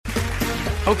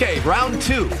Okay, round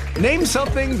 2. Name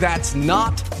something that's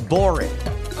not boring.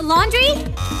 A laundry?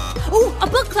 Ooh, a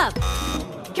book club.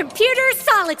 Computer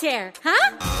solitaire,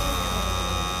 huh?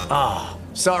 Ah,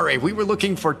 sorry, we were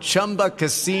looking for Chumba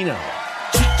Casino.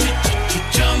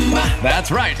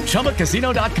 That's right,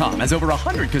 ChumbaCasino.com has over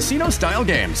 100 casino-style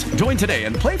games. Join today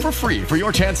and play for free for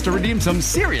your chance to redeem some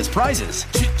serious prizes.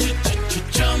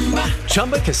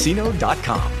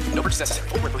 ChumbaCasino.com. No purchase necessary.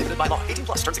 Void where prohibited by law. 18+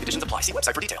 terms and conditions apply. See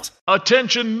website for details.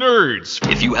 Attention nerds.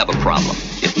 If you have a problem,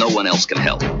 if no one else can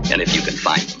help, and if you can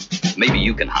find them, maybe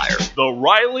you can hire The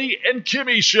Riley and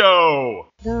Kimmy Show.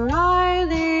 The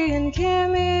Riley and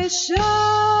Kimmy Show.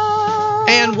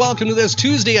 And welcome to this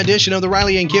Tuesday edition of the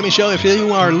Riley and Kimmy Show. If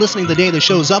you are listening the day the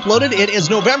show is uploaded, it is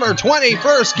November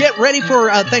 21st. Get ready for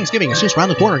Thanksgiving. It's just around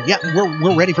the corner. Yeah,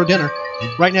 we're ready for dinner.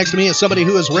 Right next to me is somebody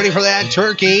who is ready for that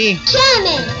turkey.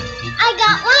 Kimmy, I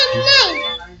got one name.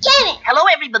 Kimmy. Hello,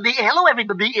 everybody. Hello,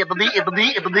 everybody.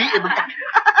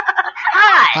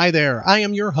 Hi. Hi there. I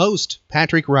am your host,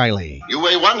 Patrick Riley. You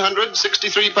weigh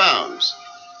 163 pounds.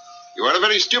 You are a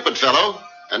very stupid fellow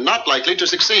and not likely to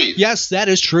succeed. Yes, that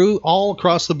is true all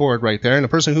across the board right there. And the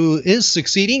person who is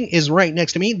succeeding is right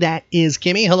next to me. That is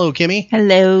Kimmy. Hello, Kimmy.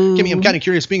 Hello. Kimmy, I'm kind of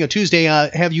curious, being a Tuesday,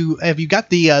 have you got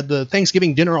the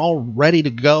Thanksgiving dinner all ready to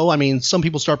go? I mean, some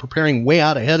people start preparing way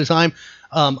out ahead of time.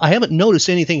 I haven't noticed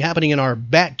anything happening in our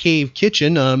Batcave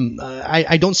kitchen.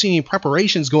 I don't see any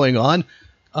preparations going on.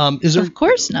 Is there? Of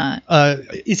course not.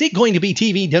 Is it going to be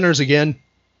TV dinners again?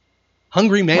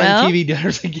 Hungry Man TV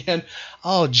dinners again?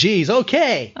 Oh, geez.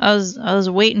 Okay. I was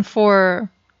waiting for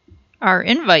our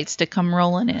invites to come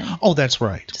rolling in. Oh, that's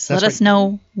right. Just let us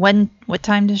know what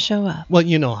time to show up. Well,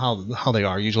 you know how they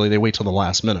are. Usually they wait till the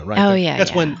last minute, right? Oh, yeah.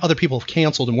 That's when other people have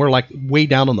canceled and we're like way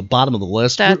down on the bottom of the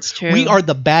list. That's true. We are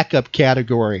the backup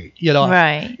category, you know.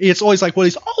 Right. It's always like,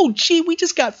 oh, gee, we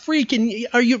just got freaking.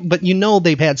 But you know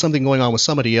they've had something going on with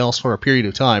somebody else for a period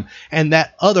of time, and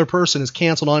that other person has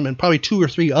canceled on them, and probably 2 or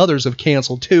 3 others have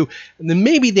canceled too, and then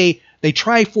maybe they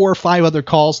try 4 or 5 other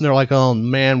calls, and they're like, oh,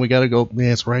 man, we got to go.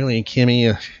 Man, it's Riley and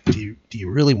Kimmy. Do you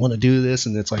really want to do this?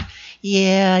 And it's like,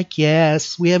 yeah, I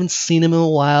guess. We haven't seen him in a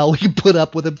while. We can put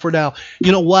up with him for now.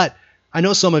 You know what? I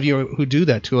know some of you who do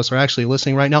that to us are actually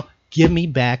listening right now. Give me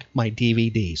back my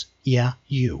DVDs. Yeah,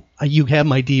 you. You have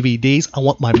my DVDs. I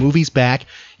want my movies back.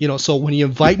 You know, so when you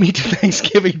invite me to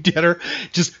Thanksgiving dinner,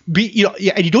 just be,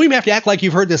 and you don't even have to act like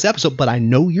you've heard this episode, but I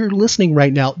know you're listening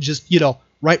right now. Just,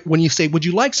 right when you say, would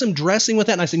you like some dressing with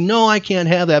that? And I say, no, I can't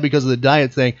have that because of the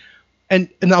diet thing. And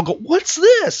I'll go, what's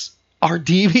this? Our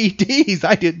DVDs.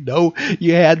 I didn't know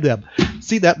you had them.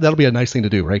 See, that'll be a nice thing to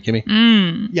do, right,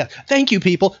 Kimmy? Yeah. Thank you,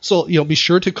 people. So, be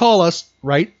sure to call us,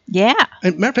 right? Yeah.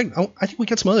 And matter of fact, I think we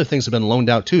got some other things that have been loaned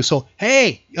out, too. So,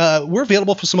 hey, we're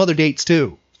available for some other dates,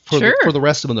 too. For the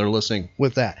rest of them that are listening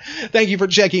with that. Thank you for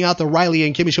checking out the Riley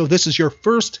and Kimmy Show. If this is your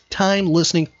first time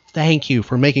listening, thank you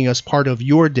for making us part of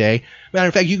your day. Matter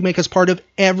of fact, you can make us part of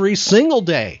every single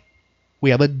day.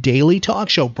 We have a daily talk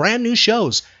show, brand new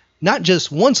shows. Not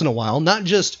just once in a while, not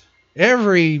just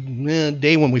every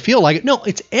day when we feel like it. No,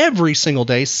 it's every single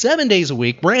day, 7 days a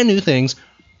week, brand new things.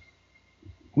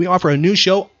 We offer a new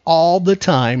show all the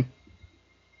time.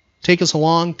 Take us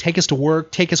along, take us to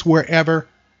work, take us wherever.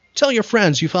 Tell your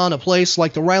friends you found a place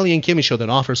like the Riley and Kimmy Show that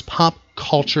offers pop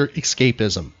culture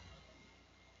escapism.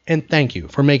 And thank you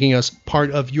for making us part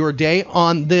of your day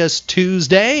on this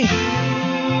Tuesday.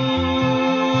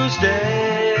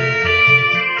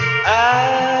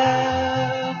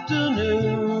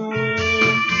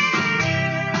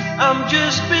 I'm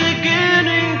just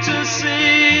beginning to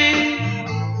see.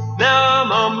 Now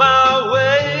I'm on my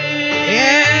way.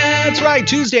 Yeah, that's right.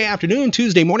 Tuesday afternoon,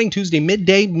 Tuesday morning, Tuesday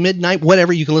midday, midnight,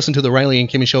 whatever. You can listen to the Riley and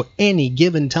Kimmy Show any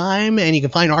given time, and you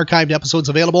can find archived episodes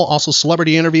available. Also,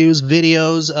 celebrity interviews,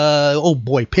 videos,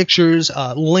 pictures,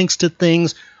 links to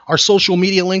things, our social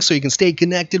media links so you can stay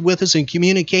connected with us and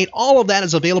communicate. All of that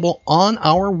is available on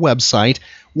our website.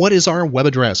 What is our web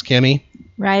address, Kimmy?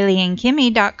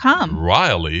 RileyandKimmy.com.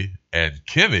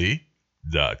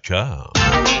 RileyandKimmy.com.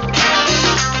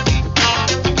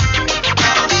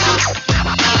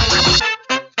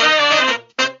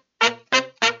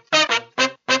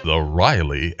 The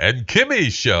Riley and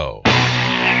Kimmy Show.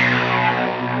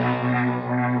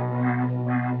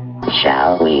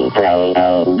 Shall we play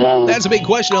a game? That's a big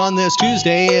question on this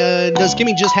Tuesday. Does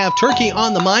Kimmy just have turkey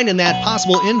on the mind and that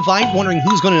possible invite, wondering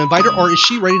who's going to invite her, or is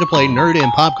she ready to play nerd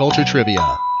and pop culture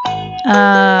trivia?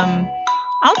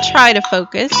 I'll try to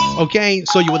focus. Okay,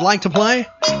 so you would like to play?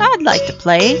 I'd like to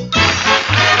play.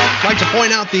 I'd like to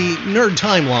point out the nerd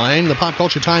timeline. The pop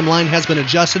culture timeline has been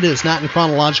adjusted. It's not in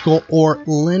chronological or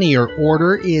linear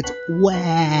order. It's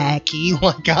wacky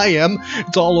like I am.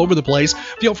 It's all over the place.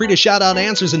 Feel free to shout out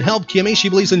answers and help Kimmy. She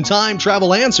believes in time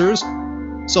travel answers.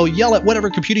 So yell at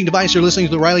whatever computing device you're listening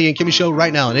to the Riley and Kimmy Show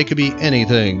right now, and it could be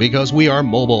anything because we are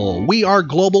mobile. We are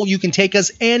global. You can take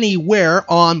us anywhere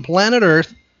on planet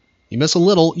Earth. You miss a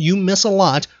little, you miss a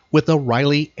lot with the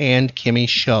Riley and Kimmy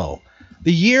Show.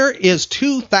 The year is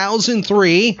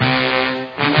 2003.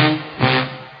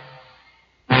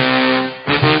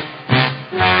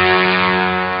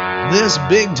 This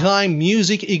big-time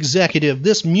music executive,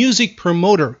 this music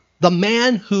promoter, the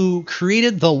man who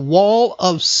created the Wall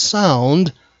of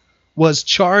Sound, was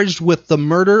charged with the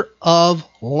murder of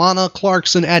Lana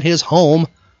Clarkson at his home.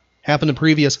 Happened the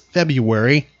previous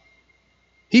February.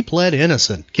 He pled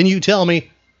innocent. Can you tell me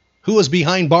who is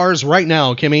behind bars right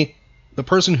now, Kimmy? The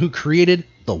person who created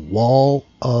the Wall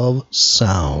of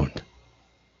Sound.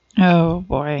 Oh,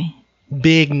 boy.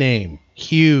 Big name.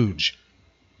 Huge.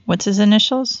 What's his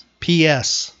initials?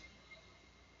 P.S.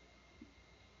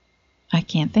 I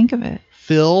can't think of it.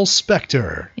 Phil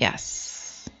Spector.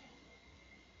 Yes.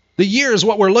 The year is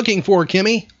what we're looking for,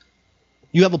 Kimmy.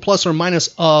 You have a plus or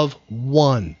minus of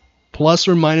 1. Plus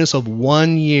or minus of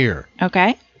 1 year.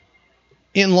 Okay.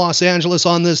 In Los Angeles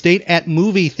on this date at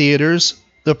movie theaters,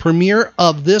 the premiere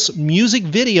of this music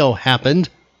video happened.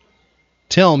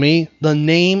 Tell me the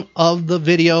name of the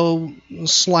video /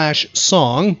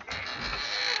 song.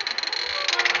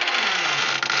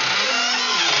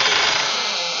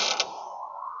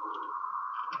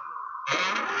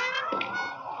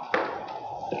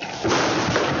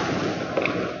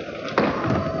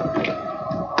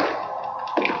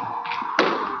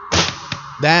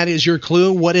 That is your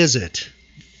clue. What is it?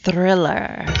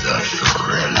 Thriller. The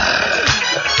Thriller.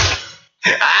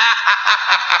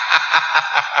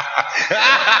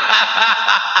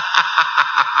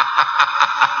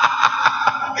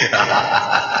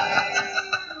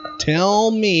 Tell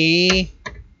me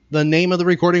the name of the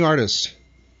recording artist.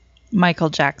 Michael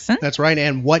Jackson. That's right.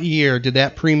 And what year did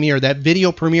that premiere, that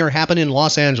video premiere, happen in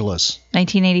Los Angeles?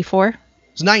 1984.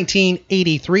 It's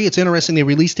 1983. It's interesting. They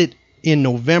released it in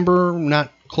November,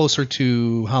 not closer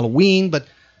to Halloween, but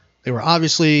they were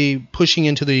obviously pushing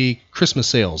into the Christmas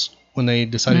sales when they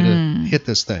decided to hit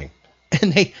this thing.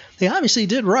 And they obviously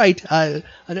did right. I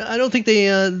don't think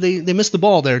they missed the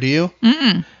ball there, do you?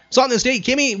 Mm-mm. So on this date,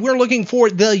 Kimmy, we're looking for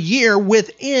the year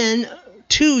within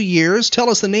 2 years. Tell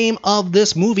us the name of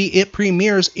this movie. It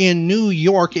premieres in New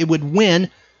York. It would win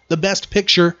the Best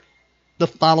Picture the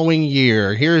following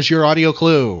year. Here's your audio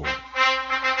clue.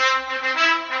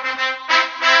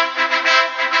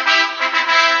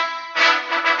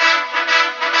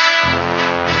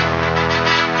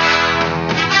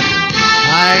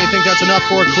 I think that's enough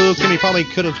for a clue. Kimmy probably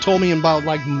could have told me in about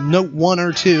like note 1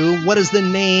 or 2. What is the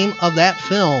name of that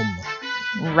film?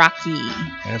 Rocky.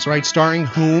 That's right, starring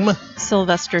whom?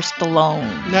 Sylvester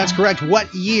Stallone. That's correct.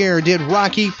 What year did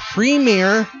Rocky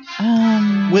premiere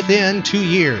within 2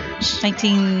 years?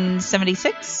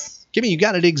 1976. Kimmy, you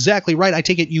got it exactly right. I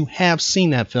take it you have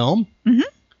seen that film. Mm-hmm.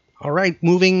 All right,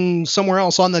 moving somewhere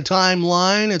else on the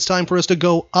timeline, it's time for us to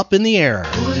go up in the air.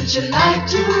 Would you like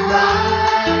to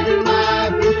ride in my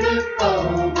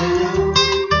beautiful balloon?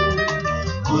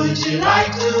 Would you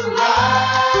like to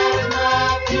ride in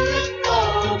my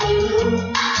beautiful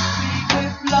balloon? We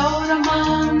could float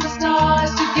among the stars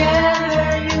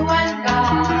together, you and I.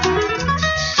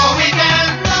 Oh, we can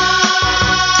fly.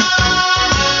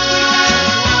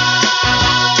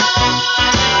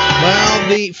 Well,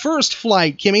 the first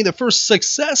flight, Kimmy, the first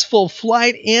successful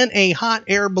flight in a hot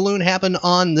air balloon happened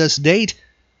on this date.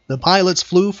 The pilots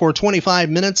flew for 25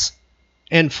 minutes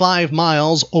and 5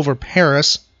 miles over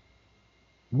Paris.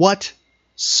 What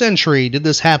century did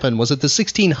this happen? Was it the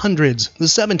 1600s, the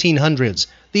 1700s,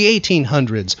 the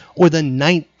 1800s, or the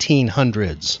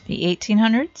 1900s? The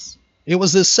 1800s? It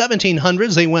was the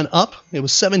 1700s. They went up. It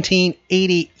was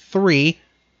 1783.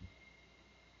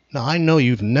 Now, I know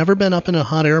you've never been up in a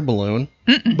hot air balloon,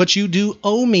 but you do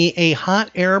owe me a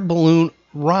hot air balloon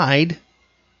ride.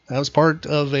 That was part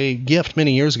of a gift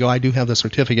many years ago. I do have the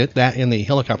certificate, that and the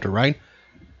helicopter ride.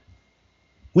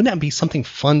 Wouldn't that be something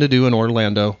fun to do in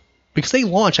Orlando? Because they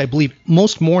launch, I believe,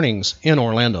 most mornings in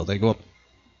Orlando. They go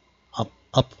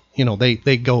up, you know, they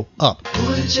go up.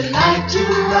 Would you like to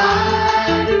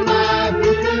ride in my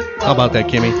beautiful How about that,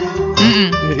 Kimmy?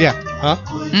 Mm-mm. Yeah, huh?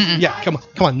 Mm-mm. Yeah, come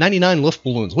on, 99 Luft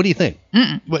balloons. What do you think?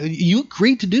 Well, you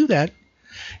agreed to do that.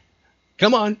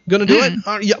 Come on, gonna do it?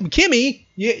 Yeah, Kimmy,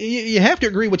 you have to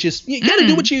agree what you got to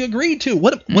do what you agreed to.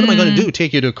 What am I going to do?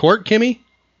 Take you to court, Kimmy?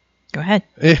 Go ahead.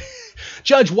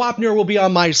 Judge Wapner will be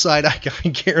on my side, I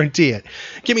can guarantee it.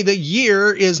 Kimmy, the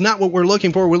year is not what we're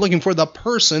looking for. We're looking for the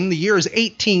person. The year is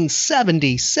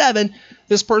 1877.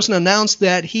 This person announced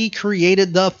that he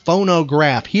created the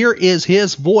phonograph. Here is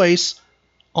his voice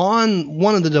on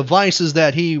one of the devices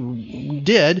that he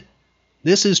did.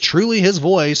 This is truly his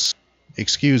voice.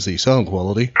 Excuse the sound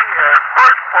quality. First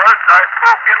words I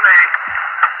spoke in the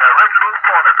original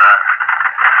phonograph.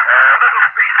 A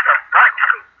little piece of black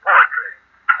soup poetry.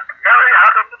 Mary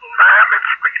had a little lamb,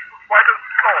 its fleece was white as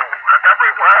snow, and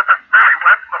everywhere that Mary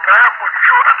went, the lamb would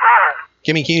sure to grow.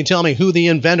 Kimmy, can you tell me who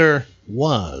the inventor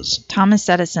was? Thomas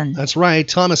Edison. That's right,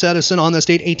 Thomas Edison on this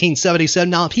date, 1877.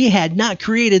 Now, if he had not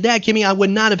created that, Kimmy, I would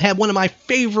not have had one of my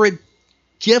favorite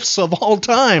gifts of all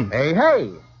time. Hey, hey,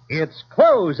 it's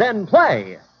Close and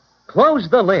Play. Close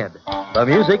the lid. The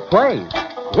music plays.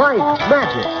 Like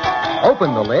magic.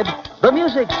 Open the lid. The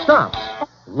music stops.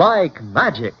 Like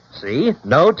magic. See?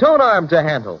 No tone arm to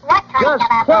handle. Just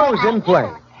close and play.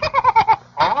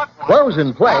 Close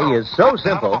and Play is so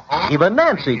simple, even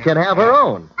Nancy can have her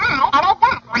own.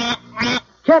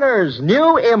 Kenner's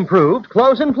new improved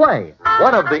Close and Play.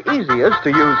 One of the easiest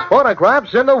to use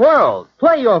phonographs in the world.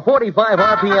 Play your 45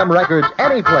 RPM records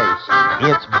anyplace.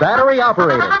 It's battery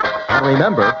operated. And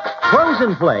remember, Close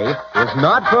and Play is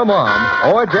not for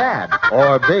mom or dad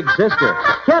or big sister.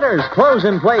 Kenner's Close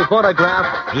and Play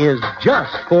phonograph is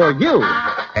just for you.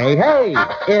 Hey, hey,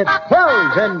 it's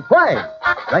Close and Play.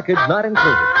 Records not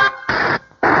included.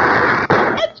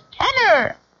 It's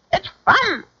Kenner. It's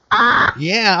fun.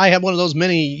 Yeah, I had one of those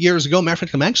many years ago. Matter of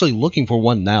fact, I'm actually looking for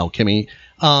one now, Kimmy.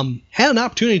 Had an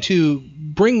opportunity to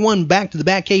bring one back to the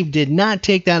Batcave. Did not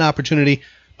take that opportunity,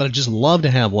 but I'd just love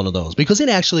to have one of those because it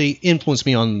actually influenced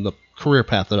me on the career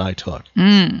path that I took.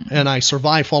 And I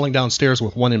survived falling downstairs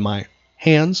with one in my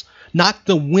hands. Knocked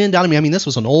the wind out of me. I mean, this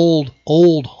was an old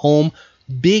home,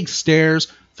 big stairs,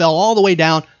 fell all the way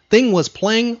down. Thing was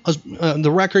playing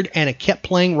the record, and it kept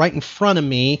playing right in front of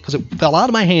me because it fell out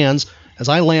of my hands as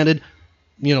I landed,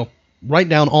 right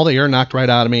down, all the air knocked right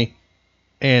out of me,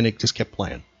 and it just kept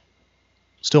playing.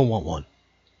 Still want one.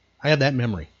 I have that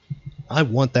memory. I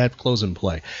want that Close and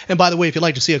Play. And by the way, if you'd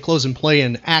like to see a Close and Play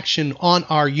in action on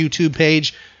our YouTube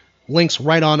page, links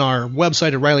right on our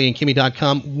website at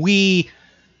rileyandkimmy.com, we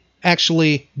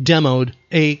actually demoed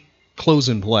a Close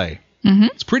and Play.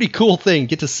 It's a pretty cool thing.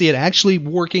 Get to see it actually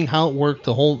working, how it worked,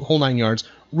 the whole 9 yards.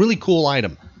 Really cool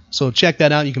item. So check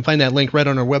that out. You can find that link right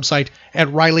on our website at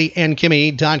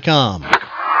rileyandkimmy.com.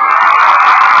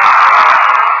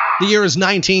 The year is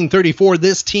 1934.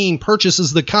 This team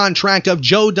purchases the contract of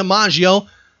Joe DiMaggio.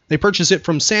 They purchase it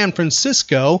from San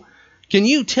Francisco. Can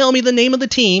you tell me the name of the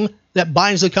team that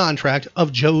buys the contract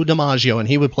of Joe DiMaggio? And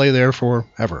he would play there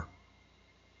forever.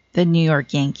 The New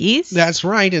York Yankees. That's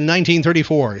right, in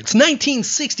 1934. It's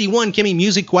 1961, Kimmy,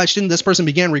 music question. This person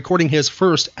began recording his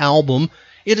first album.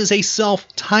 It is a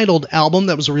self-titled album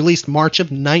that was released March of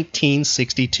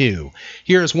 1962.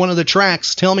 Here's one of the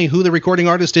tracks. Tell me who the recording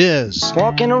artist is.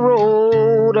 Walking a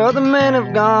road other men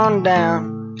have gone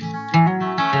down.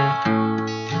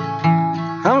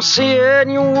 I'm seeing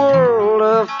your world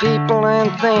of people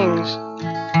and things.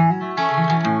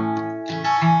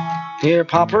 Here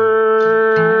paupers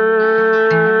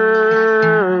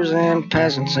and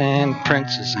peasants and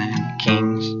princes and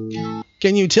kings.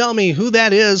 Can you tell me who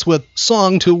that is with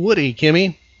Song to Woody,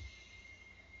 Kimmy?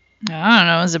 I don't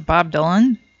know. Is it Bob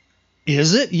Dylan?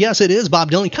 Is it? Yes, it is Bob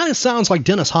Dylan. Kind of sounds like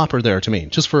Dennis Hopper there to me,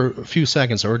 just for a few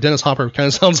seconds. Or Dennis Hopper kind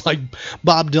of sounds like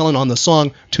Bob Dylan on the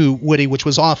Song to Woody, which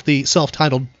was off the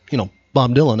self-titled,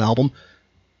 Bob Dylan album.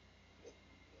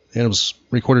 And it was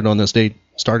recorded on this date,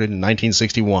 started in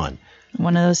 1961.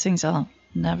 One of those things I'll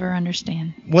never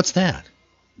understand. What's that?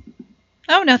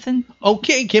 Oh, nothing.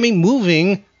 Okay, Kimmy,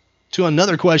 moving to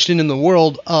another question in the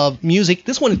world of music.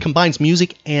 This one combines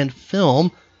music and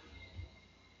film.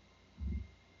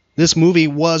 This movie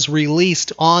was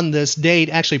released on this date,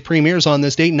 actually premieres on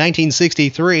this date,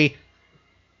 1963.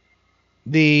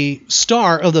 The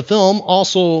star of the film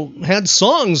also had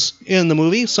songs in the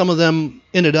movie. Some of them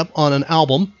ended up on an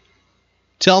album.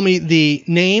 Tell me the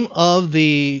name of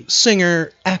the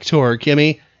singer-actor,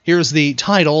 Kimmy. Here's the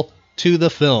title to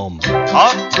the film.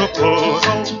 Acapulco,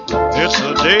 it's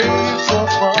a day for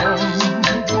fun.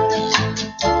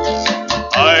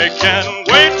 I can't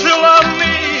wait till I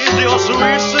meet your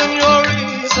sweet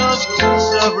senoritas,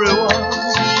 kiss everyone.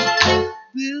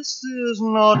 This is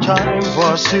no time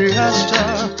for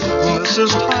siesta, this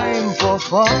is time for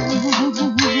fun.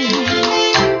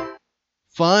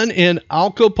 Fun in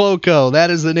Acapulco.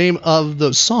 That is the name of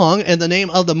the song and the name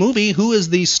of the movie. Who is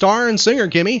the star and singer,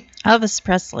 Kimmy? Elvis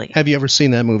Presley. Have you ever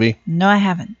seen that movie? No, I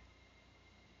haven't.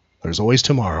 There's always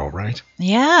tomorrow, right?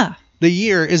 Yeah. The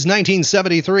year is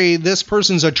 1973. This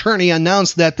person's attorney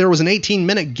announced that there was an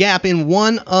 18-minute gap in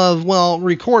one of,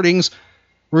 recordings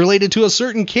related to a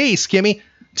certain case. Kimmy,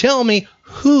 tell me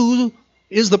who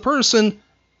is the person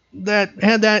that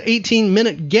had that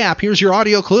 18-minute gap. Here's your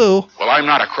audio clue. Well, I'm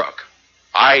not a crook.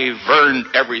 I've earned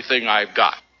everything I've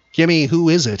got. Kimmy, who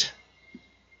is it?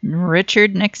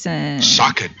 Richard Nixon.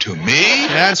 Sock it to me?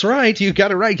 That's right. You got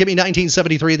it right. Kimmy,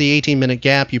 1973, the 18-minute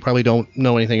gap. You probably don't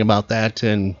know anything about that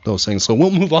and those things, so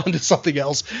we'll move on to something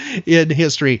else in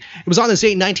history. It was on this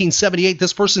date in 1978.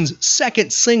 This person's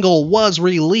second single was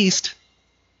released.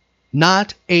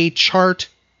 Not a chart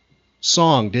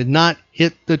song. Did not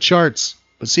hit the charts.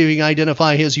 But see if you can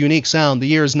identify his unique sound. The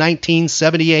year is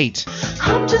 1978.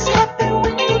 I'm just happy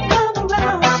when you come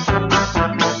around.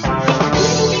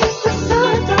 Even if the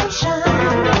sun don't shine,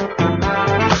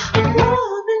 I'm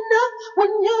warming up when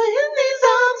you're in these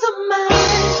arms of mine.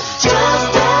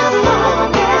 Just as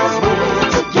long as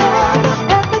we're together,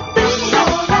 everything's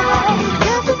alright.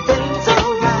 Everything's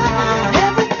alright.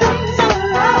 Everything's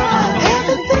alright.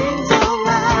 Everything's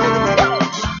alright.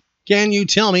 Can you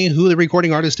tell me who the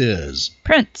recording artist is?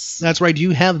 Prince. That's right. Do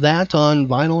you have that on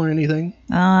vinyl or anything?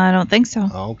 I don't think so.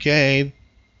 Okay.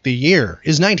 The year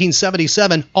is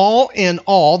 1977. All in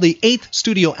All, the 8th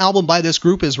studio album by this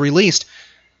group, is released.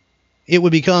 It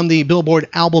would become the Billboard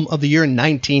Album of the Year in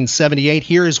 1978.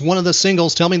 Here is one of the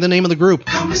singles. Tell me the name of the group.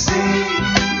 Come to see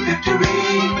victory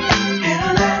in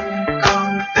a land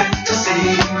called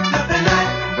fantasy. Nothing like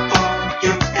for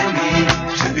you and me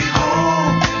to be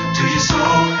home to your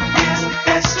soul is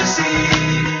ecstasy.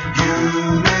 You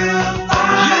will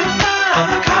find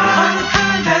a kind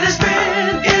that has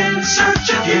been in search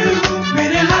of you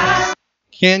many lives.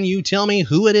 Can you tell me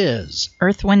who it is?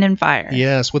 Earth, Wind, and Fire.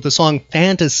 Yes, with the song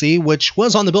Fantasy, which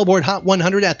was on the Billboard Hot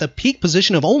 100 at the peak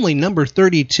position of only number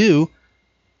 32.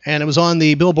 And it was on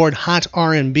the Billboard Hot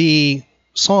R&B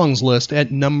songs list at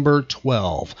number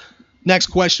 12. Next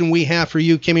question we have for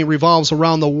you, Kimmy, revolves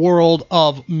around the world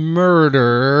of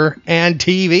murder and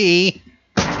TV.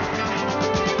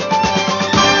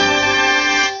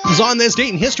 It was on this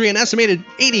date in history, an estimated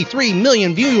 83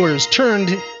 million viewers turned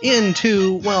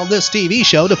into, this TV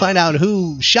show to find out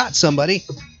who shot somebody.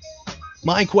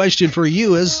 My question for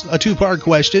you is a two-part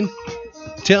question.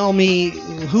 Tell me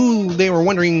who they were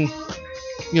wondering,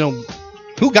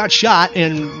 who got shot,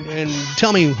 and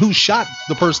tell me who shot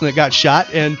the person that got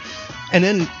shot, and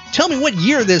then tell me what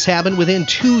year this happened within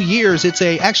 2 years. It's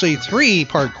actually a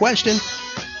three-part question.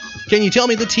 Can you tell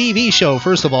me the TV show,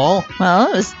 first of all? Well,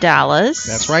 it was Dallas.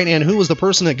 That's right. And who was the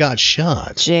person that got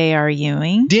shot? J.R.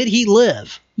 Ewing. Did he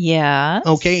live? Yeah.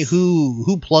 Okay,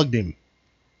 who plugged him?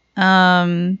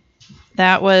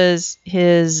 That was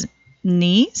his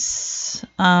niece.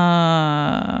 What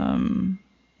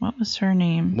was her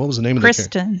name? What was the name of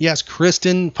Kristen. Yes,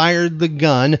 Kristen fired the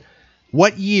gun.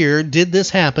 What year did this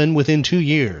happen within 2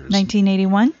 years?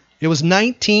 1981. It was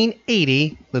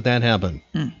 1980 that happened.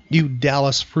 You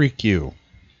Dallas freak, you. It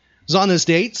was on this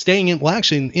date, staying in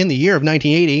the year of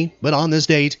 1980, but on this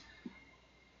date,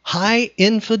 High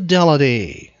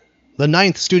Infidelity. The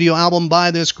 9th studio album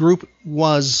by this group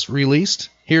was released.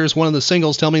 Here's one of the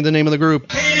singles. Tell me the name of the group.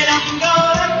 Baby, I'm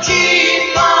gonna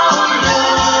keep on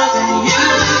loving you,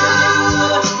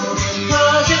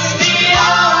 'cause it's the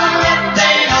only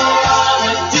thing I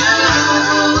wanna do.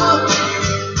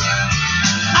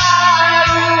 I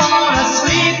don't wanna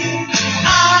sleep,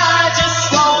 I just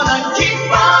wanna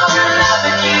keep on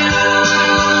loving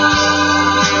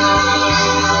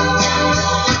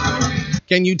you.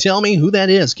 Can you tell me who that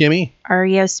is, Kimmy?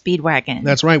 REO Speedwagon.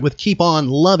 That's right, with Keep On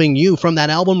Loving You from that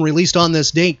album released on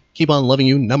this date. Keep On Loving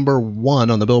You, number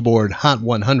 1 on the Billboard Hot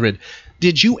 100.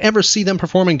 Did you ever see them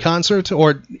perform in concert?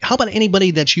 Or how about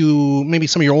anybody that maybe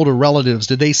some of your older relatives,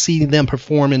 did they see them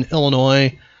perform in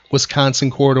Illinois,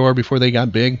 Wisconsin corridor before they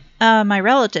got big? My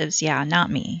relatives, yeah, not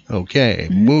me. Okay,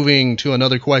 moving to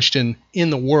another question in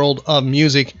the world of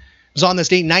music. It was on this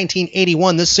date,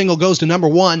 1981. This single goes to number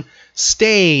 1,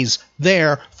 stays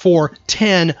there for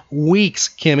 10 weeks,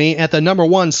 Kimmy, at the number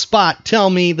 1 spot. Tell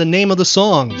me the name of the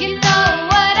song. You know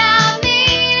what I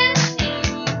mean.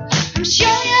 I'm sure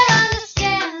you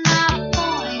understand my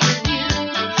point of view.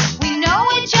 We know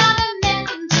each other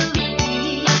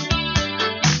mentally.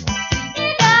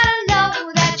 You gotta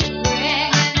know that you're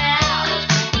bringing out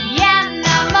the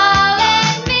animal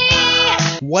in me.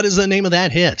 What is the name of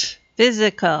that hit?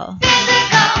 Physical.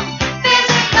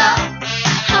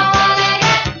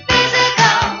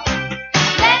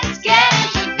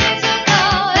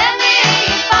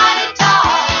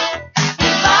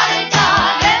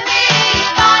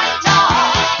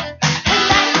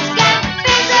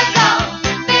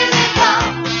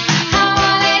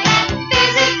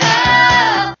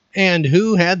 And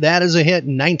who had that as a hit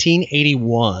in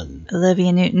 1981?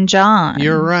 Olivia Newton-John.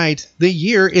 You're right. The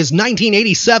year is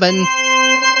 1987.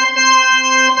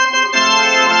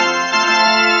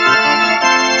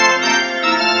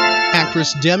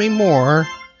 Actress Demi Moore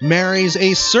marries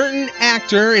a certain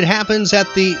actor. It happens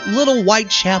at the Little White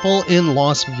Chapel in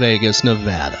Las Vegas,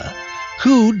 Nevada.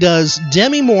 Who does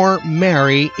Demi Moore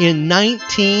marry in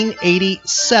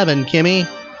 1987, Kimmy?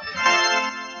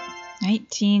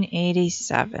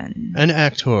 1987. An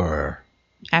actor.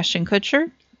 Ashton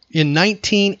Kutcher? In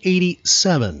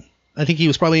 1987. I think he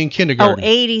was probably in kindergarten. Oh,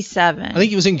 87. I think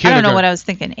he was in kindergarten. I don't know what I was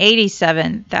thinking.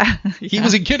 87. He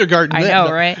was in kindergarten. I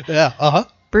know, right? Yeah, uh-huh.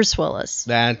 Bruce Willis.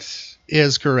 That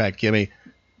is correct, Kimmy.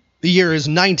 The year is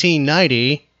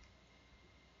 1990.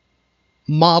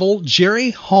 Model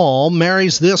Jerry Hall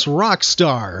marries this rock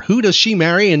star. Who does she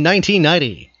marry in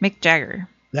 1990? Mick Jagger.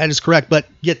 That is correct, but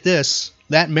get this.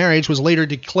 That marriage was later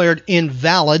declared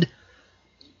invalid.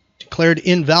 Declared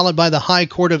invalid by the High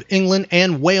Court of England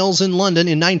and Wales in London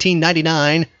in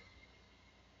 1999.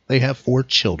 They have 4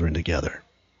 children together.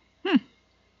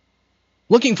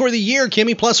 Looking for the year,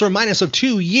 Kimmy, plus or minus of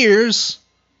 2 years.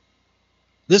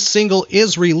 This single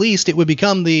is released. It would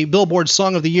become the Billboard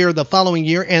Song of the Year the following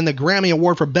year and the Grammy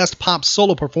Award for Best Pop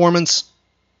Solo Performance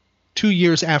 2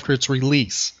 years after its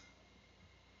release.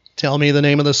 Tell me the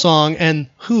name of the song and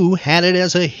who had it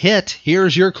as a hit.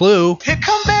 Here's your clue. Here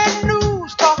come bad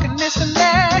news, talking this and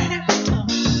that.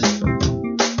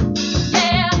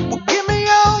 Yeah. Well, give me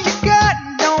all you got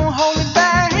and don't hold it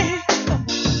back.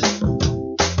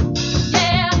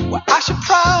 Yeah. Well, I should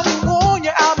probably warn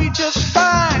you, I'll be just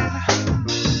fine.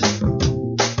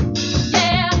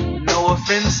 Yeah. No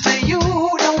offense to you,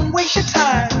 don't waste your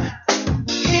time.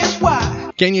 Here's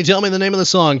why. Can you tell me the name of the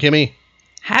song, Kimmy?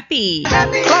 Happy.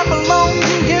 Happy. Clap along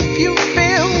if you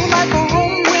feel like a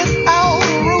room without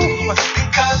a roof.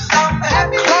 Because I'm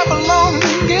happy. Clap along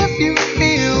if you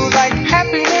feel like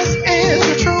happiness is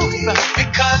the truth.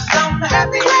 Because I'm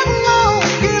happy. Clap along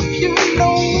if you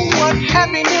know what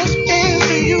happiness is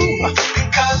to you.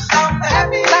 Because I'm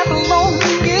happy. Clap along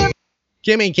if...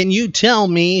 Kimmy, can you tell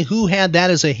me who had that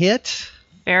as a hit?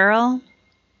 Farrell?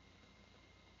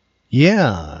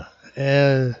 Yeah.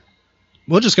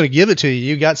 We're just going to give it to you.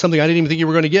 You got something I didn't even think you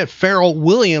were going to get. Pharrell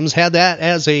Williams had that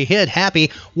as a hit.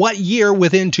 Happy. What year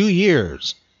within 2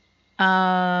 years?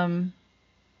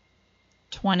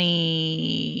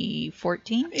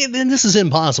 2014. Then this is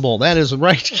impossible. That is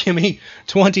right, Kimmy.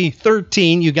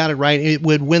 2013. You got it right. It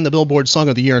would win the Billboard Song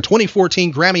of the Year. In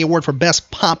 2014, Grammy Award for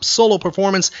Best Pop Solo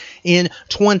Performance in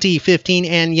 2015.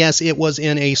 And yes, it was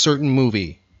in a certain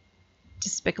movie.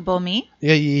 Despicable Me?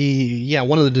 Yeah,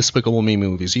 one of the Despicable Me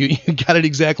movies. You got it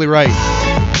exactly right.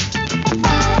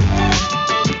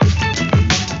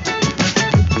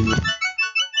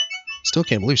 Still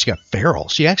can't believe she got Farrell.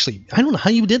 She actually, I don't know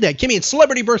how you did that. Kimmy, it's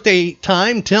celebrity birthday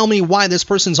time. Tell me why this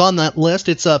person's on that list.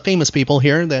 It's famous people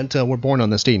here that were born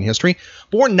on this date in history.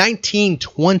 Born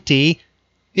 1920.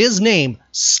 His name,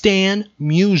 Stan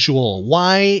Musial.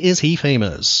 Why is he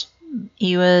famous?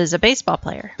 He was a baseball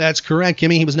player. That's correct,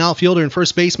 Kimmy. He was an outfielder and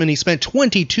first baseman. He spent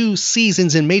 22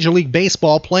 seasons in Major League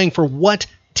Baseball playing for what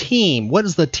team? What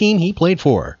is the team he played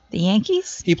for? The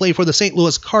Yankees? He played for the St.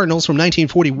 Louis Cardinals from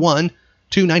 1941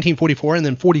 to 1944 and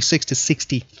then 46 to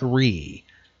 63.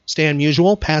 Stan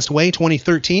Musial passed away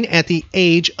 2013 at the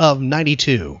age of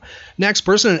 92. Next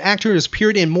person, an actor who has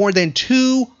appeared in more than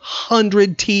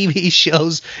 200 TV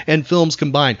shows and films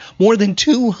combined. More than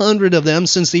 200 of them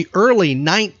since the early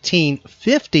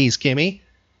 1950s, Kimmy.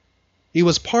 He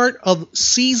was part of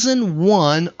season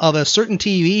 1 of a certain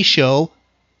TV show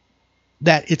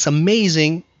that it's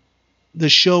amazing the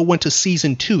show went to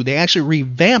season 2. They actually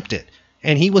revamped it,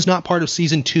 and he was not part of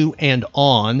season 2 and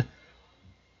on.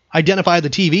 Identify the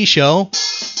TV show.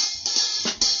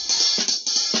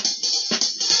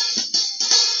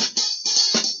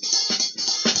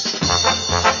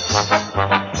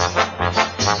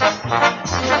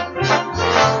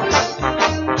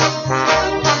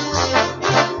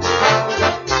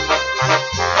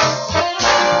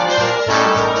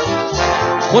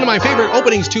 One of my favorite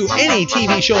openings to any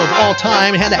TV show of all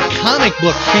time. It had that comic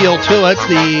book feel to it.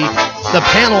 The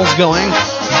panels going.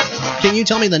 Can you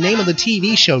tell me the name of the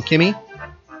TV show, Kimmy?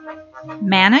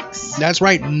 Mannix? That's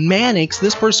right, Mannix.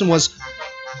 This person was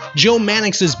Joe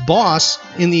Mannix's boss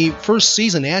in the first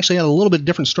season. They actually had a little bit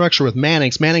different structure with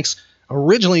Mannix. Mannix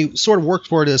originally sort of worked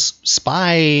for this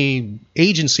spy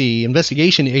agency,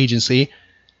 investigation agency.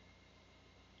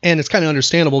 And it's kind of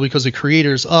understandable because the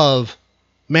creators of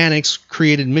Mannix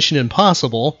created Mission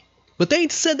Impossible. But they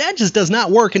said that just does not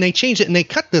work, and they changed it, and they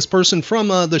cut this person from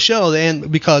the show,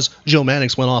 and because Joe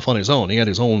Mannix went off on his own. He had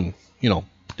his own,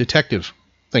 detective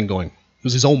thing going. He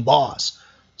was his own boss.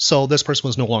 So this person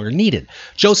was no longer needed.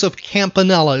 Joseph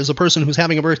Campanella is a person who's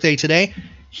having a birthday today.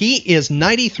 He is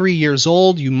 93 years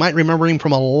old. You might remember him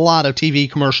from a lot of TV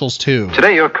commercials, too.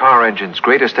 Today, your car engine's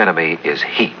greatest enemy is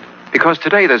heat. Because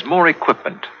today there's more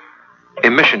equipment.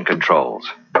 Emission controls,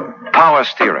 power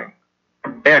steering,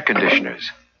 air conditioners,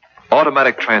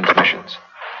 automatic transmissions.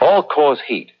 All cause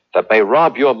heat that may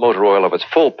rob your motor oil of its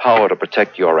full power to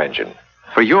protect your engine.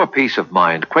 For your peace of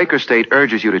mind, Quaker State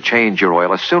urges you to change your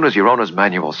oil as soon as your owner's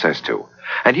manual says to.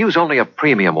 And use only a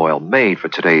premium oil made for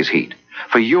today's heat.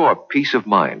 For your peace of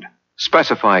mind,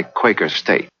 specify Quaker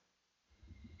State.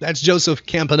 That's Joseph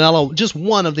Campanella, just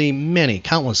one of the many,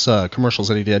 countless commercials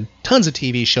that he did. Tons of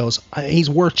TV shows. He's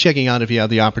worth checking out if you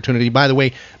have the opportunity. By the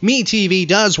way, MeTV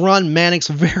does run Mannix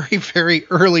very, very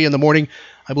early in the morning.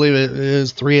 I believe it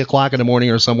is 3 o'clock in the morning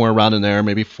or somewhere around in there,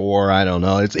 maybe 4, I don't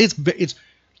know. It's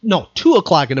 2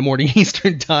 o'clock in the morning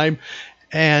Eastern time,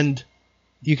 and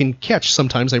you can catch,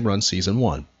 sometimes they run season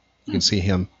 1. You can see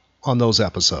him on those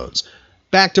episodes.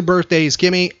 Back to birthdays,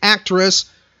 Kimmy. Actress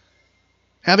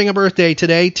having a birthday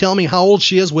today. Tell me how old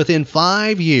she is within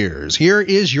 5 years. Here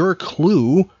is your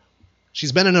clue.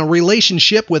 She's been in a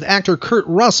relationship with actor Kurt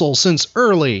Russell since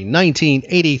early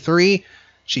 1983.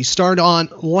 She starred on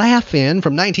Laugh-In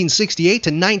from 1968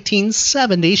 to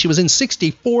 1970. She was in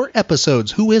 64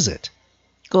 episodes. Who is it?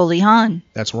 Goldie Hawn.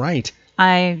 That's right.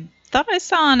 I thought I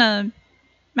saw on a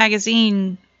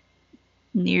magazine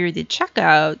near the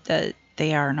checkout that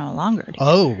they are no longer together.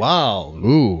 Oh, wow.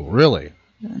 Ooh, really?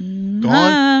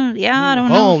 Gone? Yeah, I don't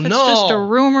know if it's just a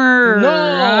rumor. Or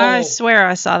I swear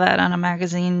I saw that on a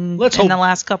magazine the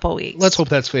last couple of weeks. Let's hope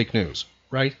that's fake news,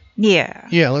 right? Yeah.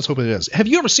 Yeah, let's hope it is. Have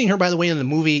you ever seen her, by the way, in the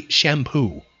movie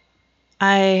Shampoo?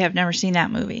 I have never seen that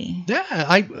movie.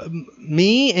 Yeah,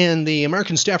 me and the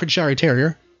American Staffordshire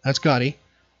Terrier, that's Gotti,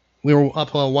 we were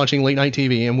up watching late night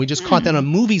TV, and we just caught that on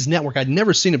Movies Network. I'd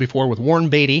never seen it before with Warren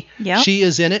Beatty. Yep. She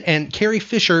is in it, and Carrie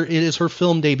Fisher, it is her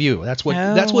film debut. That's what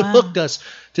hooked us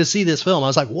to see this film. I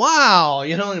was like, wow,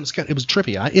 it was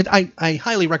trippy. I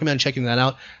highly recommend checking that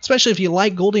out, especially if you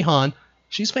like Goldie Hawn.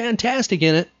 She's fantastic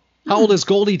in it. How old is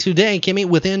Goldie today, Kimmy?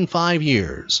 Within 5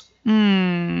 years.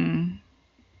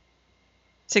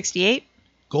 68.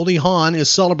 Goldie Hawn is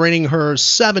celebrating her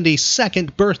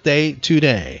 72nd birthday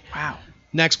today. Wow.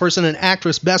 Next person, an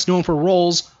actress best known for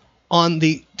roles on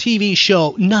the TV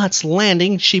show Knots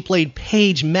Landing. She played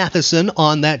Paige Matheson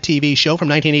on that TV show from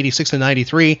 1986 to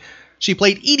 93. She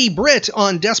played Edie Britt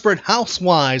on Desperate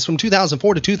Housewives from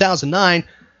 2004 to 2009.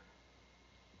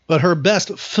 But her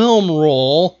best film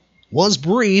role was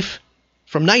brief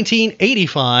from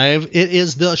 1985. It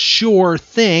is The Sure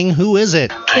Thing. Who is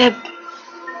it? Kib,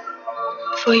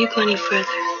 before you go any further,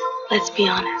 let's be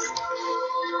honest.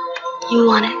 You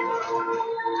want it.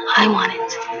 I want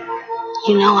it.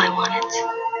 You know I want it.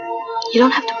 You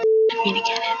don't have to at me to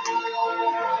get it.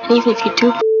 And even if you do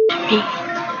at me,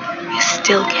 you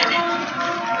still get it.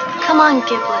 Come on,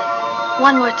 Giblet.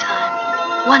 One more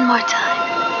time. One more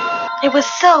time. It was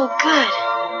so good.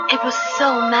 It was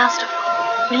so masterful.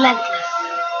 Relentless.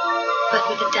 But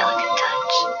with a delicate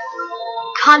touch.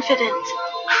 Confident.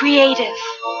 Creative.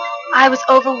 I was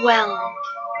overwhelmed.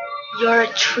 You're a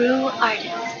true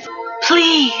artist.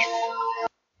 Please.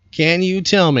 Can you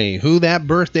tell me who that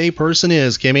birthday person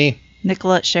is, Kimmy?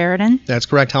 Nicolette Sheridan. That's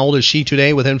correct. How old is she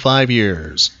today within 5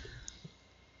 years?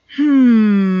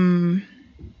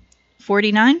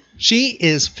 49? She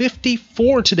is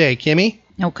 54 today, Kimmy.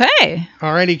 Okay.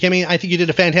 Alrighty, Kimmy. I think you did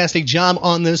a fantastic job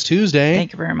on this Tuesday.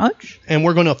 Thank you very much. And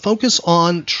we're going to focus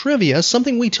on trivia,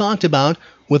 something we talked about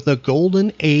with the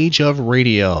golden age of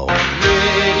radio.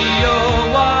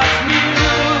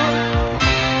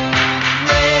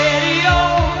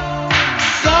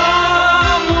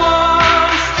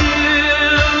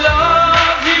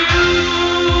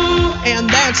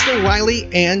 It's the Riley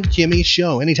and Kimmy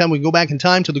Show. Anytime we go back in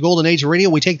time to the golden age of radio,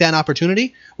 we take that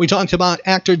opportunity. We talked about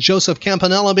actor Joseph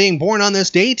Campanella being born on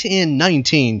this date in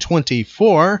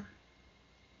 1924.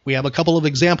 We have a couple of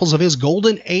examples of his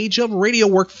golden age of radio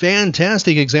work.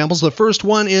 Fantastic examples. The first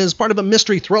one is part of a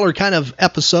mystery thriller kind of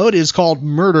episode. It's called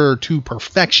Murder to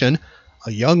Perfection.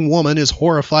 A young woman is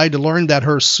horrified to learn that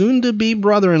her soon-to-be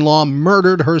brother-in-law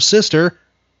murdered her sister,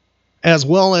 as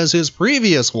well as his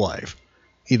previous wife.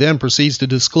 He then proceeds to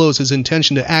disclose his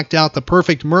intention to act out the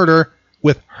perfect murder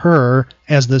with her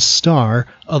as the star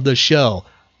of the show.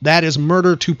 That is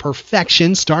Murder to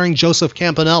Perfection, starring Joseph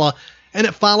Campanella, and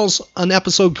it follows an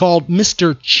episode called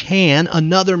Mr. Chan,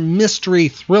 another mystery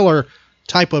thriller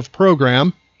type of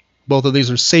program. Both of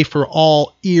these are safe for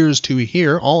all ears to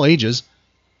hear, all ages.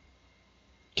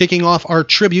 Kicking off our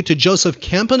tribute to Joseph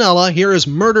Campanella, here is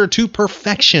Murder to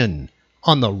Perfection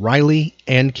on the Riley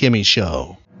and Kimmy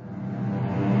Show.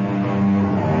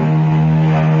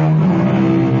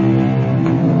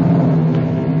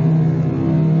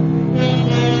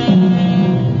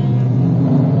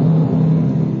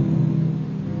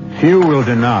 Few will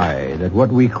deny that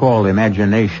what we call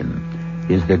imagination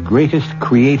is the greatest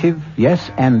creative, yes,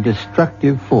 and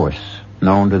destructive force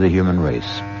known to the human race.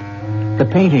 The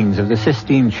paintings of the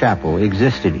Sistine Chapel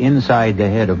existed inside the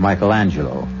head of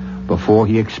Michelangelo before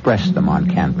he expressed them on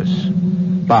canvas.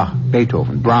 Bach,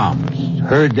 Beethoven, Brahms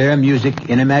heard their music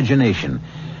in imagination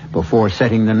before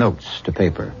setting the notes to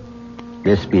paper.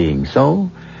 This being so,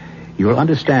 you will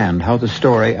understand how the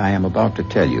story I am about to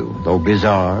tell you, though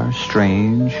bizarre,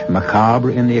 strange,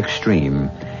 macabre in the extreme,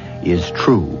 is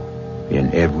true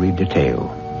in every detail.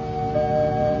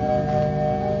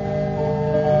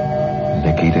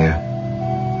 Nicky, dear.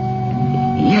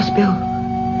 Yes, Bill?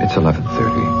 It's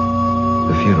 11:30.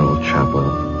 The funeral chapel.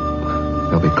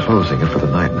 They'll be closing it for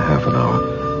the night in half an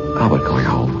hour. Albert going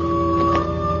home.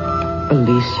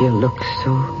 Alicia looks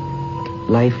so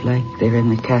lifelike there in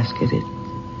the casket.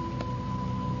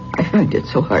 I find it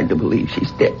so hard to believe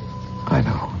she's dead. I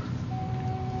know.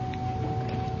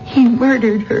 He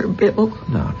murdered her, Bill.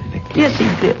 No, Nicky. Yes, he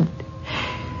did.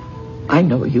 I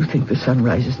know you think the sun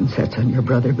rises and sets on your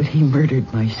brother, but he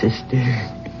murdered my sister.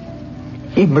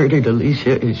 He murdered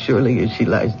Alicia as surely as she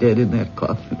lies dead in that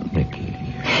coffin. Nicky,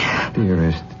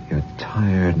 dearest, you're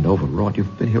tired and overwrought.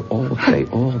 You've been here all day,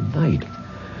 all night.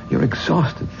 You're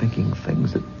exhausted thinking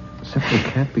things that simply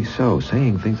can't be so,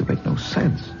 saying things that make no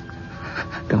sense.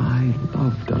 Guy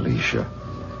loved Alicia.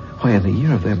 Why, in the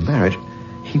year of their marriage,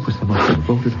 he was the most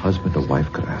devoted husband a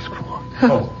wife could ask for.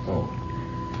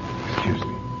 Excuse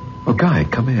me. Oh, Guy,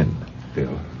 come in.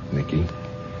 Bill, Nicky,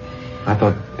 I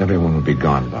thought everyone would be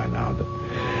gone by now, that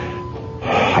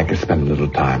I could spend a little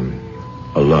time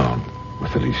alone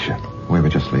with Alicia. We were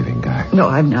just leaving, Guy. No,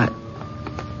 I'm not.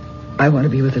 I want to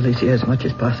be with Alicia as much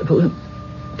as possible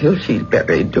until she's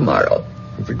buried tomorrow.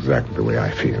 That's exactly the way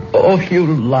I feel. Oh, you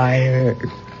liar.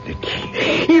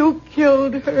 Nicky. You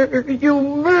killed her. You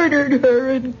murdered her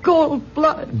in cold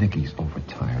blood. Nicky's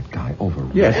overtired, Guy,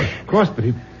 overwrought. Yes, of course, but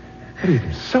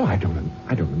even so, I don't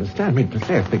understand. I mean, to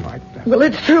say a thing like that. Well,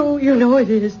 it's true. You know it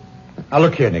is. Now,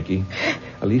 look here, Nicky.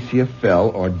 Alicia fell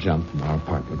or jumped from our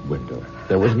apartment window.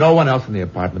 There was no one else in the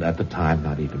apartment at the time,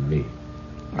 not even me.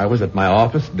 I was at my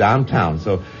office downtown,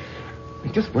 so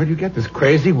just where do you get this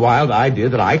crazy, wild idea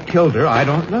that I killed her? I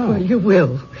don't know. Well, you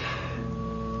will.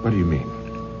 What do you mean?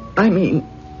 I mean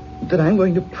that I'm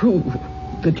going to prove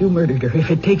that you murdered her. If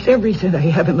it takes every cent I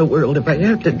have in the world, if I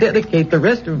have to dedicate the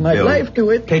rest of my life to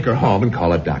it. Take her home and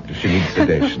call a doctor. She needs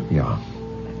sedation. Yeah.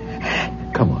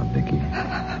 Come on, Nicky.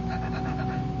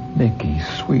 Nicky,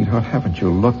 sweetheart, haven't you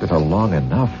looked at her long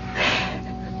enough?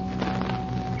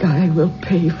 Guy will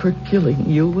pay for killing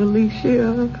you,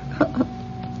 Alicia.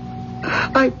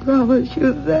 I promise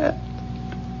you that.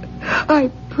 I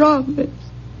promise.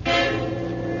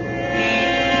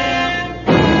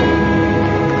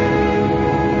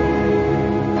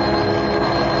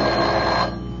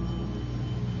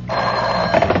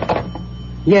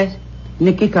 Yes,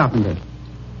 Nicky Carpenter.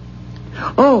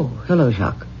 Oh, hello,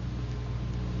 Jacques.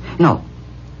 No,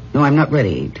 I'm not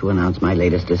ready to announce my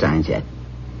latest designs yet.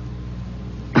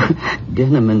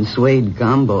 Denim and suede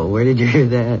combo. Where did you hear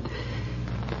that?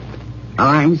 Oh,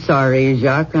 I'm sorry,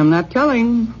 Jacques. I'm not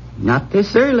telling. Not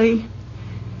this early.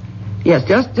 Yes,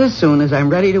 just as soon as I'm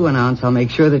ready to announce, I'll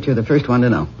make sure that you're the first one to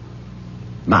know.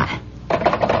 Bye.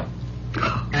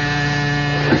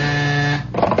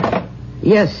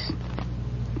 Yes.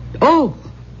 Oh,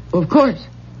 of course.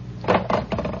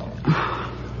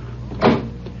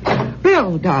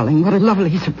 Bill, darling, what a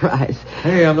lovely surprise.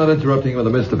 Hey, I'm not interrupting you in the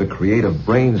midst of a creative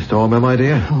brainstorm, am I,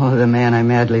 dear? Oh, the man I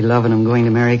madly love and am going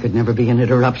to marry could never be an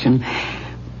interruption.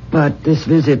 But this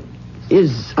visit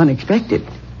is unexpected.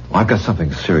 Well, I've got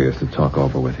something serious to talk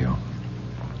over with you.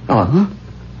 Oh, huh?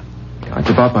 It's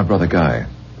about my brother Guy.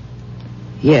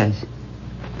 Yes.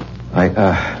 I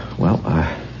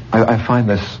find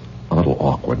this a little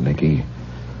awkward, Nicky.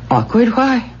 Awkward?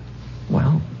 Why?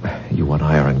 Well, you and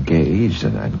I are engaged,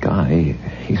 and Guy,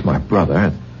 he's my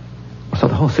brother. So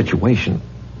the whole situation...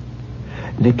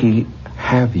 Nicky,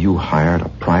 have you hired a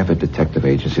private detective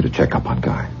agency to check up on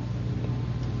Guy?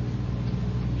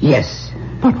 Yes.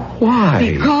 But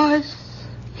why? Because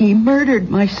he murdered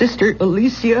my sister,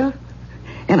 Alicia,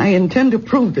 And I intend to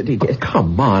prove that he did.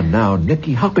 Come on now,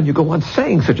 Nicky. How can you go on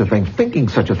saying such a thing, thinking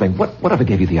such a thing? Whatever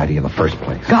gave you the idea in the first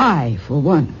place? Guy, for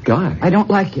one. Guy? I don't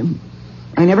like him.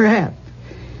 I never have.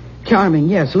 Charming,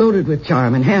 yes, loaded with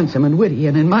charm, and handsome and witty,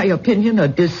 and in my opinion, a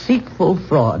deceitful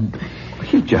fraud.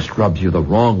 He just rubs you the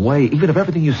wrong way. Even if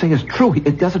everything you say is true,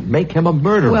 it doesn't make him a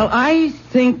murderer. Well, I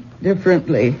think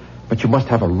differently. But you must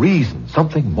have a reason,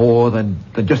 something more than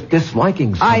just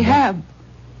disliking someone. I have.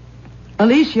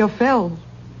 Alicia fell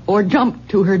or jumped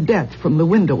to her death from the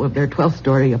window of their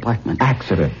 12th-story apartment.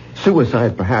 Accident.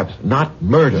 Suicide, perhaps. Not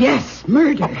murder. Yes,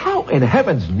 murder. How in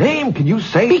heaven's name can you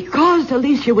say... Because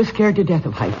Alicia was scared to death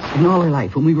of heights. In all her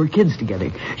life, when we were kids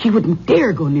together, she wouldn't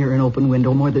dare go near an open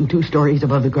window more than 2 stories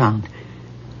above the ground.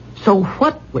 So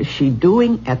what was she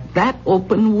doing at that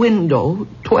open window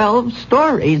 12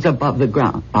 stories above the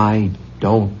ground? I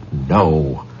don't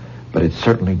know. But it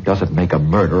certainly doesn't make a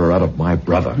murderer out of my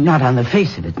brother. Not on the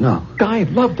face of it, no. Guy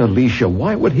loved Alicia.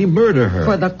 Why would he murder her?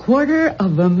 For the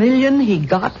 $250,000 he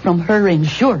got from her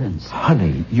insurance.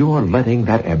 Honey, you're letting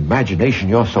that imagination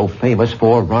you're so famous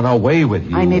for run away with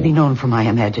you. I may be known for my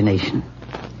imagination.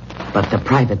 But the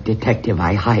private detective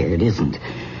I hired isn't.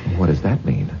 What does that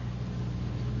mean?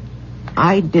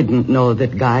 I didn't know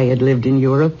that Guy had lived in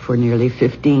Europe for nearly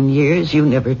 15 years. You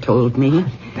never told me.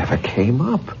 Never came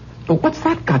up. But what's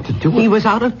that got to do with... He was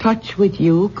out of touch with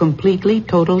you, completely,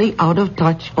 totally out of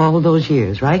touch all those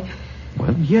years, right?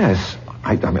 Well, yes.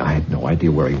 I mean, I had no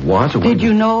idea where he was. Or Did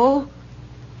you know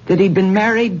that he'd been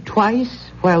married twice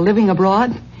while living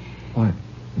abroad? What?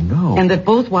 No. And that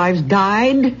both wives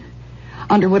died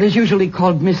under what is usually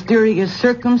called mysterious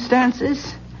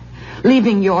circumstances?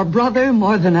 Leaving your brother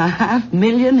more than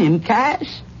 $500,000 in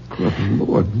cash? Good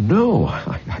Lord, no.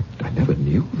 I never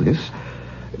knew this.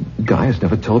 Guy has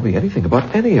never told me anything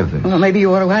about any of this. Well, maybe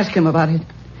you ought to ask him about it.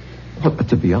 Well,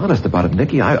 to be honest about it,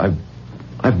 Nicky,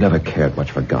 I've never cared much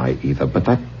for Guy either, but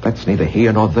that's neither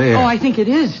here nor there. Oh, I think it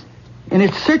is. And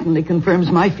it certainly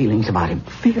confirms my feelings about him.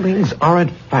 Feelings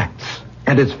aren't facts.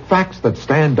 And it's facts that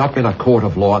stand up in a court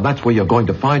of law, and that's where you're going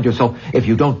to find yourself if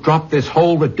you don't drop this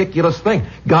whole ridiculous thing.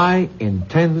 Guy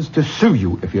intends to sue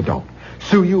you if you don't.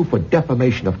 Sue you for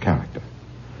defamation of character.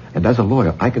 And as a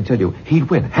lawyer, I can tell you, he'd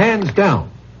win, hands down.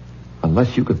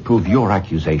 Unless you could prove your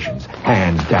accusations,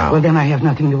 hands down. Well, then I have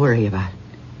nothing to worry about.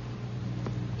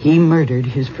 He murdered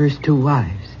his first 2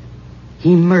 wives.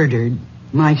 He murdered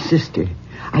my sister.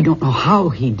 I don't know how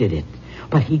he did it,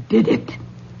 but he did it.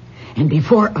 And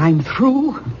before I'm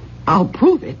through, I'll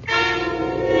prove it.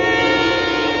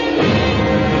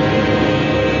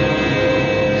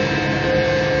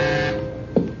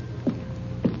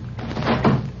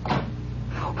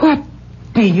 What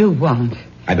do you want?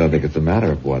 I don't think it's a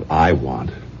matter of what I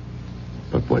want,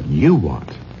 but what you want.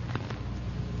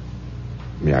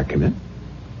 May I come in?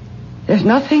 There's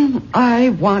nothing I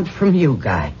want from you,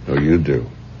 Guy. Oh, you do.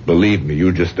 Believe me,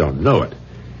 you just don't know it.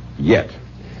 Yet.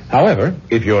 However,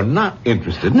 if you're not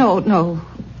interested... No.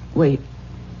 Wait.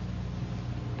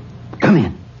 Come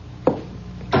in.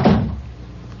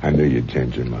 I knew you'd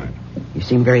change your mind. You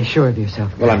seem very sure of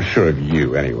yourself. Well, I'm sure of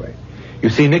you, anyway. You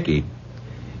see, Nicky,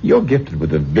 you're gifted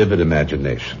with a vivid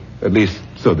imagination. At least,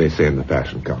 so they say in the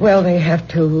fashion column. Well, they have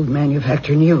to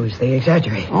manufacture news. They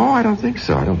exaggerate. Oh, I don't think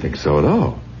so. I don't think so at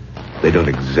all. They don't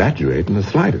exaggerate in the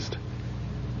slightest.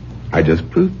 I just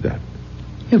proved that.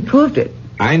 You proved it.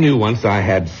 I knew once I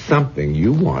had something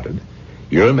you wanted,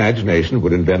 your imagination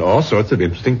would invent all sorts of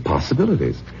interesting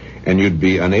possibilities. And you'd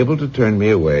be unable to turn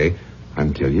me away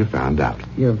until you found out.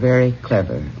 You're very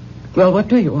clever. Well, what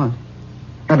do you want?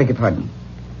 I beg your pardon.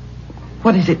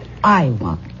 What is it I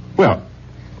want? Well,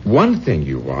 one thing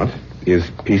you want is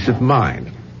peace of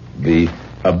mind, the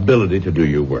ability to do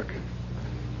your work.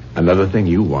 Another thing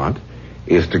you want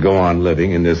is to go on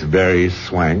living in this very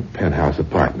swank penthouse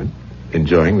apartment,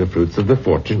 enjoying the fruits of the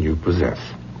fortune you possess.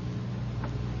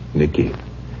 Nicky,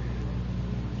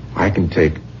 I can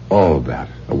take all that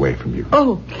away from you.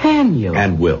 Oh, can you?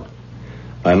 And will.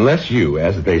 Unless you,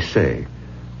 as they say,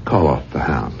 call off the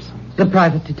hounds. The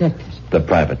private detectives. The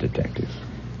private detectives.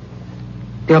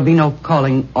 There'll be no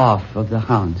calling off of the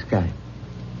hounds, Guy.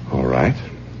 All right.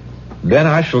 Then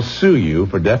I shall sue you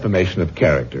for defamation of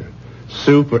character.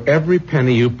 Sue for every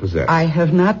penny you possess. I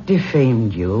have not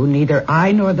defamed you. Neither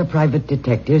I nor the private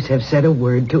detectives have said a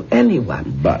word to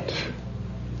anyone. But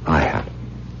I have.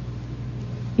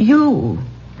 You?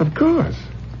 Of course.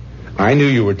 I knew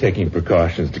you were taking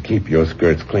precautions to keep your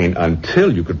skirts clean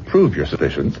until you could prove your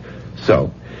suspicions.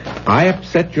 So, I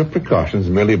upset your precautions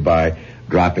merely by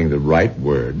dropping the right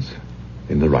words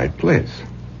in the right place.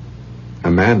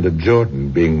 Amanda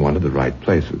Jordan being one of the right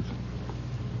places.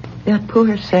 That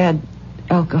poor, sad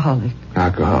Alcoholic.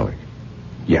 Alcoholic.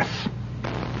 Yes.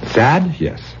 Sad?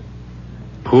 Yes.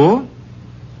 Poor?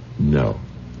 No.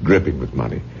 Dripping with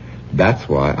money. That's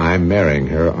why I'm marrying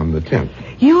her on the 10th.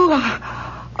 You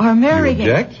are marrying...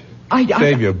 You object?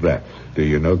 Save your breath. Do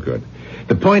you no good.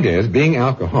 The point is, being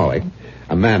alcoholic,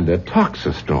 Amanda talks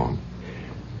so strong.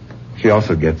 She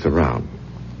also gets around.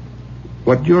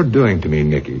 What you're doing to me,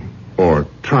 Nicky, or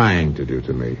trying to do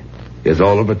to me, is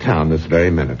all over town this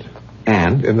very minute.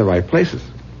 And in the right places.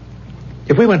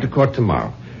 If we went to court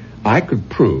tomorrow, I could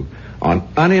prove on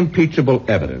unimpeachable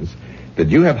evidence that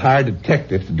you have hired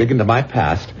detectives to dig into my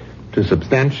past to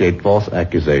substantiate false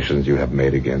accusations you have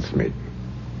made against me.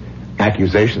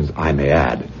 Accusations, I may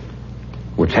add,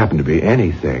 which happen to be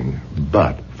anything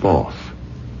but false.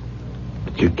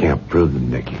 But you can't prove them,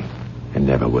 Nicky, and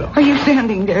never will. Are you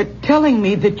standing there telling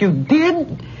me that you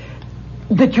did?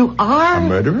 That you are? A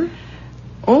murderer?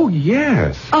 Oh,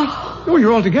 yes. Oh,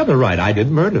 you're altogether right. I did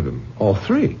murder them. All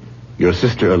three. Your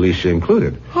sister Alicia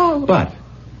included. Oh. But,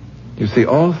 you see,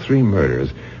 all three murders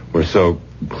were so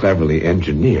cleverly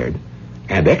engineered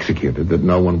and executed that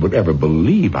no one would ever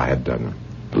believe I had done them,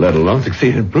 let alone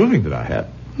succeed in proving that I had.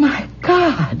 My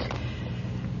God.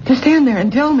 To stand there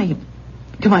and tell me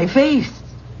to my face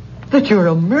that you're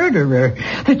a murderer,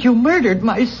 that you murdered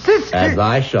my sister. As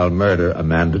I shall murder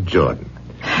Amanda Jordan,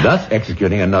 thus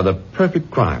executing another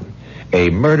perfect crime. A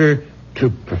murder to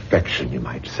perfection, you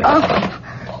might say.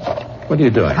 What are you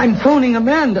doing? I'm phoning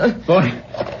Amanda.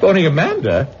 Phoning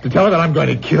Amanda? To tell her that I'm going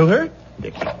to kill her?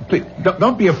 Nicky, please,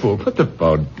 don't be a fool. Put the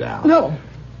phone down. No.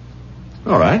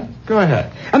 All right, go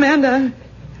ahead. Amanda,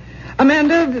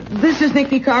 this is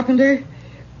Nicky Carpenter.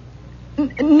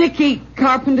 Nicky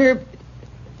Carpenter.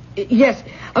 Yes,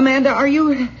 Amanda, are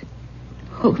you...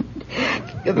 Oh.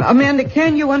 Amanda,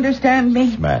 can you understand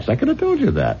me? Smash, I could have told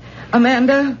you that.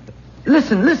 Amanda,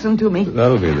 listen to me.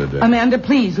 That'll be the day. Amanda,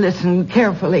 please listen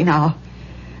carefully now.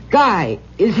 Guy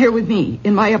is here with me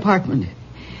in my apartment.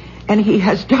 And he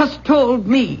has just told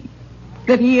me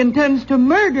that he intends to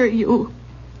murder you.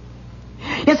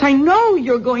 Yes, I know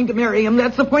you're going to marry him.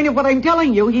 That's the point of what I'm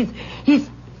telling you. He's...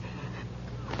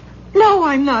 No,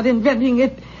 I'm not inventing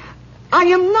it. I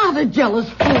am not a jealous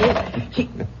fool.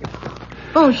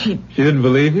 She didn't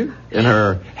believe you? In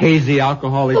her hazy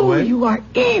alcoholic way? Oh, you are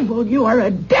evil. You are a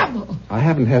devil. I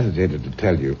haven't hesitated to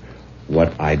tell you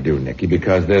what I do, Nicky,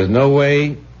 because there's no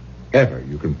way ever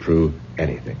you can prove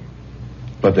anything.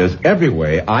 But there's every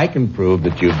way I can prove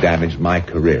that you've damaged my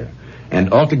career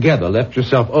and altogether left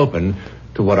yourself open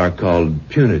to what are called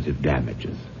punitive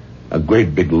damages. A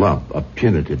great big lump of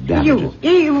punitive damages. You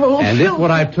evil... And if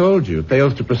what I've told you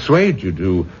fails to persuade you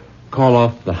to call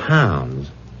off the hounds,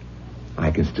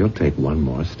 I can still take one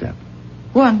more step.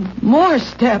 One more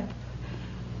step?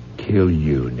 Kill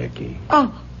you, Nicky.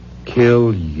 Oh.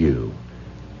 Kill you.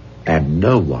 And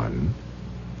no one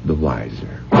the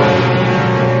wiser.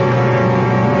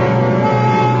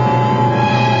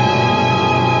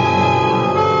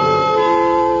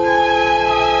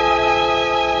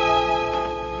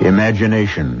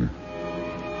 Imagination.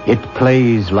 It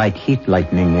plays like heat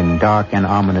lightning in dark and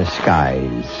ominous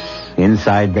skies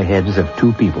inside the heads of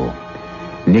two people,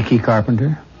 Nicky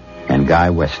Carpenter and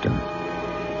Guy Weston,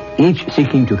 each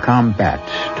seeking to combat,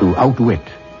 to outwit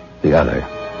the other.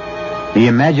 The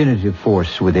imaginative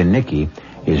force within Nicky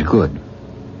is good,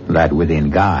 that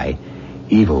within Guy,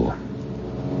 evil.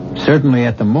 Certainly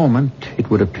at the moment, it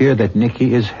would appear that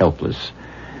Nicky is helpless,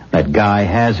 that Guy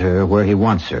has her where he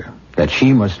wants her, that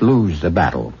she must lose the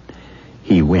battle.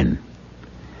 He win.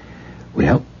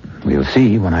 Well, we'll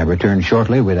see when I return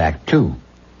shortly with Act 2.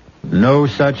 No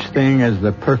such thing as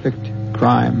the perfect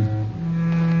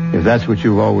crime. If that's what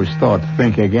you've always thought,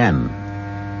 think again.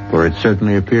 For it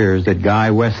certainly appears that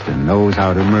Guy Weston knows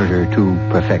how to murder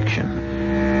to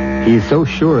perfection. He's so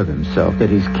sure of himself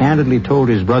that he's candidly told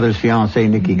his brother's fiancée,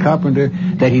 Nicky Carpenter,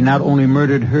 that he not only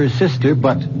murdered her sister,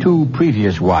 but two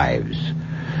previous wives.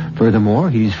 Furthermore,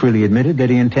 he's freely admitted that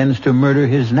he intends to murder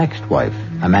his next wife,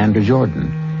 Amanda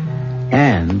Jordan,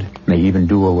 and may even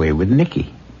do away with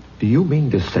Nicky. Do you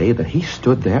mean to say that he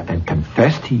stood there and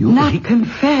confessed to you? Not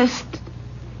confessed.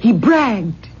 He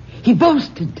bragged. He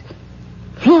boasted.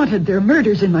 Flaunted their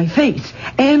murders in my face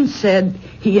and said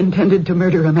he intended to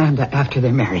murder Amanda after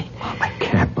they're married. Oh, I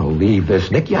can't believe this,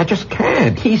 Nicky. I just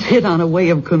can't. He's hit on a way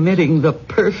of committing the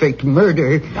perfect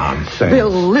murder. Nonsense.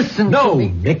 Bill, listen to me.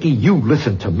 No, Nicky, you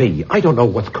listen to me. I don't know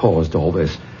what's caused all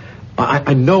this.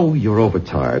 I know you're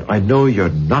overtired. I know you're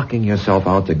knocking yourself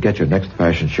out to get your next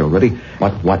fashion show ready.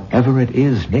 But whatever it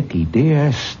is, Nicky,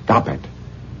 dear, stop it.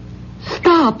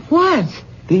 Stop what?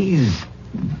 These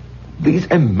These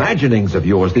imaginings of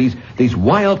yours, these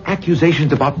wild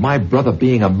accusations about my brother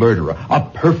being a murderer, a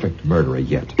perfect murderer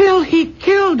yet. Bill, he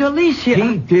killed Alicia.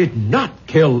 He did not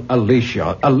kill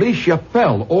Alicia. Alicia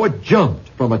fell or jumped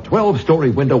from a 12-story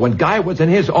window when Guy was in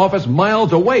his office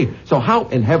miles away. So how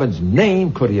in heaven's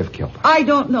name could he have killed her? I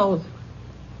don't know.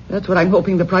 That's what I'm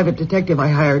hoping the private detective I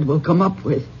hired will come up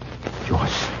with. You're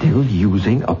still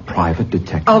using a private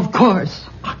detective? Of course.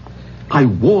 I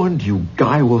warned you,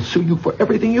 Guy will sue you for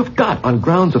everything you've got on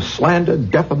grounds of slander,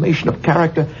 defamation of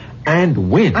character, and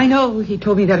win. I know. He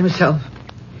told me that himself.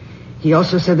 He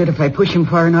also said that if I push him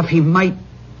far enough, he might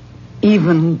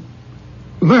even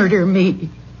murder me.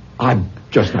 I'm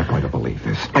just not going to believe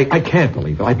this. I can't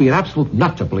believe it. I'd be an absolute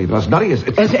nut to believe it. As nutty as...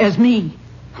 As me?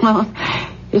 Well,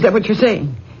 is that what you're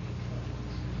saying?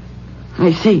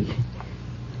 I see.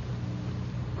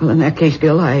 Well, in that case,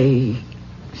 Bill, I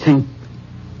think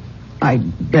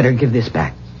I'd better give this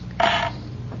back.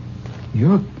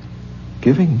 You're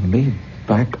giving me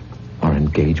back our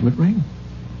engagement ring?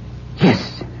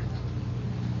 Yes.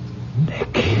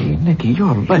 Nicky,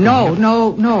 you're letting...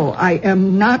 No. I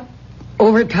am not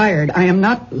overtired. I am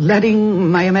not letting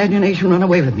my imagination run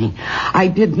away with me. I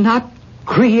did not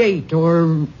create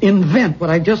or invent what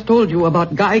I just told you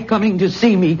about Guy coming to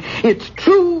see me. It's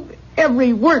true,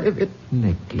 every word of it.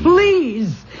 Nicky.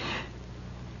 Please.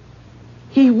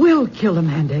 He will kill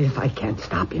Amanda if I can't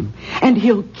stop him. And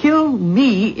he'll kill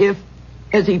me if,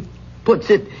 as he puts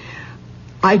it,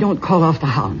 I don't call off the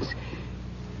hounds.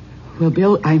 Well,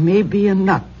 Bill, I may be a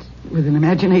nut with an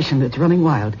imagination that's running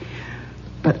wild,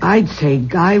 but I'd say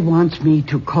Guy wants me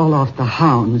to call off the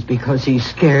hounds because he's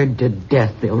scared to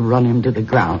death they'll run him to the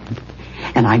ground.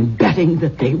 And I'm betting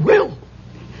that they will.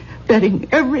 Betting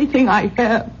everything I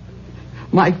have.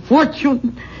 My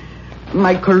fortune,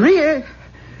 my career,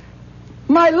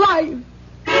 my life.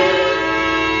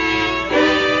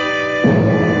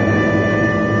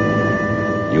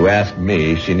 You ask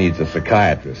me, she needs a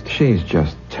psychiatrist. She's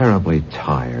just terribly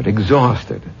tired,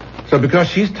 exhausted. So because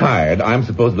she's tired, I'm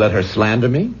supposed to let her slander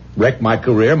me? Wreck my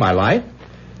career, my life?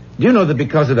 Do you know that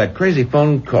because of that crazy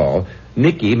phone call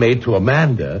Nicky made to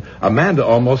Amanda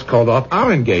almost called off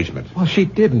our engagement? Well, she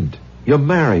didn't. You're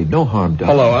married. No harm done.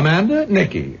 Hello, Amanda?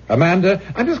 Nicky. Amanda,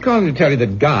 I'm just calling to tell you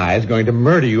that Guy's going to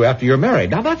murder you after you're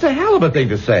married. Now, that's a hell of a thing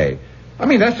to say. I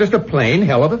mean, that's just a plain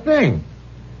hell of a thing.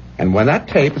 And when that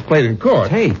tape is played in court...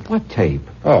 Tape? What tape?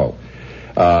 Oh,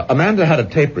 Amanda had a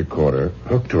tape recorder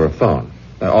hooked to her phone.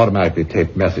 Automatically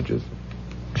taped messages.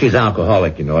 She's an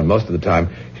alcoholic, you know, and most of the time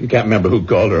she can't remember who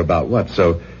called her about what,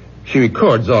 so she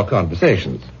records all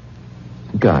conversations.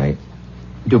 Guy,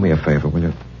 do me a favor, will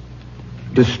you?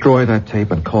 Destroy that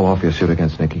tape and call off your suit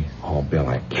against Nicky. Oh, Bill,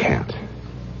 I can't.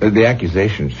 The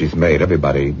accusations she's made,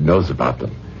 everybody knows about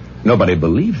them. Nobody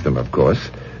believes them, of course.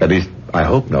 At least, I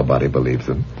hope nobody believes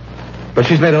them. But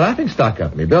she's made a laughingstock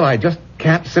of me. Bill, I just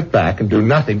can't sit back and do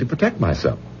nothing to protect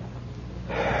myself.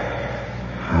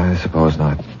 I suppose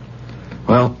not.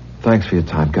 Well, thanks for your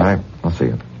time, Guy. I'll see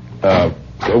you.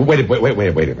 Wait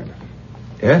a minute.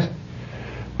 Yes?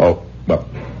 Oh, well,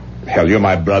 hell, you're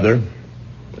my brother.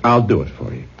 I'll do it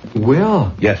for you.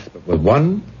 Will? Yes, but with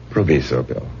one proviso,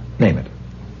 Bill. Name it.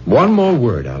 One more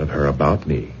word out of her about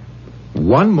me.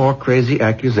 One more crazy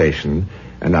accusation,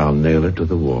 and I'll nail her to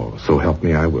the wall. So help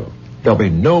me, I will. There'll be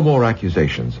no more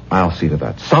accusations. I'll see to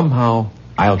that. Somehow,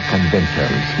 I'll convince her.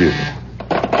 Excuse me.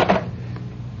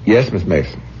 Yes, Miss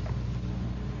Mason.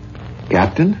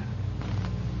 Captain?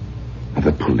 Of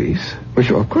the police? Well,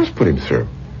 sure, of course put him through.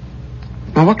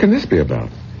 Now, what can this be about?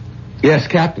 Yes,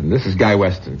 Captain, this is Guy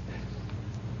Weston.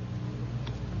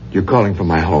 You're calling from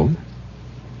my home?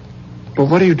 But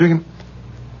what are you doing?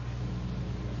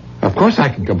 Of course I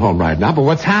can come home right now, but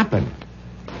what's happened?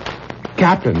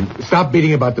 Captain, stop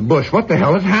beating about the bush. What the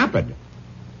hell has happened?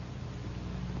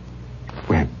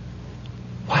 When?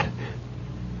 What?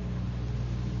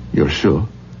 You're sure?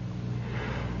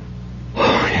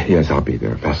 Oh, yes, I'll be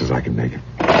there as fast as I can make it.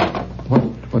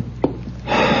 What?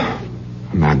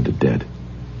 Amanda dead.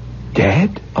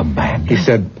 Dead? Amanda? He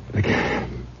said, the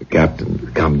captain,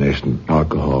 a combination of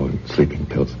alcohol and sleeping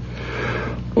pills.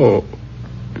 Oh.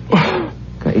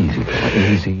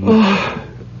 Easy.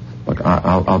 Look,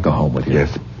 I'll go home with you.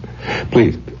 Yes.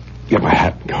 Please, get my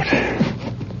hat and coat.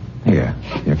 Here,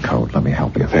 your coat. Let me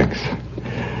help you. Thanks.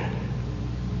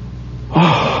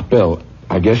 Oh, Bill,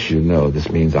 I guess you know this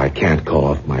means I can't call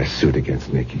off my suit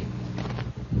against Nicky.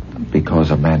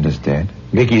 Because Amanda's dead?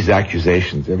 Nicky's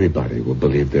accusations, everybody will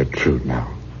believe they're true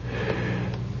now.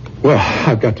 Well,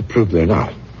 I've got to prove they're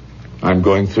not. I'm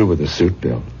going through with the suit,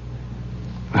 Bill.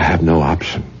 I have no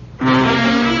option.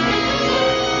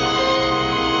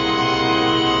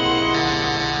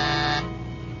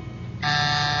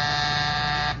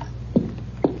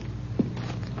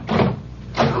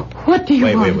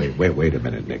 you want? Wait a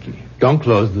minute, Nicky. Don't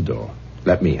close the door.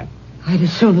 Let me in. I'd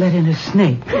as soon let in a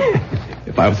snake.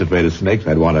 If I was afraid of snakes,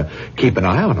 I'd want to keep an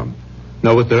eye on them.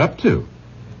 Know what they're up to.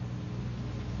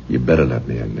 You better let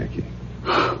me in, Nicky.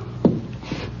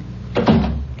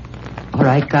 All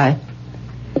right, Guy.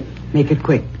 Make it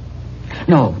quick.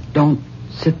 No, don't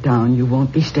sit down. You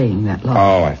won't be staying that long.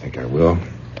 Oh, I think I will.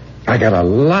 I got a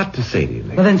lot to say to you,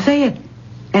 Nicky. Well, then say it.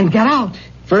 And get out.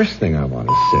 First thing I want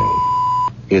to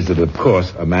say is that, of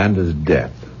course, Amanda's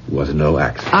death was no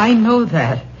accident. I know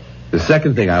that. The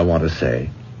second thing I want to say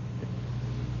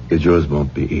is yours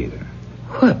won't be either.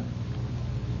 What?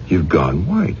 You've gone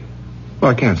white.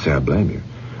 Well, I can't say I blame you.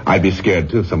 I'd be scared,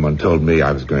 too, if someone told me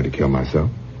I was going to kill myself.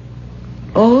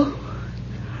 Oh?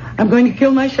 I'm going to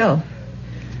kill myself.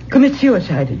 Commit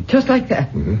suicide, just like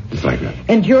that. Mm-hmm. Just like that.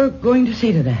 And you're going to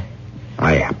see to that.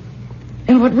 I am.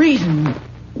 And what reason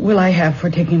will I have for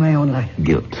taking my own life?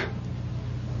 Guilt.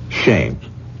 Shame.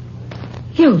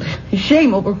 Guilt?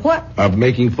 Shame over what? Of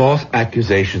making false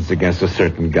accusations against a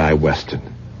certain Guy Weston.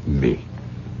 Me.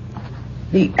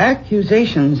 The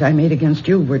accusations I made against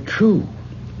you were true,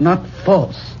 not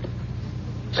false.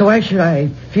 So why should I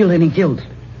feel any guilt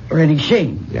or any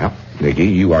shame? Yeah, Nicky,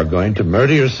 you are going to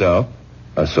murder yourself,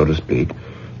 so to speak,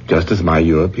 just as my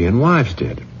European wives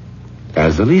did.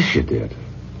 As Alicia did.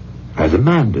 As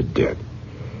Amanda did.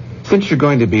 Since you're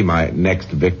going to be my next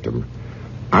victim,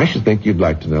 I should think you'd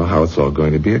like to know how it's all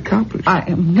going to be accomplished. I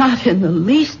am not in the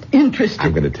least interested.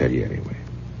 I'm going to tell you anyway.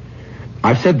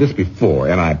 I've said this before,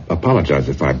 and I apologize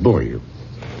if I bore you.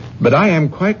 But I am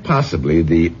quite possibly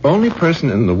the only person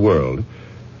in the world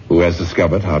who has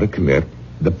discovered how to commit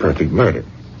the perfect murder.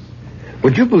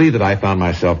 Would you believe that I found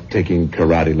myself taking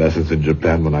karate lessons in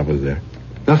Japan when I was there?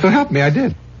 Now, so help me, I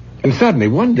did. And suddenly,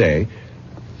 one day,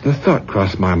 the thought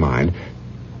crossed my mind,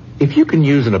 if you can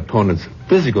use an opponent's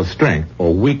physical strength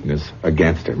or weakness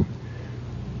against him,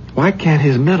 why can't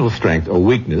his mental strength or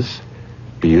weakness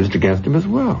be used against him as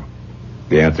well?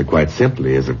 The answer, quite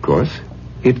simply, is, of course,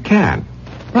 it can.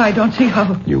 Well, I don't see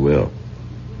how. You will.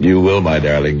 You will, my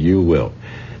darling, you will.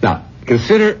 Now,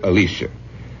 consider Alicia.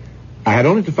 I had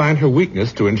only to find her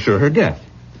weakness to ensure her death.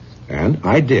 And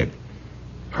I did.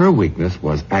 Her weakness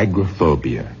was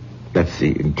agoraphobia. That's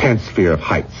the intense fear of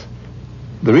heights.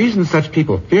 The reason such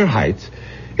people fear heights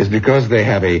is because they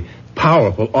have a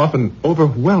powerful, often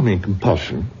overwhelming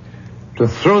compulsion to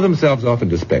throw themselves off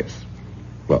into space.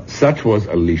 Well, such was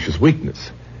Alicia's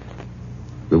weakness.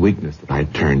 The weakness that I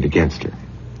turned against her.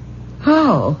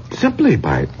 How? Simply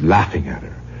by laughing at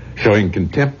her, showing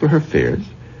contempt for her fears,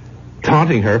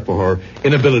 taunting her for her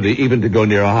inability even to go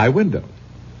near a high window.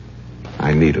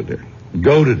 I needed her,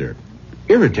 goaded her,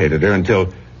 irritated her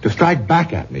until, to strike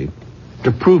back at me,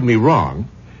 to prove me wrong,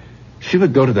 she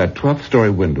would go to that 12th-story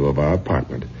window of our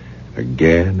apartment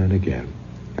again and again,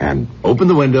 and open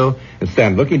the window and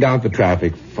stand looking down at the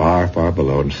traffic far, far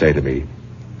below and say to me,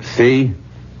 "See,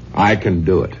 I can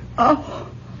do it." Oh.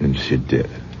 And she did.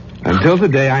 Until the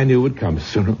day I knew would come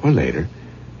sooner or later,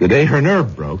 the day her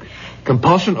nerve broke,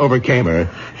 compulsion overcame her,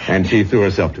 and she threw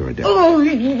herself to her death. Oh,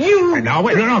 you... Now,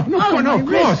 wait, no,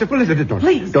 claws.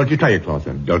 Please. Don't you try your claws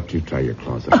on. Don't you try your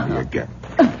claws on me again.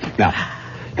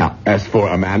 Now, as for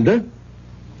Amanda,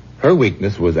 her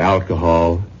weakness was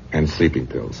alcohol and sleeping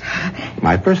pills.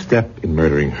 My first step in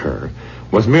murdering her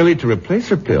was merely to replace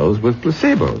her pills with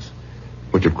placebos,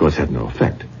 which of course had no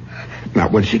effect. Now,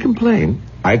 when she complained,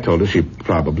 I told her she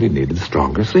probably needed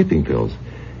stronger sleeping pills,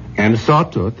 and saw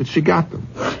to it that she got them,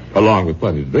 along with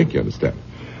plenty to drink, you understand.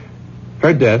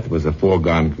 Her death was a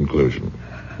foregone conclusion.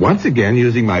 Once again,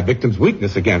 using my victim's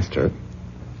weakness against her,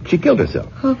 she killed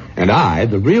herself. Oh. And I,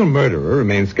 the real murderer,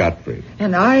 remained scot-free.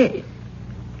 And I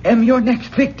am your next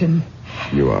victim.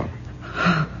 You are.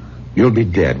 You'll be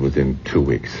dead within 2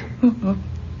 weeks.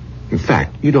 In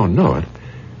fact, you don't know it,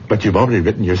 but you've already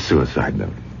written your suicide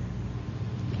note.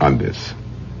 On this.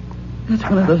 That's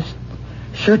one of those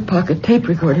shirt pocket tape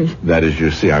recorders. That, as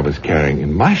you see, I was carrying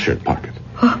in my shirt pocket.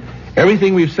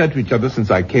 Everything we've said to each other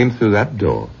since I came through that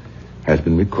door has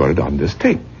been recorded on this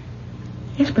tape.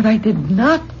 Yes, but I did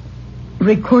not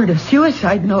record a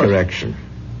suicide note. Correction.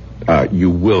 You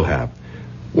will have.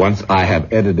 Once I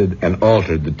have edited and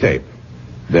altered the tape,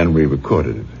 then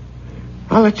re-recorded it.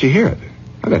 I'll let you hear it.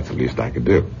 Well, that's the least I could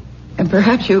do. And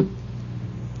perhaps you'd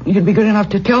be good enough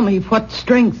to tell me what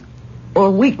strength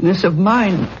or weakness of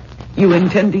mine you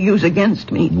intend to use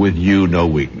against me. With you, no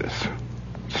weakness.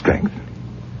 Strength.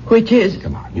 Which is?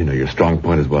 Come on, you know your strong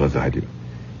point as well as I do.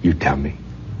 You tell me.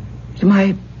 It's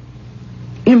my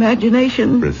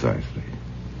imagination. Precisely.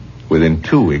 Within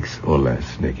 2 weeks or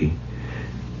less, Nicky,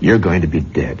 you're going to be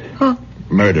dead. Huh?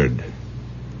 Murdered.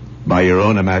 by your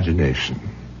own imagination.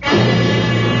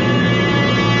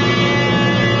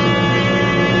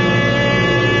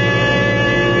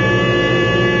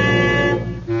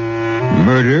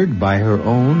 Murdered by her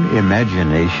own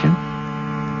imagination?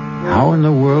 How in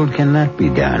the world can that be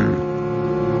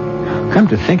done? Come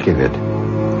to think of it,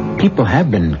 people have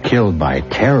been killed by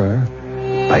terror,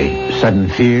 by sudden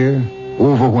fear,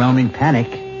 overwhelming panic.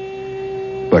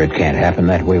 But it can't happen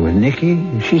that way with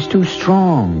Nikki. She's too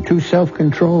strong, too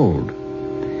self-controlled.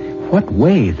 What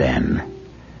way, then?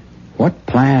 What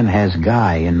plan has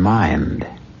Guy in mind?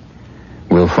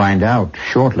 We'll find out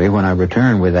shortly when I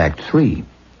return with Act 3.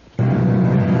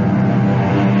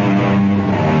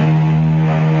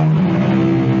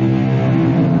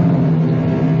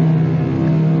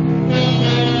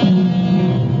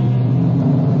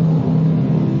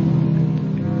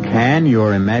 Can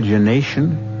your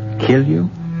imagination kill you?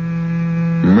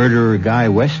 Murderer Guy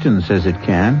Weston says it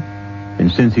can,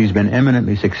 and since he's been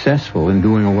eminently successful in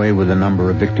doing away with a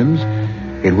number of victims,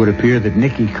 it would appear that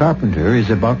Nikki Carpenter is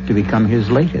about to become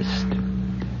his latest.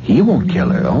 He won't kill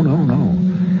her. Oh, no.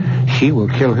 She will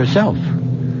kill herself,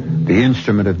 the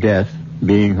instrument of death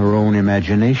being her own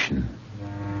imagination.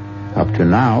 Up to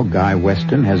now, Guy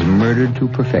Weston has murdered to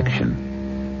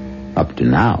perfection. Up to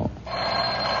now.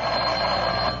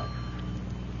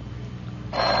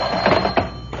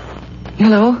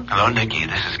 Hello? Hello, Nikki.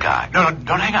 This is Guy. No,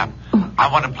 don't hang up.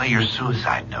 I want to play your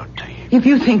suicide note to you. If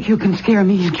you think you can scare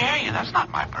me... Scare you? That's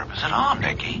not my purpose at all,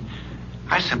 Nikki.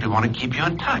 I simply want to keep you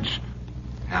in touch.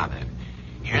 Now then,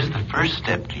 here's the first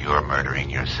step to your murdering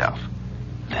yourself.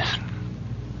 Listen.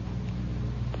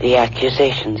 The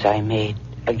accusations I made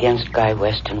against Guy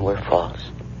Weston were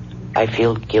false. I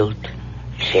feel guilt,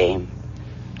 shame.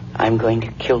 I'm going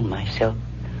to kill myself.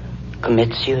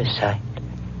 Commit suicide.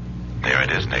 There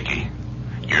it is, Nikki.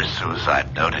 Your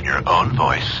suicide note in your own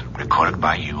voice, recorded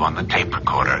by you on the tape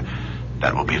recorder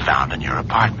that will be found in your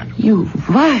apartment. You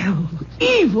vile,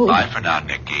 evil... Bye for now,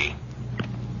 Nikki.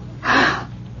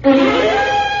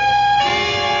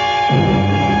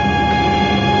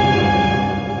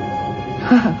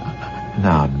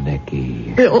 Now,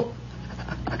 Nikki. Bill.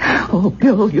 Oh,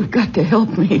 Bill, you've got to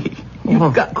help me.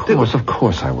 Of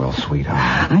course I will,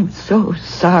 sweetheart. I'm so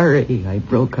sorry I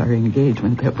broke our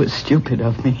engagement. That was stupid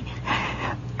of me.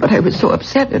 But I was so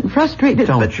upset and frustrated.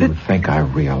 Don't you think I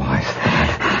realize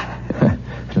that?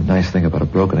 The nice thing about a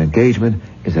broken engagement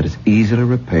is that it's easily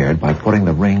repaired by putting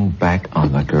the ring back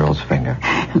on the girl's finger.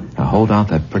 Now hold out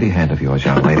that pretty hand of yours,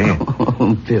 young lady.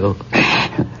 Oh, Bill.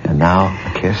 And now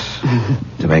a kiss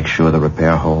to make sure the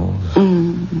repair holds.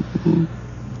 Mm-hmm.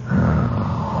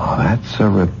 Oh, that's a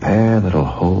repair that'll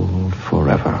hold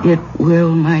forever. It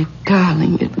will, my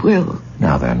darling, it will.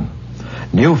 Now then,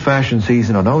 new fashion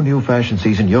season or no new fashion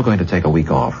season, you're going to take a week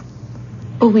off.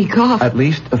 A week off? At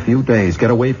least a few days.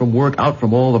 Get away from work, out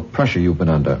from all the pressure you've been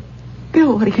under.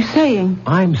 Bill, what are you saying?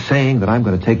 I'm saying that I'm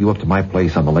going to take you up to my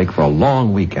place on the lake for a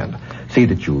long weekend. See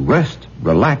that you rest,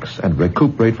 relax, and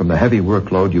recuperate from the heavy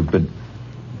workload you've been...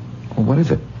 Well, what is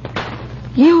it?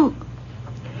 You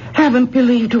haven't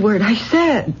believed a word I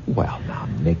said. Well, now,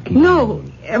 Nikki... No,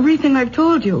 everything I've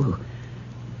told you.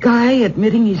 Guy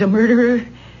admitting he's a murderer,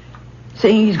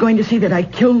 saying he's going to see that I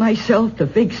kill myself, the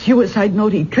fake suicide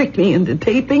note he tricked me into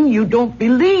taping. You don't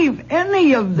believe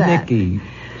any of that. Nikki,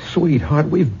 sweetheart,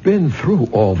 we've been through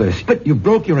all this. But you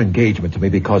broke your engagement to me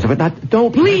because of it. Now,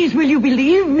 don't... Please, will you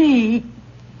believe me?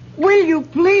 Will you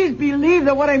please believe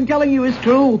that what I'm telling you is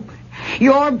true?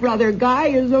 Your brother, Guy,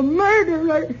 is a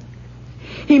murderer.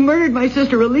 He murdered my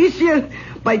sister Alicia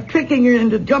by tricking her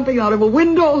into jumping out of a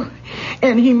window.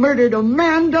 And he murdered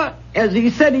Amanda, as he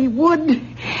said he would.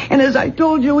 And as I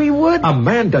told you he would.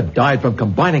 Amanda died from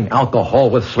combining alcohol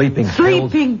with sleeping pills.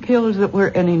 Sleeping pills that were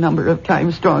any number of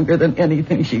times stronger than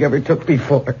anything she ever took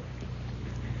before.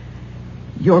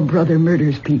 Your brother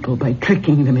murders people by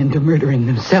tricking them into murdering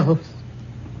themselves.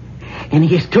 And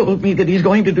he has told me that he's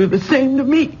going to do the same to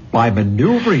me. By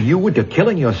maneuvering you into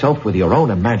killing yourself with your own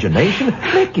imagination?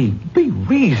 Nikki, be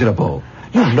reasonable.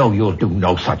 You know you'll do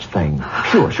no such thing.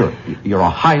 Sure. You're a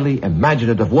highly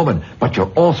imaginative woman, but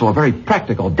you're also a very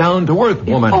practical, down-to-earth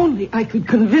woman. If only I could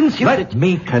convince you Let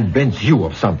me convince you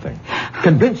of something.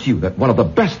 Convince you that one of the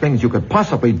best things you could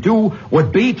possibly do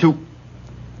would be to...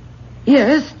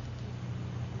 Yes?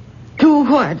 To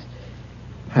what?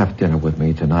 Have dinner with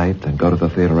me tonight and go to the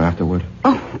theater afterward.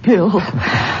 Oh, Bill.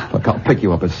 Look, I'll pick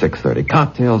you up at 6:30.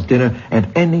 Cocktails, dinner,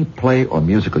 and any play or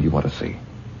musical you want to see.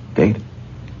 Date?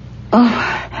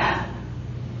 Oh.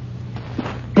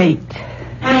 Date.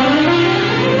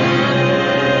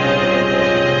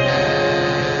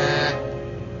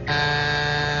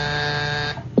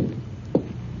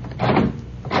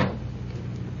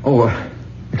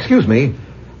 Excuse me.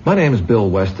 My name's Bill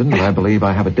Weston, and I believe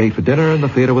I have a date for dinner in the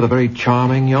theater with a very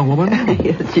charming young woman.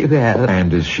 Yes, you have.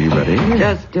 And is she ready?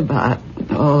 Just about.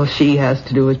 All she has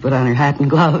to do is put on her hat and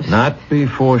gloves. Not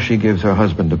before she gives her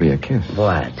husband to be a kiss.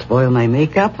 What? Spoil my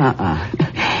makeup?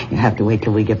 You have to wait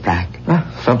till we get back.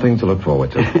 Something to look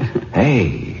forward to.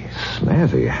 Hey,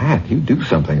 snazzy hat. You do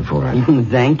something for it.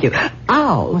 Thank you.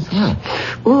 Ow. What's that?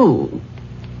 Ooh.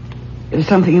 There's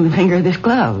something in the finger of this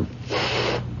glove.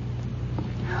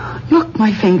 Look,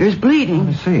 my finger's bleeding. Let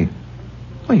me see.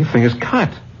 Oh, your finger's cut.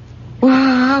 Well,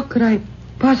 how could I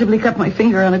possibly cut my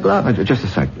finger on a glove? Just a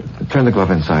sec. Turn the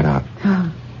glove inside out.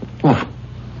 Well,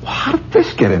 how did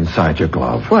this get inside your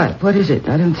glove? What? What is it?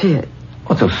 I don't see it.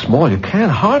 Oh, it's so small you can't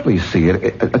hardly see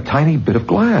it. A tiny bit of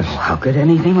glass. How could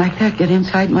anything like that get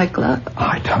inside my glove?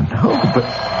 I don't know, but...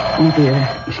 Oh,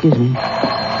 dear. Excuse me.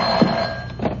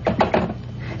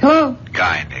 Hello?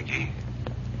 Guy, Nicky.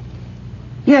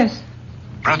 Yes.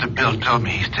 Brother Bill told me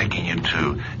he's taking you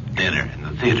to dinner in the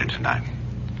theater tonight.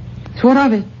 So what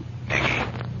of it? Nicky,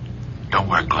 don't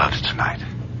wear gloves tonight.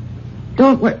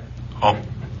 Don't wear... Oh,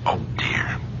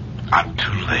 dear. I'm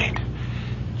too late.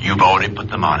 You've already put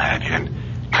them on, have you? And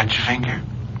cut your finger?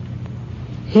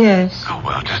 Yes. Oh,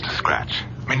 well, just a scratch.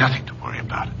 I mean, nothing to worry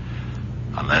about.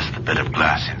 Unless the bit of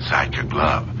glass inside your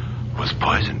glove was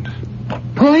poisoned.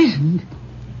 Poisoned?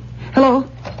 Hello?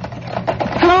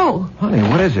 Hello? Honey,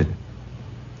 what is it?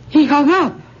 He hung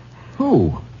up.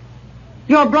 Who?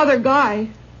 Your brother Guy.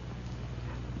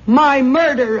 My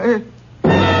murderer.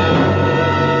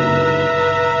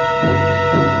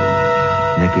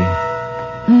 Nicky?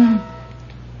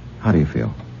 How do you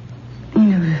feel?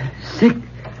 Sick.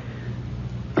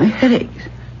 My headaches.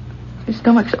 My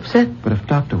stomach's upset. But if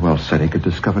Dr. Wells said he could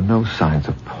discover no signs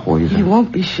of poison... He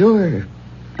won't be sure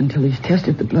until he's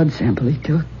tested the blood sample he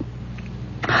took.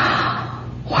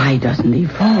 Why doesn't he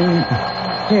phone?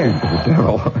 Here.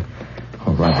 Darryl.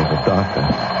 All right, with the doctor.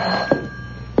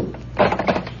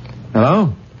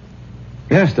 Hello?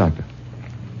 Yes, doctor.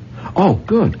 Oh,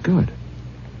 good.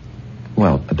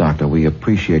 Well, doctor, we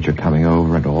appreciate your coming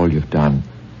over and all you've done.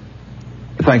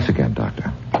 Thanks again,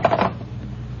 doctor.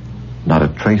 Not a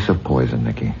trace of poison,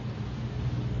 Nicky.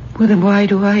 Well, then why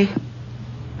do I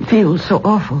feel so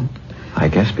awful? I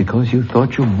guess because you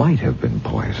thought you might have been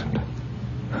poisoned.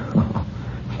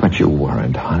 But you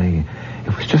weren't, honey.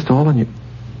 It was just all in you.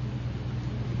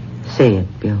 Say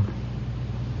it, Bill.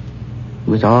 It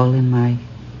was all in my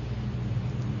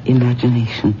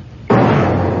imagination.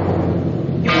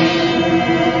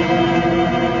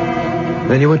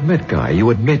 Then you admit, Guy,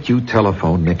 you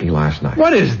telephoned Nicky last night.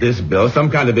 What is this, Bill?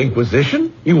 Some kind of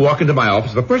inquisition? You walk into my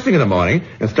office the first thing in the morning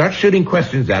and start shooting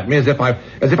questions at me as if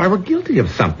I were guilty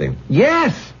of something.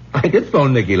 Yes, I did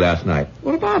phone Nicky last night.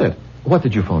 What about it? What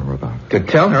did you phone her about? To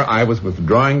tell her I was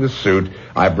withdrawing the suit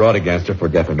I brought against her for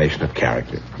defamation of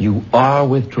character. You are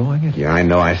withdrawing it? Yeah, I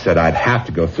know. I said I'd have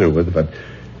to go through with it, but,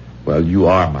 well, you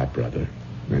are my brother.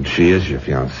 And she is your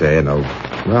fiancée, and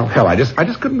well, hell, I just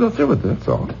couldn't go through with it, that's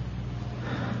all.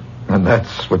 And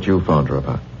that's what you phoned her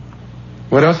about?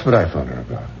 What else would I phone her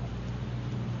about?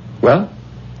 Well?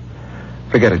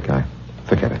 Forget it, Guy.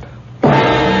 Forget it.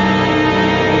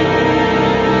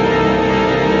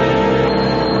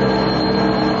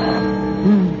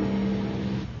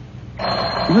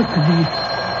 What could be...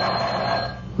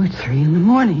 It's 3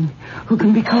 a.m. Who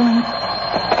can be calling?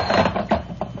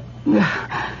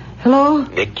 Hello?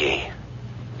 Nicky,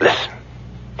 listen.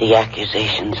 The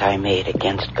accusations I made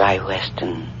against Guy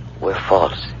Weston were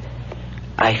false.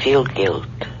 I feel guilt,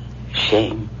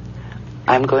 shame.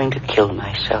 I'm going to kill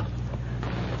myself.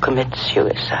 Commit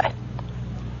suicide.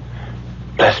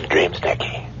 Pleasant dreams,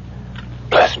 Nicky.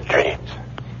 Pleasant dreams.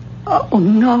 Oh,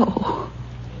 no.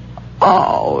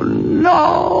 Oh,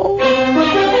 no.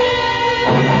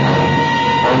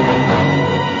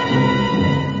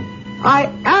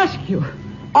 I ask you,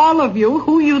 all of you,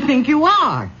 who you think you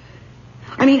are.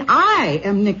 I mean, I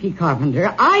am Nicky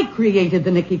Carpenter. I created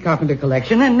the Nicky Carpenter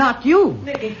collection, and not you.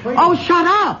 Nicky, please. Oh, shut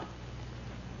up.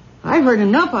 I've heard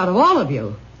enough out of all of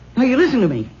you. Now, you listen to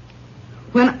me.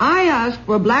 When I ask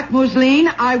for black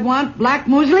mousseline, I want black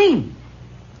mousseline.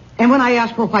 And when I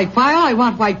ask for white file, I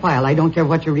want white file. I don't care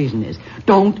what your reason is.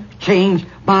 Don't change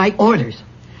my orders.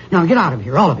 Now, get out of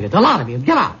here, all of you, the lot of you.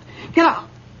 Get out. Get out.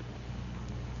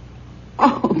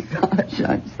 Oh, gosh,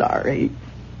 I'm sorry.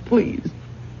 Please.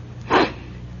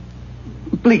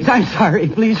 Please, I'm sorry.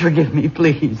 Please forgive me,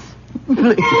 please.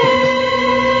 Please.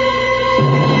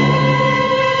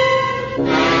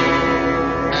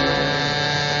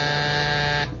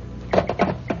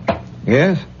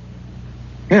 Yes?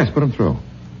 Yes, put him through.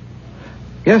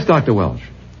 Yes, Dr. Welch.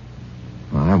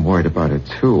 Well, I'm worried about it,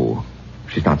 too.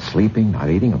 She's not sleeping, not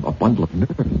eating, a bundle of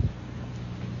nerves.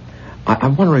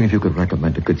 I'm wondering if you could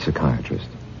recommend a good psychiatrist.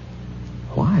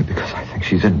 Why? Because I think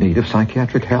she's in need of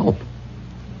psychiatric help.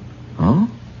 Huh?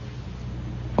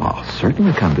 Well, I'll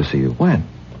certainly come to see you. When?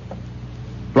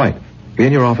 Right. Be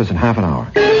in your office in half an hour.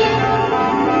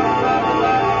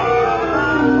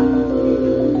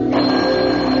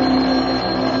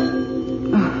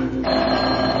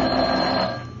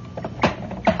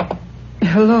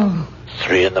 Hello.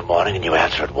 3 in the morning and you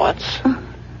answer at once?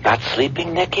 Not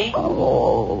sleeping, Nicky?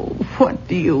 Oh, what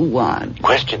do you want?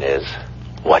 Question is,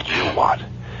 what you want.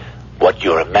 What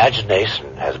your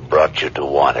imagination has brought you to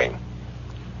wanting.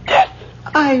 Death.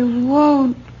 I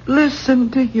won't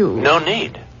listen to you. No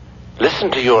need.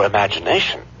 Listen to your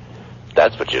imagination.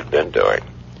 That's what you've been doing.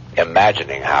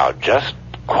 Imagining how, just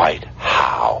quite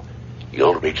how,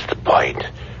 you'll reach the point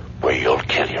where you'll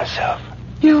kill yourself.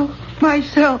 You,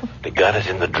 myself. The gun is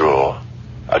in the drawer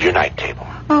of your night table.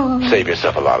 Oh. Save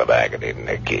yourself a lot of agony,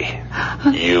 Nicky.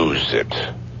 Use it.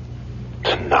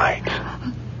 Tonight.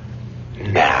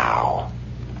 Now.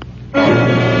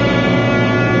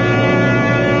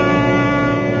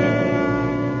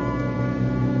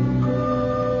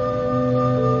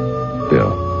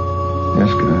 Bill.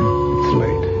 Yes, Guy? It's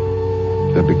late.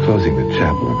 They'll be closing the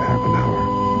chapel in half an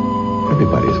hour.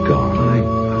 Everybody's gone.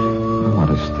 I want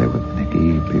to stay with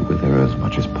Nicky, be with her as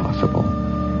much as possible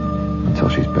until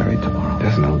she's buried tomorrow.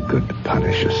 There's no good to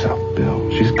punish yourself, Bill.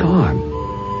 She's gone.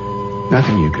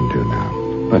 Nothing you can do now.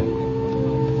 But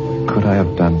could I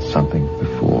have done something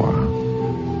before?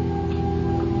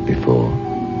 Before?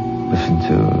 Listen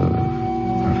to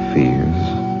her fears,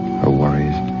 her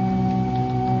worries.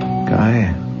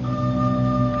 Guy?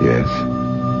 Yes?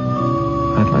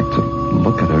 I'd like to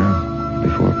look at her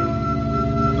before...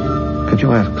 Could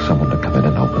you ask someone to come in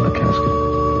and open the casket?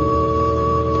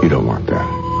 You don't want that.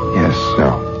 Yes.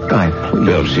 No. Guy, please.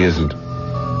 Bill, she isn't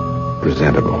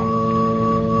presentable.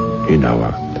 You know,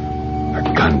 a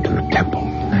gun to the temple.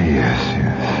 Yes.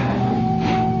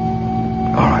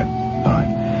 All right.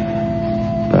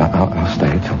 But I'll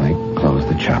stay till they close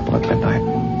the chapel at midnight.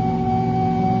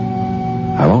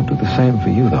 I won't do the same for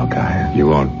you, though, Guy. You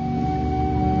won't?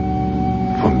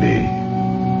 For me?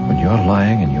 When you're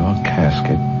lying in your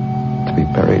casket to be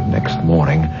buried next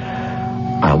morning,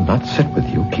 I'll not sit with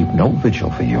you, keep no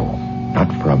vigil for you. Not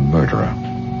for a murderer.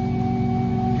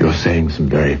 You're saying some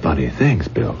very funny things,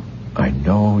 Bill. I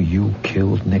know you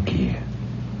killed Nicky.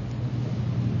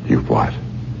 You what?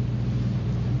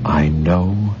 I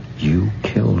know you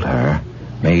killed her,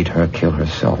 made her kill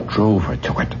herself, drove her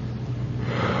to it.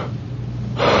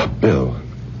 Bill,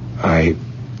 I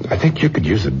think you could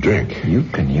use a drink. You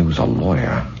can use a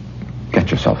lawyer.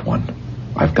 Get yourself one.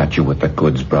 I've got you with the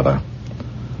goods, brother.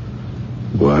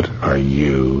 What are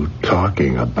you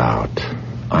talking about?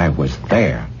 I was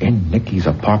there in Nicky's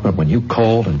apartment when you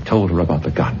called and told her about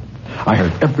the gun. I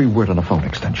heard every word on the phone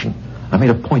extension. I made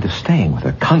a point of staying with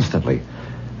her constantly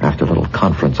after a little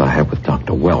conference I had with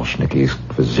Dr. Welsh, Nicky's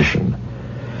physician,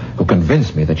 who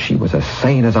convinced me that she was as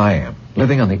sane as I am,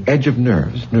 living on the edge of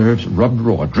nerves rubbed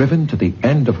raw, driven to the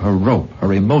end of her rope,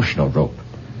 her emotional rope,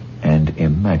 and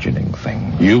imagining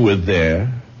things. You were there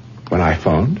when I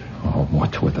phoned? Oh, more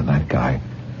to it than that, Guy.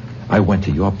 I went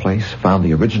to your place, found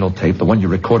the original tape, the one you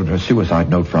recorded her suicide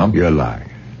note from. You're lying.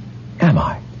 Am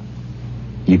I?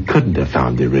 You couldn't have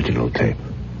found the original tape.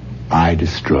 I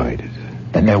destroyed it.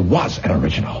 Then there was an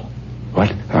original.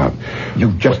 What?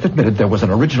 You just admitted there was an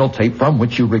original tape from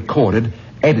which you recorded,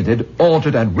 edited,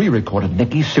 altered, and re-recorded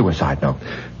Nicky's suicide note.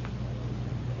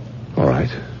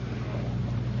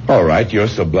 All right, you're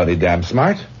so bloody damn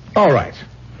smart. All right.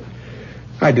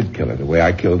 I did kill her the way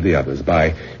I killed the others,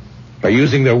 by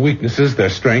using their weaknesses, their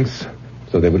strengths,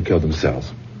 so they would kill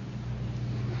themselves.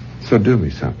 So do me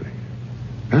something.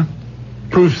 Huh?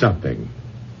 Prove something.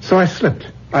 So I slipped.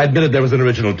 I admitted there was an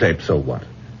original tape, so what?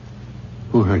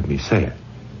 Who heard me say it?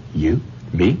 You?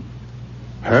 Me?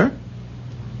 Her?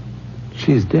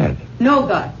 She's dead. No,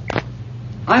 Guy.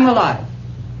 I'm alive.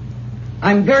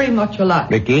 I'm very much alive.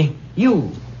 Nicky?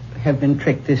 You have been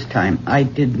tricked this time. I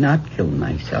did not kill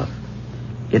myself.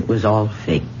 It was all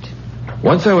faked.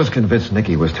 Once I was convinced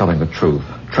Nicky was telling the truth,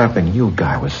 trapping you,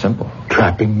 Guy, was simple.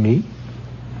 Trapping me?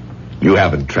 You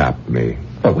haven't trapped me.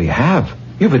 But we have.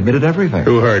 You've admitted everything.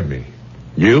 Who heard me?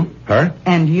 You? Her?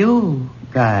 And you,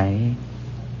 Guy.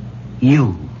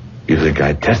 You. You think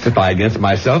I'd testify against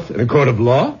myself in a court of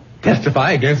law?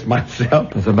 Testify against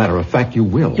myself? As a matter of fact, you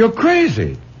will. You're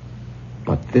crazy.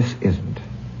 But this isn't.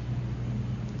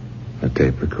 A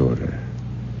tape recorder.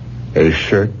 A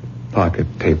shirt pocket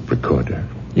tape recorder.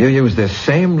 You used this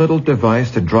same little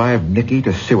device to drive Nicky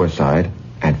to suicide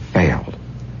and failed.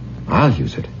 I'll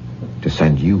use it to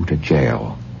send you to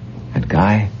jail. And,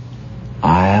 Guy,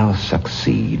 I'll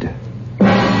succeed.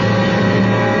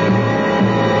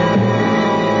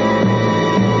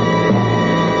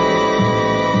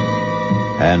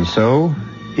 And so,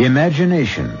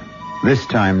 imagination. This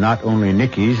time not only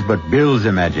Nicky's, but Bill's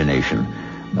imagination,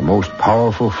 the most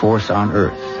powerful force on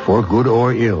earth, for good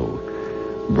or ill,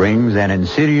 brings an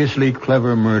insidiously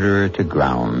clever murderer to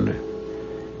ground.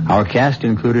 Our cast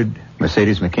included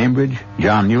Mercedes McCambridge,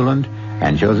 John Newland,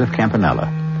 and Joseph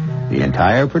Campanella. The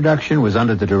entire production was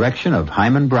under the direction of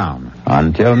Hyman Brown.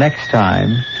 Until next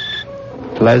time,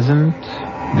 pleasant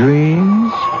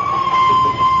dreams.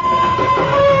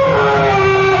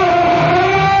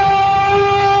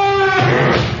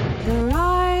 The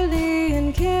Riley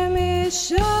and Kimmy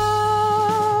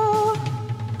Show.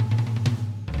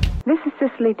 This is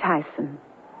Cicely Tyson.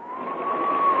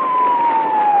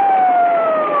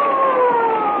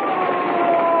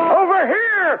 Over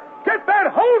here! Get that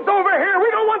hose over here!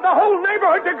 We don't want the whole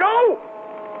neighborhood to go!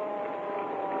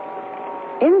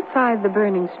 Inside the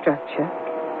burning structure,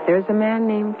 there's a man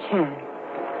named Chan.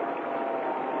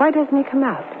 Why doesn't he come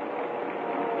out?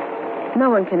 No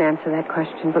one can answer that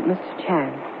question but Mr.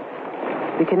 Chan.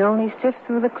 We can only sift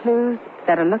through the clues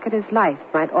that a look at his life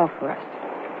might offer us.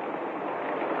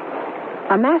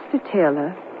 A master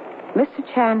tailor, Mr.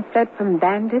 Chan fled from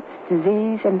bandits,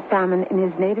 disease, and famine in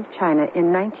his native China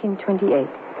in 1928.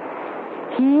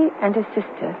 He and his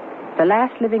sister, the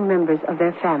last living members of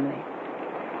their family.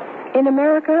 In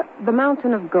America, the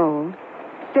Mountain of Gold,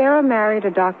 Sarah married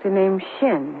a doctor named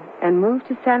Shin and moved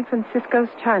to San Francisco's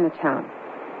Chinatown.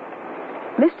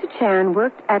 Mr. Chan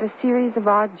worked at a series of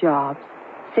odd jobs,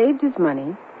 saved his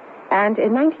money, and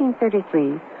in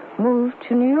 1933 moved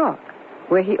to New York,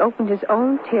 where he opened his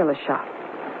own tailor shop.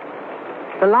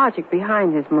 The logic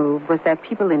behind his move was that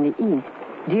people in the East,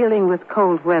 dealing with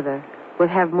cold weather, would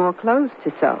have more clothes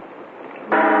to sew.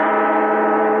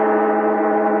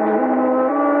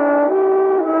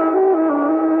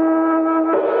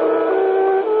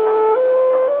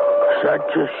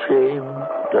 Such a shame,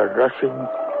 the rushing.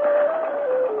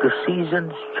 The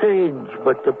seasons change,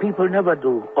 but the people never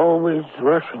do, always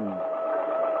rushing.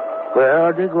 Where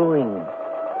are they going?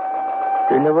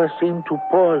 They never seem to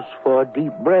pause for a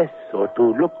deep breath or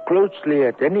to look closely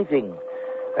at anything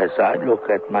as I look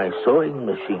at my sewing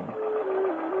machine.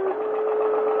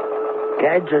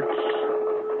 Gadgets.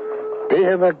 They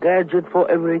have a gadget for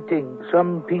everything,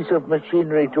 some piece of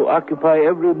machinery to occupy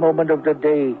every moment of the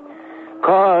day.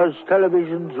 Cars,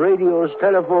 televisions, radios,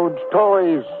 telephones,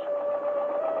 toys.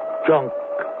 Junk.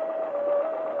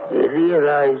 They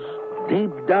realize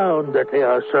deep down that they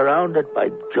are surrounded by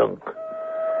junk,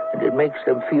 and it makes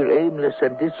them feel aimless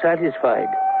and dissatisfied.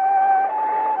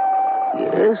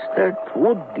 Yes, that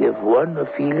would give one a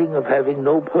feeling of having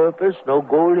no purpose, no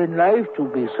goal in life, to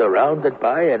be surrounded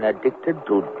by and addicted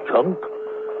to junk.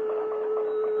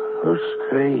 How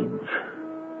strange.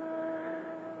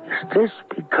 Is this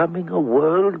becoming a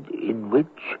world in which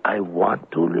I want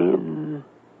to live?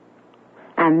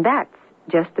 And that's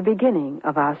just the beginning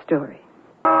of our story.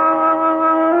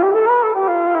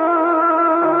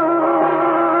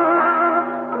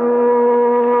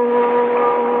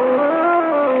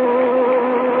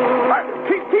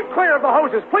 Keep clear of the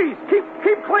hoses, please.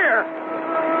 Keep clear.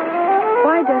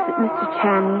 Why doesn't Mr.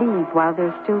 Chan leave while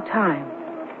there's still time?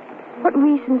 What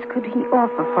reasons could he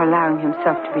offer for allowing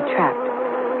himself to be trapped?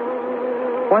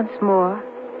 Once more,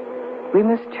 we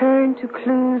must turn to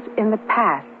clues in the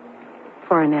past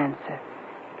for an answer.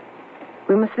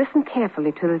 We must listen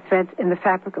carefully to the threads in the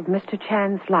fabric of Mr.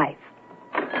 Chan's life.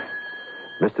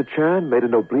 Mr. Chan made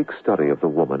an oblique study of the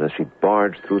woman as she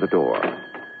barged through the door.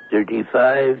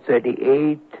 35,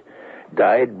 38,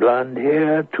 dyed blonde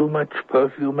hair, too much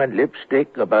perfume and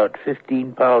lipstick, about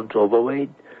 15 pounds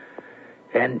overweight,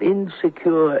 an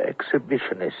insecure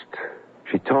exhibitionist.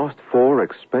 She tossed 4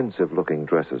 expensive-looking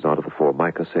dresses onto the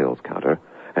Formica sales counter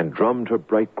and drummed her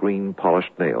bright green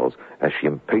polished nails as she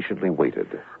impatiently waited.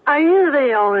 Are you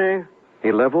the owner?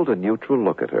 He leveled a neutral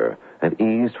look at her and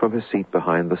eased from his seat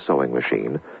behind the sewing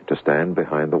machine to stand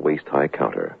behind the waist-high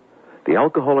counter. The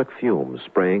alcoholic fumes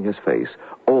spraying his face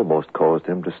almost caused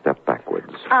him to step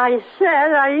backwards. I said,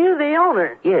 are you the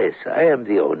owner? Yes, I am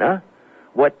the owner.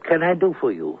 What can I do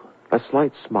for you? A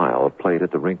slight smile played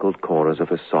at the wrinkled corners of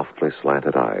his softly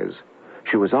slanted eyes.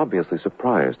 She was obviously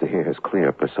surprised to hear his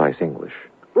clear, precise English.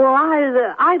 Well,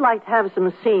 I'd like to have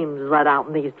some seams let out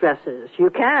in these dresses. You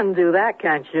can do that,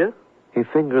 can't you? He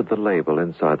fingered the label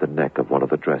inside the neck of one of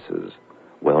the dresses.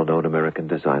 Well-known American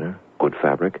designer, good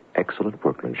fabric, excellent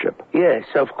workmanship. Yes,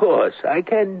 of course. I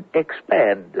can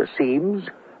expand the seams.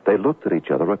 They looked at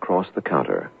each other across the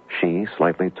counter. She,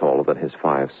 slightly taller than his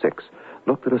 5'6",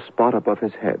 looked at a spot above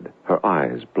his head, her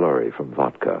eyes blurry from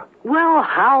vodka. Well,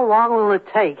 how long will it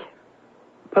take?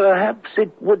 Perhaps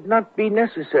it would not be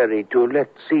necessary to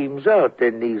let seams out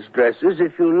in these dresses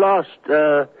if you lost,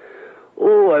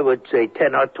 I would say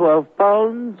 10 or 12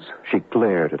 pounds. She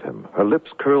glared at him. Her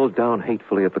lips curled down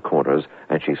hatefully at the corners,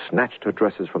 and she snatched her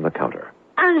dresses from the counter.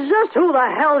 And just who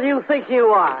the hell do you think you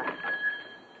are?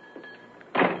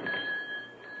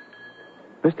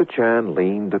 Mr. Chan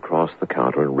leaned across the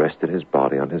counter and rested his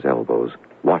body on his elbows,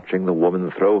 watching the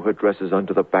woman throw her dresses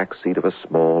onto the back seat of a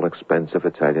small, expensive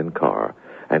Italian car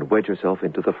and wedge herself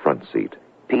into the front seat.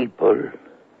 People,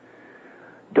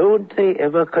 don't they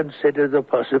ever consider the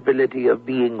possibility of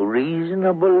being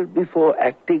reasonable before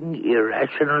acting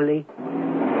irrationally?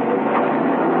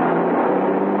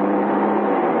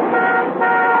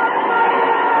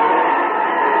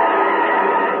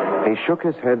 He shook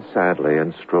his head sadly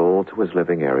and strolled to his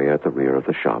living area at the rear of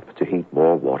the shop to heat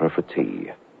more water for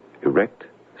tea. Erect,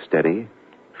 steady,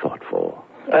 thoughtful.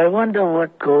 I wonder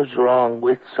what goes wrong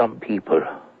with some people.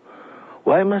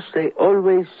 Why must they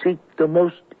always seek the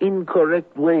most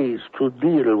incorrect ways to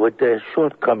deal with their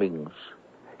shortcomings?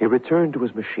 He returned to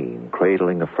his machine,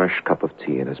 cradling a fresh cup of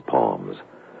tea in his palms,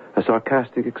 a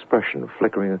sarcastic expression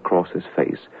flickering across his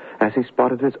face as he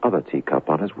spotted his other teacup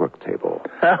on his work table.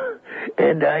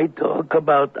 And I talk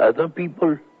about other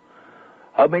people.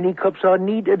 How many cups are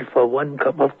needed for one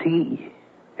cup of tea?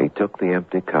 He took the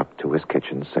empty cup to his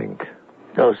kitchen sink.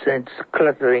 No sense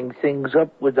cluttering things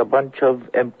up with a bunch of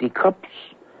empty cups.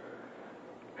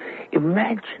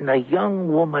 Imagine a young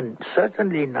woman,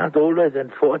 certainly not older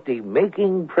than 40,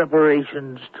 making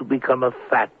preparations to become a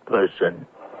fat person.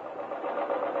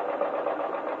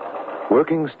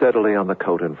 Working steadily on the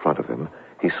coat in front of him,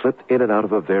 he slipped in and out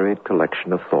of a varied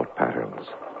collection of thought patterns.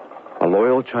 A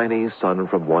loyal Chinese son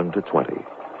from 1 to 20,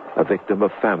 a victim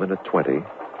of famine at 20,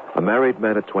 a married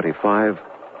man at 25,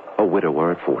 a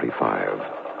widower at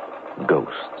 45.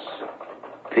 Ghosts.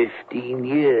 15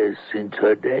 years since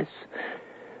her death.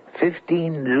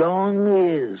 15 long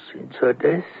years since her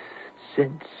death.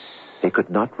 Since... He could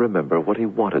not remember what he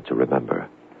wanted to remember.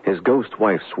 His ghost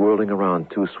wife swirling around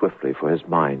too swiftly for his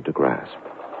mind to grasp.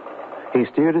 He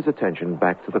steered his attention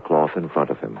back to the cloth in front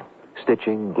of him.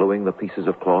 Stitching, gluing the pieces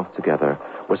of cloth together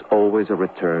was always a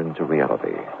return to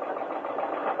reality.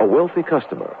 A wealthy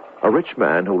customer, a rich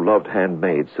man who loved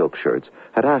handmade silk shirts,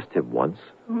 had asked him once,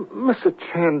 Mr.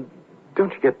 Chan,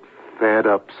 don't you get fed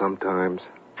up sometimes?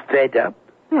 Fed up?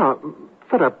 Yeah,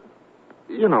 fed up,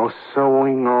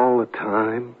 sewing all the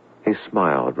time. He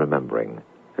smiled, remembering,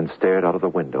 and stared out of the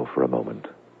window for a moment.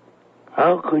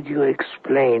 How could you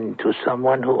explain to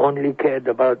someone who only cared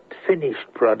about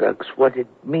finished products what it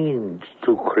means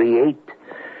to create,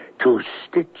 to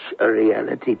stitch a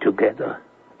reality together?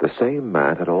 The same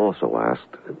man had also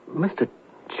asked, Mr.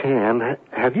 Chan,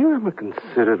 have you ever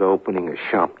considered opening a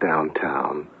shop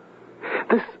downtown?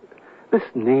 This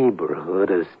neighborhood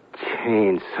has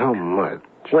changed so much.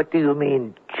 What do you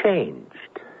mean,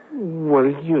 changed? Well,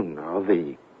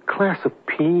 the class of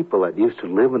people that used to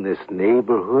live in this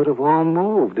neighborhood have all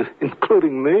moved,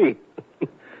 including me.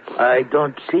 I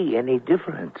don't see any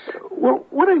difference. Well,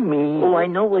 what I mean... Oh, I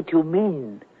know what you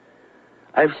mean.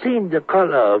 I've seen the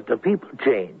color of the people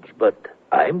change, but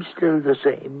I'm still the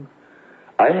same.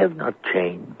 I have not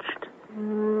changed.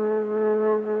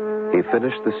 He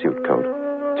finished the suit coat,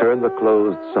 turned the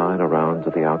closed sign around to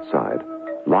the outside,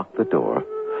 locked the door,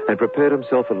 and prepared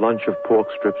himself a lunch of pork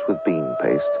strips with bean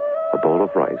paste, a bowl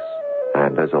of rice,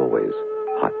 and, as always,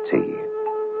 hot tea.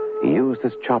 He used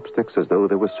his chopsticks as though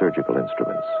they were surgical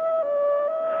instruments.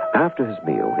 After his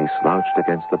meal, he slouched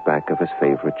against the back of his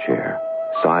favorite chair,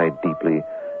 sighed deeply,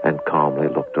 and calmly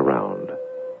looked around.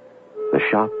 The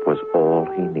shop was all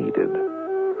he needed.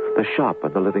 The shop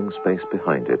and the living space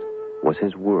behind it was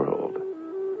his world.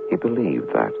 He believed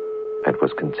that and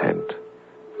was content.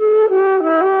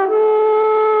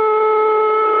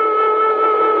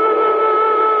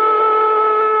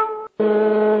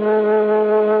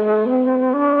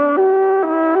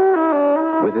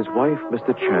 With his wife,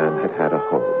 Mr. Chan had had a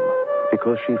home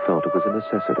because she felt it was a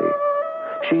necessity.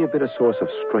 She had been a source of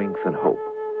strength and hope,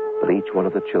 but each one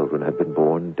of the children had been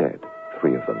born dead,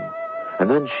 3 of them. And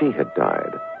then she had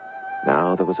died.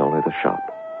 Now there was only the shop,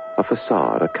 a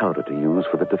facade, a counter to use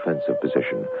for the defensive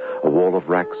position, a wall of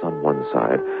racks on one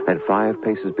side, and 5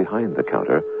 paces behind the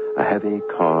counter, a heavy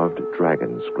carved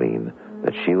dragon screen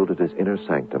that shielded his inner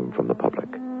sanctum from the public.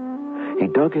 He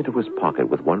dug into his pocket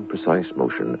with one precise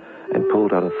motion and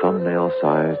pulled out a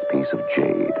thumbnail-sized piece of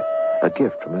jade, a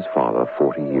gift from his father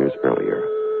 40 years earlier.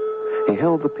 He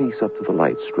held the piece up to the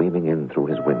light streaming in through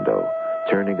his window,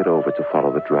 turning it over to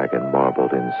follow the dragon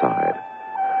marbled inside.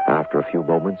 After a few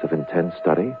moments of intense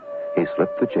study, he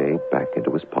slipped the jade back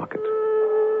into his pocket.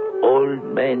 Old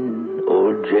men,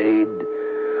 old jade,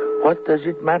 what does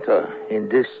it matter in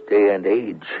this day and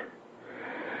age?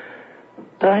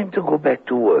 Time to go back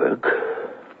to work.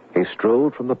 He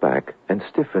strolled from the back and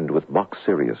stiffened with mock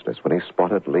seriousness when he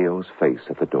spotted Leo's face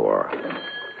at the door.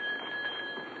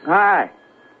 Hi.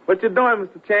 What you doing,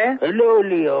 Mr. Chan? Hello,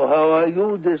 Leo. How are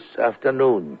you this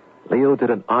afternoon? Leo did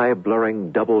an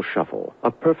eye-blurring double shuffle,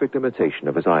 a perfect imitation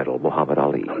of his idol, Muhammad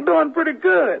Ali. I'm doing pretty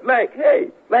good. Like, hey,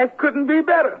 life couldn't be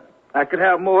better. I could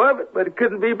have more of it, but it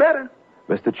couldn't be better.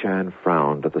 Mr. Chan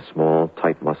frowned at the small,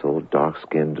 tight-muscled,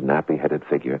 dark-skinned, nappy-headed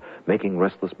figure making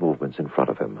restless movements in front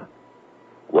of him.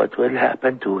 What will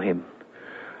happen to him?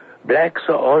 Blacks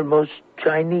are almost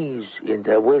Chinese in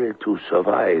their will to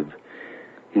survive.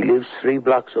 He lives 3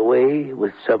 blocks away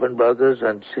with 7 brothers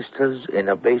and sisters in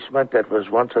a basement that was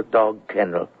once a dog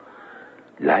kennel.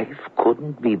 Life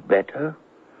couldn't be better.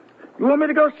 You want me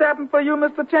to go shopping for you,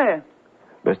 Mr. Chan?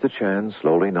 Mr. Chan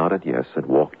slowly nodded yes and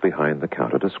walked behind the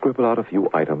counter to scribble out a few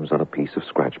items on a piece of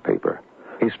scratch paper.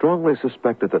 He strongly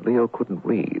suspected that Leo couldn't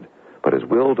read, but his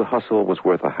will to hustle was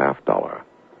worth a $50.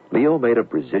 Leo made a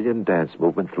Brazilian dance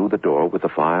movement through the door with a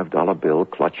 $5 bill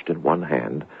clutched in one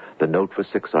hand, the note for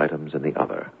 6 items in the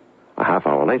other. A half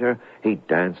hour later, he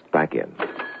danced back in.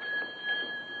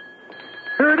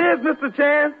 Here it is, Mr.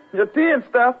 Chan. Your tea and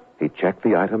stuff. He checked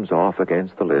the items off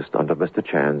against the list under Mr.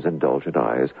 Chan's indulgent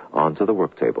eyes onto the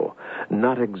work table,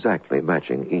 not exactly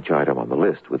matching each item on the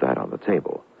list with that on the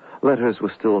table. Letters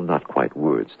were still not quite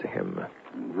words to him.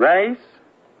 Rice,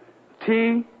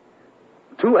 tea,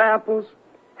 2 apples,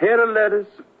 head of lettuce,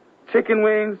 chicken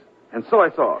wings, and soy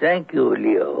sauce. Thank you,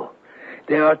 Leo.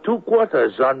 There are 2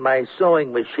 quarters on my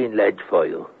sewing machine ledge for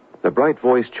you. The bright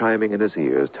voice chiming in his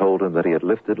ears told him that he had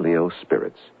lifted Leo's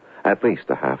spirits, at least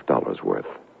a $50 worth.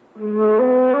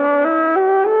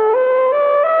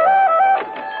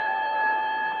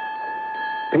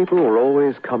 People were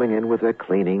always coming in with their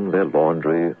cleaning, their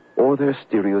laundry, or their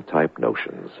stereotype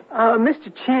notions.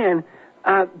 Mr. Chan,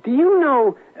 do you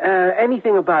know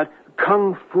anything about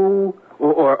kung fu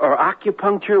or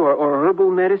acupuncture or herbal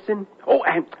medicine? Oh,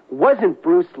 and wasn't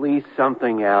Bruce Lee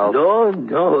something else?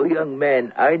 No, young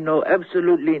man. I know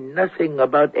absolutely nothing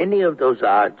about any of those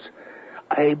arts.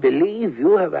 I believe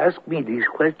you have asked me these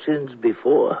questions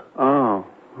before. Oh.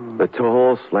 The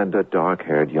tall, slender,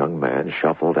 dark-haired young man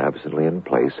shuffled absently in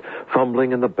place,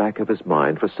 fumbling in the back of his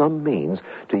mind for some means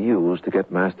to use to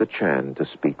get Master Chan to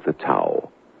speak the Tao.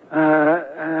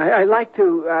 I'd like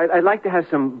to have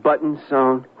some buttons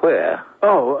sewn. Where?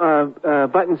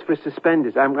 Buttons for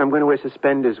suspenders. I'm going to wear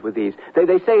suspenders with these. They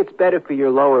say it's better for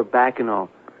your lower back and all.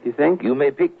 Do you think? You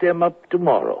may pick them up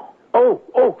tomorrow.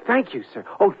 Oh, thank you, sir.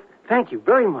 Oh, thank you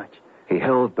very much. He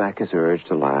held back his urge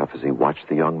to laugh as he watched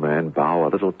the young man bow a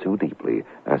little too deeply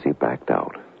as he backed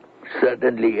out.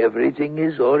 Suddenly everything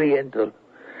is Oriental.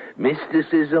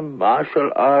 Mysticism, martial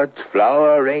arts,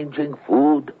 flower arranging,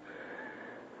 food.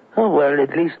 Oh, well,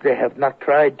 at least they have not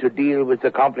tried to deal with the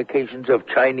complications of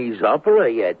Chinese opera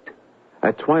yet.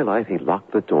 At twilight, he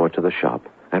locked the door to the shop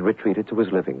and retreated to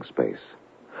his living space.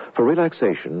 For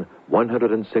relaxation,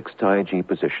 106 Taiji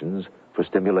positions. For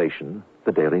stimulation,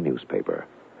 the daily newspaper.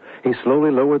 He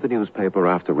slowly lowered the newspaper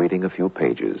after reading a few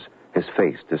pages, his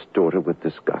face distorted with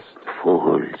disgust.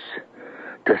 Fools.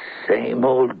 The same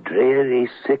old dreary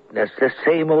sickness, the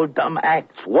same old dumb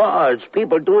acts, wars,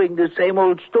 people doing the same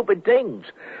old stupid things.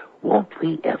 Won't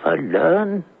we ever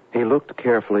learn? He looked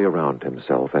carefully around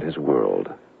himself at his world.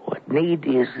 What need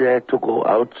is there to go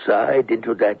outside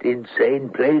into that insane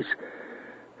place?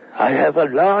 I have a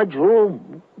large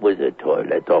room with a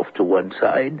toilet off to one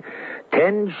side,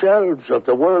 10 shelves of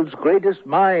the world's greatest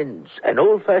mines, an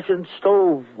old-fashioned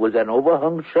stove with an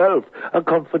overhung shelf, a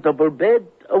comfortable bed,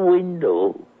 a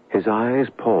window. His eyes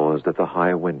paused at the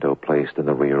high window placed in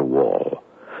the rear wall.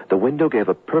 The window gave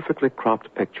a perfectly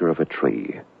cropped picture of a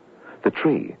tree. The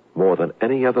tree, more than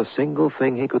any other single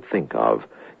thing he could think of,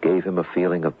 gave him a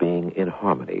feeling of being in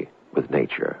harmony with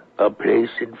nature. A place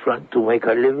in front to make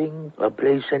a living, a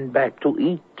place in back to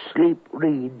eat, sleep,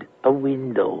 read, a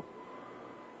window.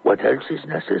 What else is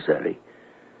necessary?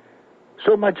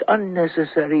 So much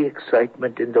unnecessary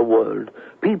excitement in the world.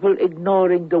 People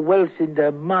ignoring the wealth in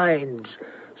their minds,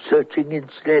 searching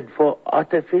instead for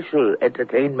artificial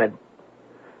entertainment.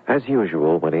 As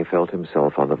usual, when he felt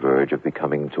himself on the verge of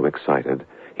becoming too excited,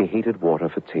 he heated water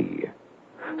for tea.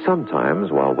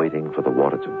 Sometimes, while waiting for the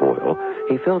water to boil,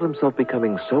 He felt himself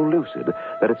becoming so lucid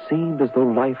that it seemed as though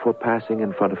life were passing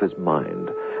in front of his mind,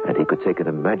 and he could take an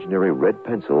imaginary red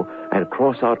pencil and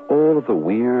cross out all of the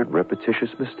weird, repetitious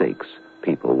mistakes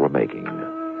people were making.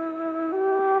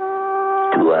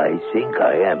 Do I think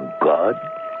I am God?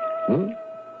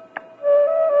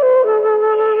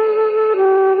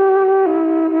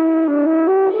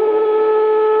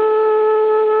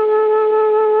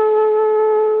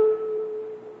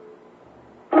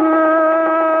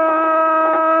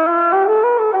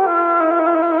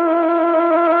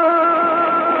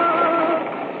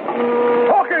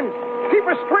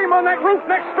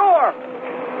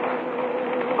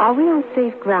 Are we on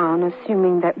safe ground,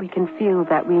 assuming that we can feel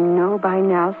that we know by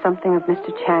now something of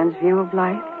Mr. Chan's view of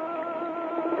life?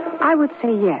 I would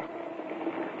say yes,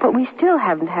 but we still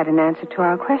haven't had an answer to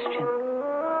our question.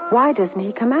 Why doesn't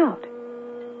he come out?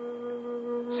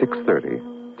 6:30,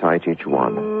 Tai Chi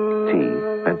Chuan,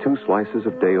 tea, and 2 slices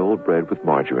of day-old bread with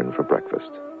margarine for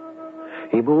breakfast.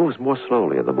 He moves more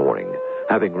slowly in the morning,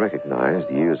 having recognized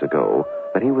years ago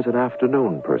that he was an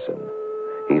afternoon person.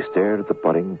 He stared at the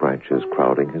budding branches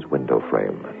crowding his window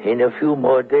frame. In a few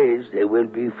more days, they will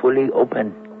be fully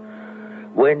open.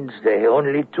 Wednesday,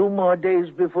 only 2 more days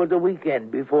before the weekend,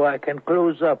 before I can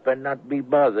close up and not be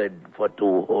bothered for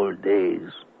 2 whole days.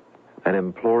 An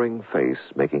imploring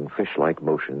face, making fish-like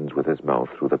motions with his mouth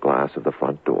through the glass of the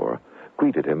front door,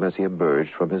 greeted him as he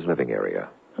emerged from his living area.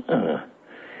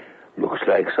 Looks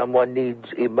like someone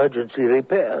needs emergency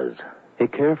repairs. He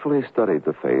carefully studied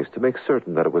the face to make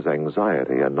certain that it was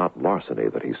anxiety and not larceny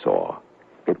that he saw.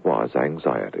 It was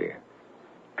anxiety.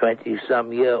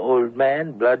 20-some-year-old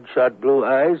man, bloodshot blue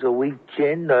eyes, a weak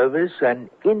chin, nervous, and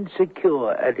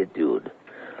insecure attitude.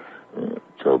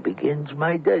 So begins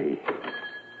my day.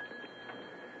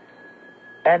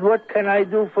 And what can I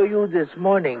do for you this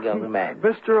morning, young man?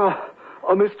 Mr.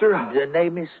 The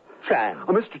name is Chan.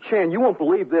 Mr. Chan, you won't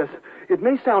believe this. It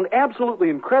may sound absolutely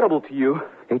incredible to you.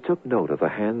 He took note of the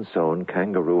hand-sewn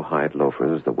kangaroo hide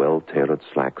loafers, the well-tailored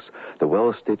slacks, the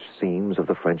well-stitched seams of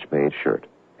the French-made shirt.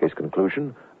 His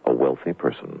conclusion, a wealthy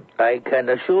person. I can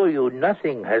assure you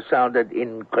nothing has sounded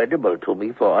incredible to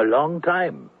me for a long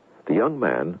time. The young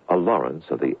man, a Lawrence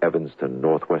of the Evanston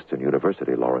Northwestern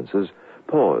University Lawrences,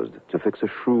 paused to fix a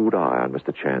shrewd eye on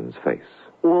Mr. Chan's face.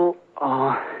 Well,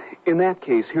 in that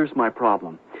case, here's my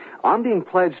problem. I'm being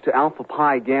pledged to Alpha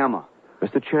Pi Gamma.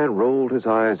 Mr. Chan rolled his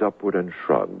eyes upward and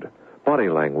shrugged, body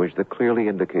language that clearly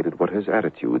indicated what his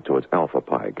attitude towards Alpha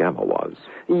Pi Gamma was.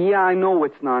 Yeah, I know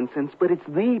it's nonsense, but it's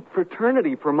the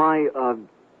fraternity for my,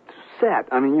 set.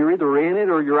 I mean, you're either in it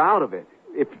or you're out of it,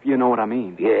 if you know what I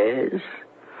mean. Yes?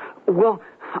 Well,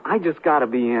 I just gotta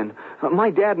be in.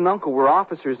 My dad and uncle were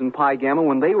officers in Pi Gamma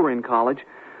when they were in college.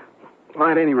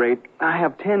 At any rate, I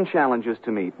have 10 challenges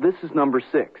to meet. This is number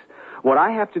 6. What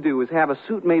I have to do is have a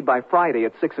suit made by Friday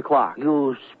at 6 o'clock.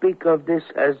 You speak of this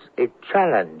as a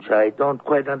challenge. I don't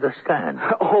quite understand.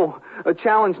 Oh,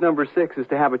 challenge number 6 is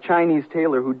to have a Chinese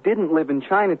tailor who didn't live in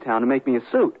Chinatown to make me a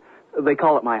suit. They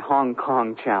call it my Hong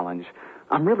Kong challenge.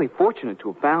 I'm really fortunate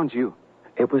to have found you.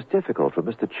 It was difficult for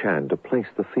Mr. Chan to place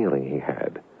the feeling he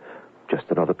had. Just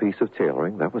another piece of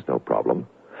tailoring, that was no problem.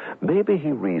 Maybe,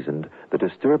 he reasoned, the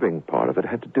disturbing part of it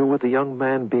had to do with the young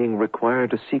man being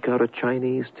required to seek out a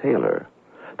Chinese tailor.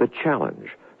 The challenge,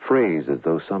 phrased as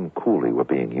though some coolie were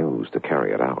being used to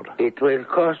carry it out. It will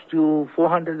cost you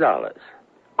 $400.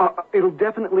 It'll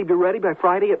definitely be ready by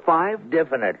Friday at 5?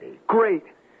 Definitely. Great.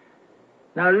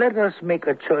 Now let us make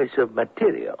a choice of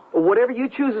material. Whatever you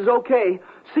choose is okay.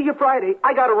 See you Friday.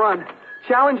 I gotta run.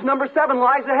 Challenge number 7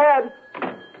 lies ahead.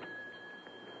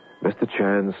 Mr.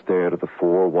 Chan stared at the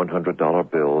 4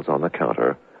 $100 bills on the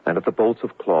counter and at the bolts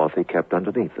of cloth he kept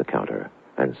underneath the counter,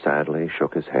 and sadly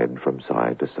shook his head from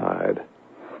side to side.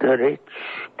 The rich,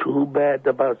 too bad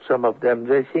about some of them.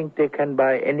 They think they can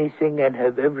buy anything and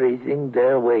have everything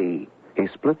their way. He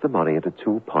split the money into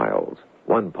 2 piles.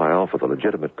 One pile for the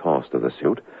legitimate cost of the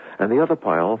suit, and the other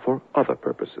pile for other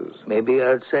purposes. Maybe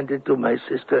I'll send it to my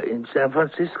sister in San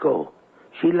Francisco.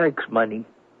 She likes money.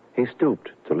 He stooped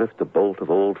to lift the bolt of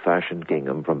old-fashioned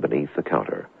gingham from beneath the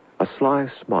counter, a sly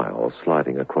smile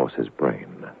sliding across his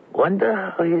brain. Wonder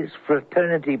how his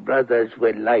fraternity brothers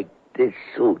will like this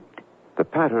suit. The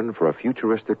pattern for a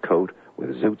futuristic coat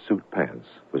with zoot suit pants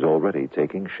was already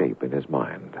taking shape in his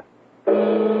mind.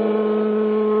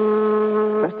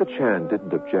 Mr. Chan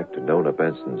didn't object to Nona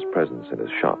Benson's presence in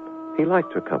his shop. He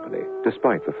liked her company,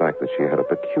 despite the fact that she had a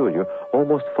peculiar,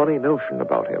 almost funny notion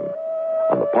about him.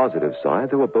 On the positive side,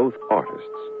 they were both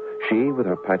artists, she with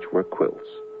her patchwork quilts.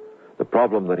 The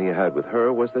problem that he had with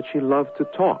her was that she loved to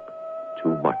talk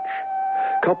too much.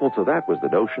 Coupled to that was the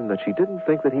notion that she didn't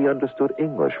think that he understood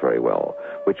English very well,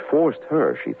 which forced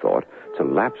her, she thought, to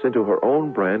lapse into her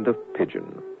own brand of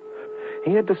pidgin.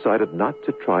 He had decided not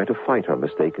to try to fight her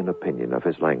mistaken opinion of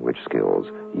his language skills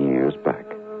years back.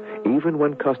 Even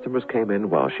when customers came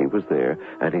in while she was there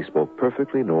and he spoke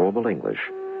perfectly normal English,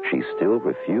 she still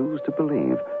refused to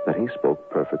believe that he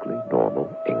spoke perfectly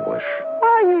normal English.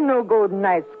 Why you no go to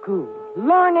night school?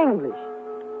 Learn English.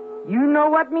 You know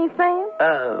what me saying?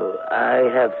 I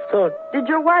have thought. Did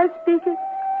your wife speak it?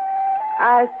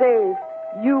 I say,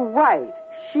 you wife,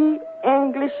 she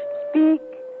English speak?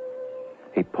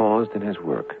 He paused in his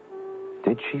work.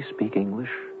 Did she speak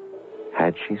English?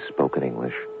 Had she spoken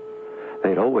English?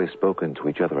 They'd always spoken to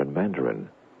each other in Mandarin,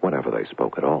 whenever they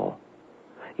spoke at all.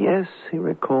 Yes, he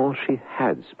recalled she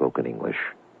had spoken English,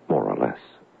 more or less.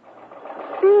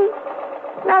 See?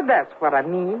 Now that's what I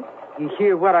mean. You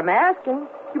hear what I'm asking,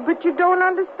 but you don't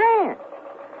understand.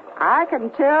 I can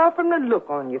tell from the look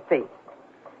on your face.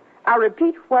 I'll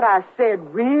repeat what I said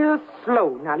real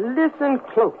slow. Now listen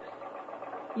close.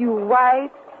 You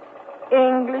white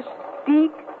English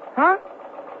speak, huh?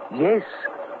 Yes,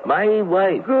 my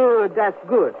wife. Good, that's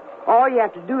good. All you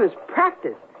have to do is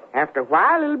practice. After a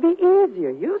while, it'll be easier.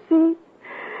 You'll see.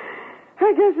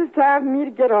 I guess it's time for me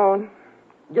to get on.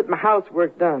 Get my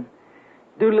housework done.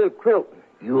 Do a little quilting.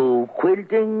 You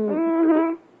quilting?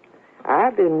 Mm-hmm.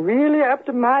 I've been really up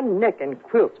to my neck in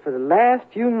quilts for the last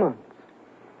few months.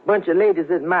 Bunch of ladies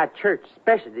at my church,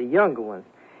 especially the younger ones,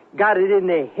 got it in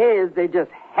their heads they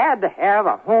just had to have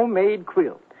a homemade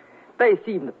quilt. They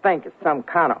seem to think it's some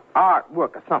kind of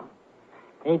artwork or something.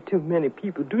 Ain't too many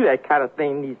people do that kind of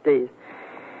thing these days.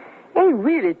 Ain't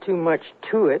really too much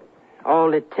to it.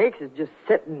 All it takes is just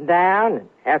sitting down, and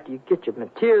after you get your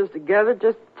materials together,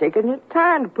 just taking your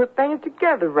time to put things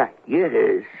together right.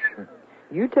 Yes.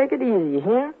 You take it easy, you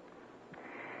hear?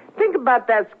 Think about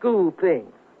that school thing.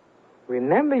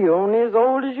 Remember, you're only as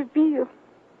old as you feel.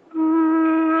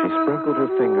 She sprinkled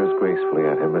her fingers gracefully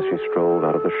at him as she strolled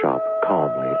out of the shop,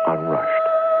 calmly, unrushed.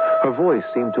 Her voice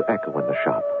seemed to echo in the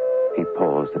shop. He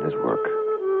paused in his work.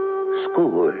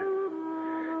 School.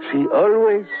 She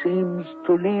always seems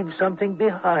to leave something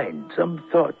behind, some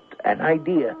thought, an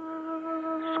idea.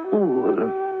 School.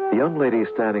 The young lady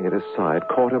standing at his side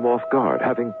caught him off guard,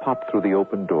 having popped through the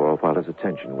open door while his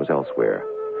attention was elsewhere.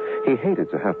 He hated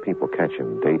to have people catch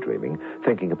him daydreaming,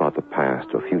 thinking about the past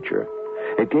or future.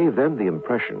 It gave them the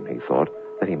impression, he thought,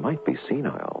 that he might be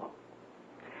senile.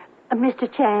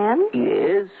 Mr. Chan?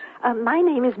 Yes? My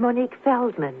name is Monique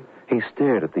Feldman. He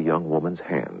stared at the young woman's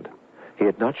hand. He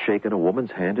had not shaken a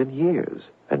woman's hand in years,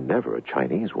 and never a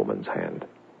Chinese woman's hand.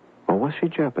 Or was she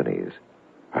Japanese?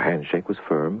 Her handshake was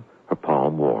firm, her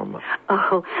palm warm.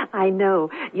 Oh, I know.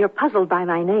 You're puzzled by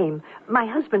my name. My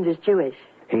husband is Jewish.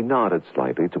 He nodded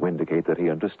slightly to indicate that he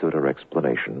understood her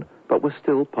explanation, but was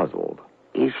still puzzled.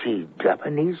 Is she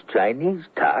Japanese, Chinese,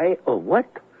 Thai, or what?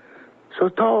 So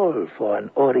tall for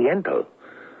an Oriental.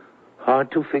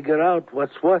 Hard to figure out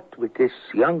what's what with this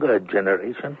younger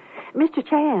generation. Mr.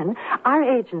 Chan, our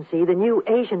agency, the New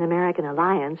Asian American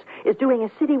Alliance, is doing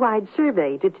a citywide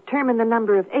survey to determine the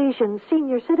number of Asian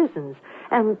senior citizens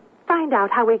and find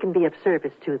out how we can be of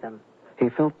service to them. He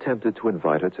felt tempted to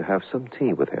invite her to have some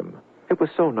tea with him. It was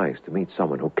so nice to meet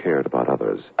someone who cared about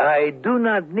others. I do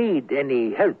not need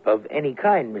any help of any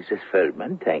kind, Mrs.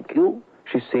 Feldman, thank you.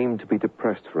 She seemed to be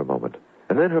depressed for a moment,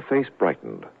 and then her face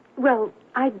brightened. Well,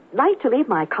 I'd like to leave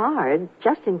my card,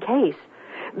 just in case.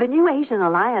 The New Asian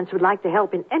Alliance would like to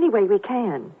help in any way we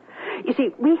can. You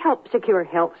see, we help secure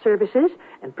health services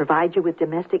and provide you with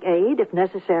domestic aid if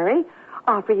necessary,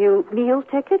 offer you meal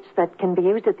tickets that can be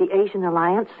used at the Asian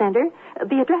Alliance Center.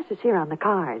 The address is here on the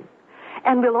card.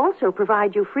 And we'll also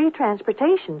provide you free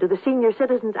transportation to the senior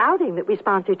citizens outing that we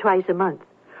sponsor twice a month.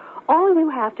 All you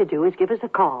have to do is give us a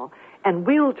call, and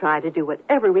we'll try to do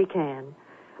whatever we can.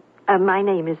 My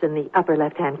name is in the upper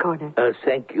left-hand corner.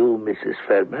 Thank you, Mrs.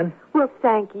 Feldman. Well,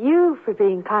 thank you for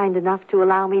being kind enough to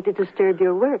allow me to disturb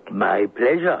your work. My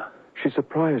pleasure. She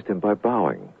surprised him by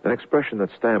bowing, an expression that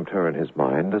stamped her in his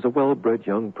mind as a well-bred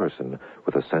young person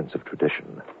with a sense of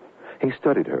tradition. He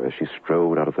studied her as she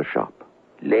strode out of the shop.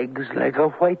 Legs like a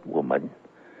white woman.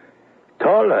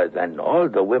 Taller than all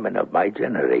the women of my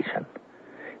generation.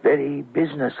 Very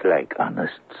businesslike,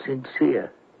 honest,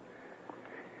 sincere.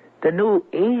 The New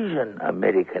Asian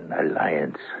American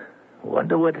Alliance.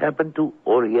 Wonder what happened to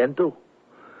Oriental?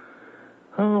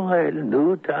 Oh, well,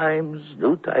 new times,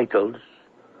 new titles.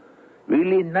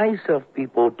 Really nice of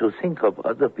people to think of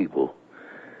other people.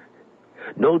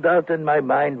 No doubt in my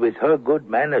mind, with her good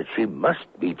manners, she must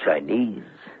be Chinese.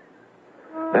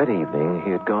 That evening,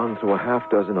 he had gone through a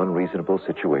half-dozen unreasonable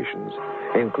situations.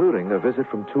 including a visit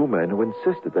from two men who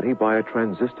insisted that he buy a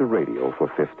transistor radio for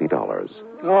 $50.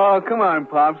 Oh, come on,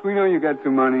 Pops. We know you got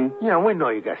some money. Yeah, we know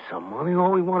you got some money.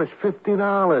 All we want is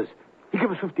 $50. You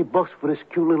give us $50 for this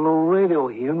cute little old radio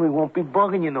here, and we won't be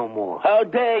bugging you no more. How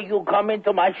dare you come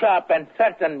into my shop and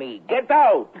threaten me? Get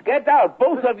out,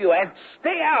 both of you, and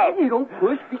stay out. Hey, don't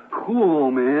push. Be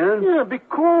cool, man. Yeah, be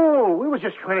cool. We were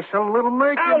just trying to sell a little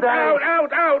merchandise.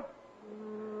 Out.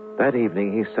 That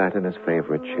evening, he sat in his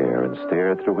favorite chair and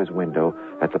stared through his window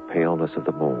at the paleness of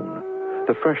the moon,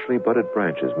 the freshly budded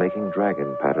branches making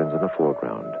dragon patterns in the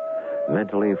foreground,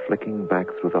 mentally flicking back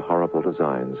through the horrible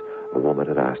designs a woman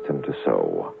had asked him to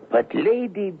sew. But,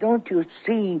 lady, don't you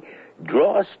see,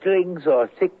 drawstrings or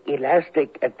thick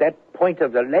elastic at that point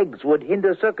of the legs would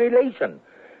hinder circulation.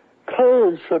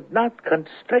 Clothes should not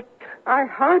constrict. I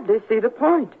hardly see the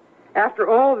point. After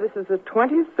all, this is the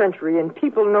 20th century, and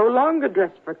people no longer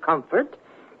dress for comfort.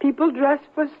 People dress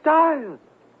for style.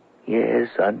 Yes,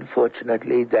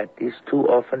 unfortunately, that is too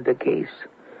often the case.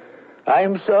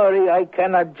 I'm sorry I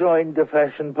cannot join the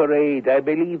fashion parade. I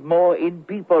believe more in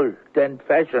people than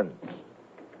fashions.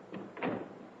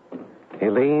 He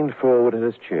leaned forward in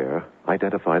his chair,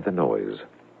 identified the noise.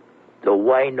 The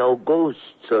wino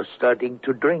ghosts are starting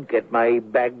to drink at my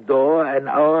back door an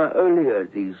hour earlier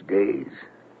these days.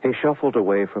 He shuffled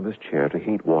away from his chair to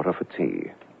heat water for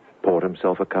tea, poured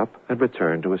himself a cup, and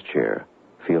returned to his chair,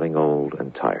 feeling old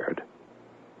and tired.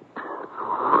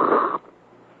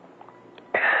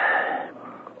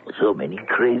 So many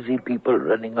crazy people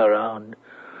running around.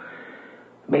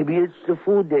 Maybe it's the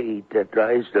food they eat that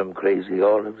drives them crazy,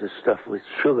 all of the stuff with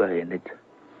sugar in it.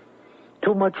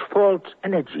 Too much false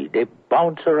energy. They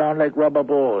bounce around like rubber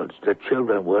balls, the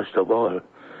children worst of all.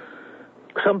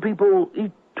 Some people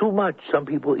eat too much, some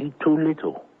people eat too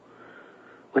little.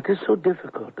 What is so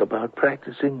difficult about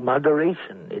practicing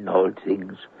moderation in all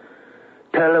things?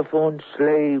 Telephone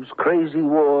slaves, crazy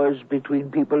wars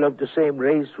between people of the same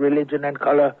race, religion, and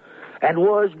color, and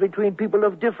wars between people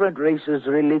of different races,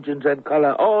 religions, and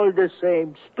color, all the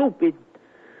same, stupid.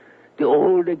 The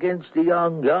old against the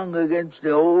young, young against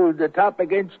the old, the top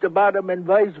against the bottom, and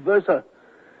vice versa.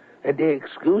 And they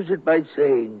excuse it by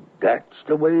saying, that's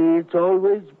the way it's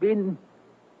always been.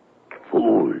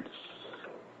 Fools.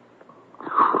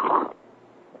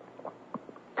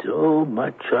 So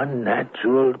much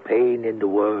unnatural pain in the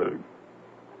world.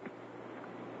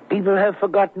 People have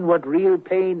forgotten what real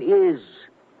pain is.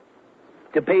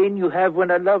 The pain you have when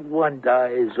a loved one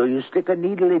dies or you stick a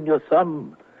needle in your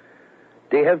thumb.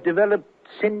 They have developed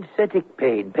synthetic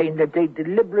pain that they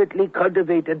deliberately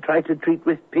cultivate and try to treat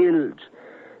with pills,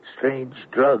 strange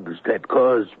drugs that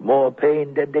cause more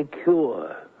pain than they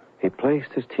cure. He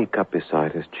placed his teacup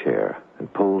beside his chair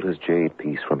and pulled his jade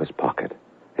piece from his pocket.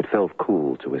 It felt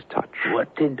cool to his touch.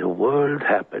 What in the world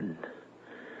happened?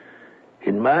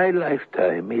 In my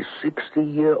lifetime, a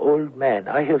 60-year-old man,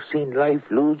 I have seen life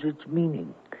lose its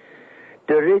meaning.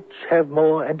 The rich have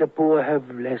more and the poor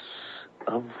have less.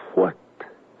 Of what?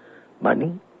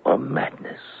 Money or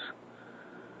madness?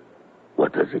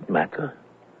 What does it matter?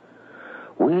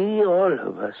 We, all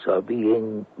of us, are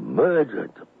being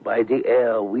murdered by the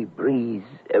air we breathe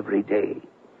every day.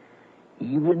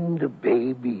 Even the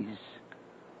babies.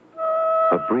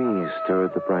 A breeze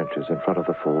stirred the branches in front of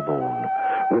the full moon,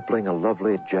 rippling a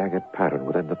lovely, jagged pattern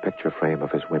within the picture frame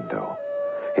of his window.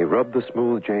 He rubbed the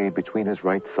smooth jade between his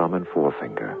right thumb and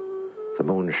forefinger, the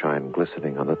moonshine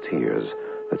glistening on the tears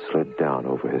that slid down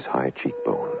over his high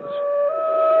cheekbones.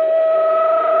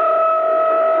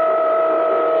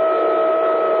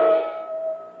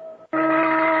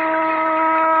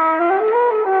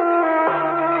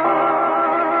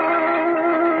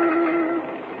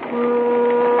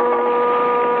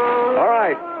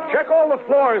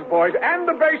 Floors, boys, and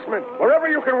the basement, wherever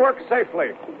you can work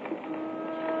safely.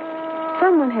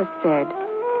 Someone has said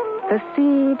the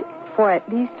seed for at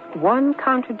least one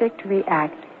contradictory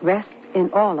act rests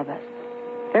in all of us.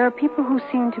 There are people who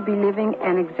seem to be living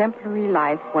an exemplary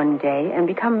life one day and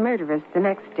become murderers the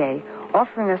next day,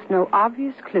 offering us no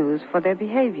obvious clues for their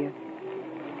behavior.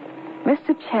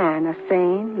 Mr. Chan, a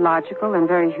sane, logical, and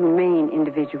very humane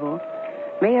individual,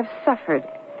 may have suffered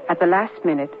at the last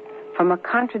minute from a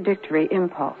contradictory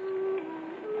impulse.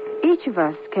 Each of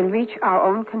us can reach our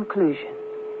own conclusion.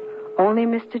 Only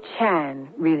Mr. Chan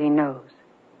really knows.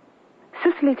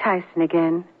 Cicely Tyson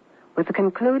again with the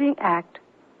concluding act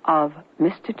of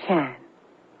Mr. Chan.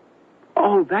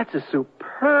 Oh, that's a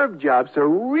superb job, sir.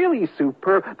 Really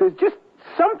superb. There's just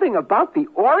something about the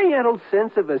Oriental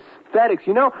sense of aesthetics,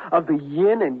 of the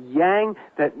yin and yang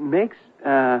that makes,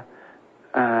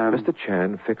 Mr.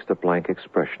 Chan fixed a blank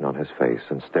expression on his face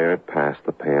and stared past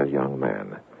the pale young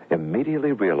man.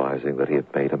 immediately realizing that he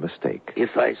had made a mistake.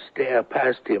 If I stare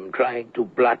past him trying to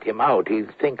blot him out, he'll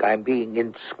think I'm being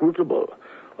inscrutable,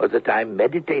 or that I'm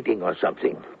meditating or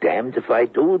something. Damned if I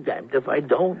do, damned if I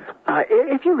don't.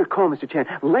 If you recall, Mr. Chan,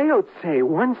 Lao Tse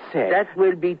once said... That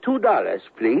will be $2,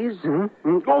 please.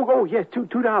 Mm-hmm. Oh, yes,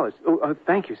 $2.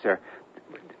 Thank you, sir.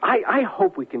 I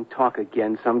hope we can talk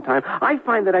again sometime. I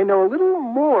find that I know a little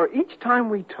more each time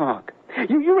we talk.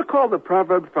 You recall the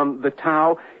proverb from the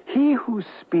Tao, he who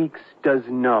speaks does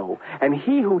know, and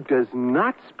he who does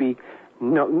not speak, he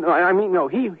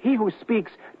who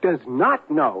speaks does not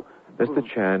know. Mr.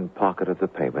 Chan pocketed the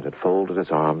payment and folded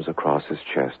his arms across his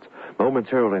chest,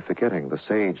 momentarily forgetting the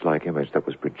sage-like image that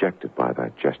was projected by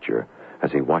that gesture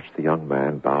as he watched the young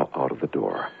man bow out of the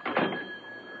door.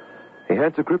 He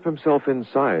had to grip himself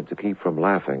inside to keep from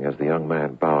laughing as the young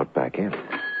man bowed back in.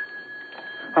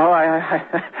 Oh,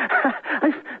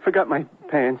 I forgot my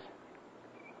pants.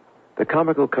 The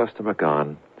comical customer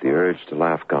gone, the urge to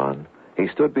laugh gone, he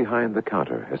stood behind the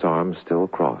counter, his arms still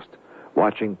crossed,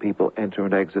 watching people enter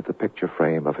and exit the picture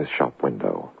frame of his shop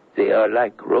window. They are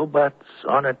like robots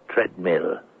on a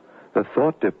treadmill. The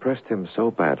thought depressed him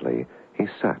so badly, he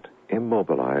sat,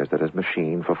 immobilized at his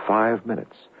machine for 5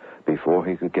 minutes before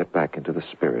he could get back into the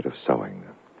spirit of sewing.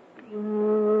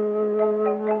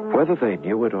 Whether they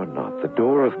knew it or not, the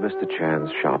door of Mr.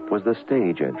 Chan's shop was the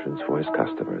stage entrance for his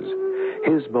customers,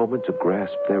 his moment to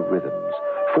grasp their rhythms,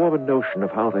 form a notion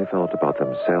of how they felt about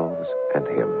themselves and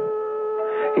him.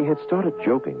 He had started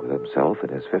joking with himself in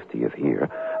his 50th year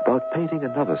about painting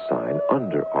another sign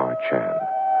under R. Chan,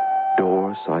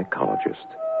 Door Psychologist.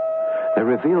 They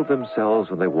revealed themselves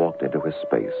when they walked into his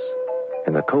space.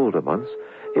 In the colder months,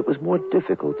 it was more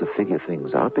difficult to figure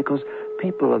things out because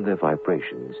people and their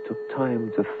vibrations took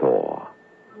time to thaw.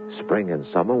 Spring and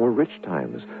summer were rich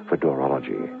times for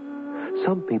doorology.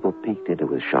 Some people peeked into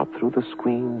his shop through the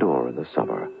screen door in the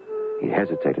summer. He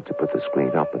hesitated to put the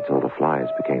screen up until the flies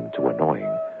became too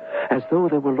annoying, as though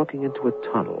they were looking into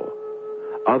a tunnel.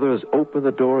 Others opened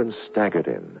the door and staggered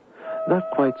in, not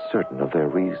quite certain of their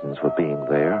reasons for being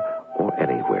there or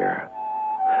anywhere.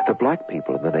 The black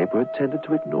people in the neighborhood tended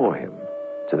to ignore him.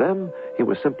 To them, he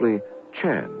was simply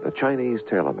Chan, the Chinese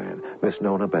tailorman, Miss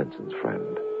Nona Benson's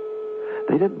friend.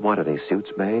 They didn't want any suits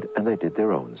made, and they did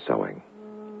their own sewing.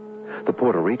 The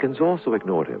Puerto Ricans also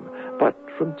ignored him, but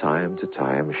from time to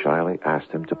time shyly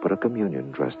asked him to put a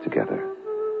communion dress together.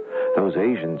 Those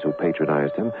Asians who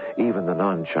patronized him, even the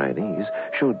non-Chinese,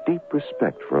 showed deep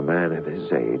respect for a man of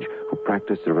his age who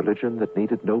practiced a religion that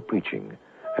needed no preaching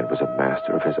and was a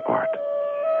master of his art.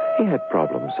 He had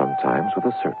problems sometimes with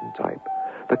a certain type,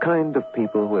 the kind of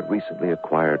people who had recently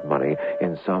acquired money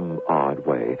in some odd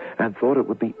way and thought it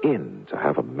would be in to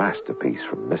have a masterpiece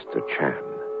from Mr. Chan.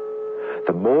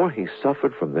 The more he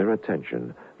suffered from their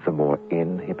attention, the more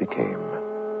in he became.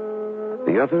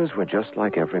 The others were just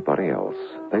like everybody else.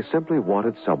 They simply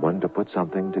wanted someone to put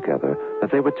something together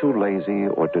that they were too lazy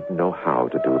or didn't know how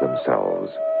to do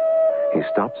themselves. He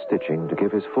stopped stitching to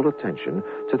give his full attention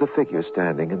to the figure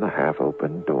standing in the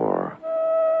half-open door.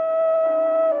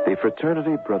 The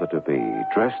fraternity brother-to-be,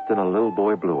 dressed in a little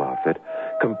boy blue outfit,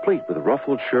 complete with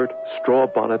ruffled shirt, straw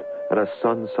bonnet, and a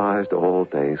sun-sized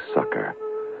all-day sucker.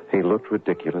 He looked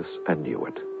ridiculous and knew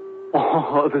it.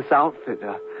 Oh, this outfit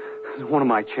is one of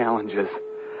my challenges.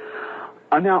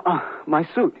 My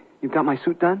suit. You got my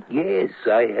suit done? Yes,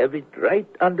 I have it right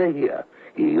under here.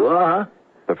 Here you are.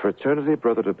 The fraternity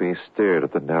brother-to-be stared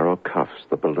at the narrow cuffs,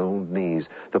 the ballooned knees,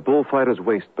 the bullfighter's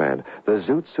waistband, the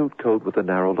zoot suit coat with the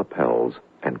narrow lapels,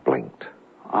 and blinked.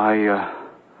 I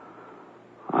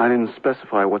didn't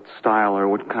specify what style or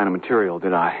what kind of material,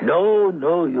 did I?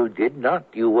 No, you did not.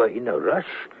 You were in a rush.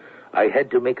 I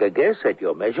had to make a guess at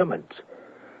your measurements.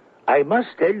 I must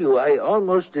tell you, I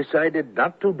almost decided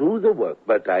not to do the work,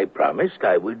 but I promised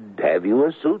I would have you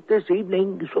a suit this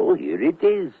evening, so here it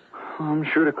is. I'm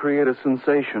sure to create a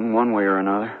sensation one way or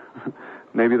another.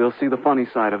 Maybe they'll see the funny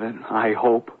side of it, I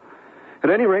hope. At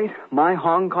any rate, my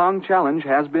Hong Kong challenge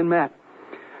has been met.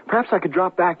 Perhaps I could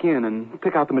drop back in and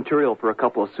pick out the material for a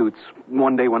couple of suits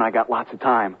one day when I got lots of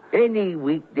time. Any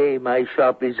weekday, my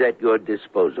shop is at your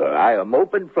disposal. I am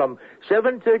open from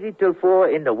 7:30 till 4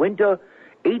 in the winter,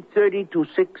 8:30 to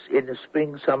 6 in the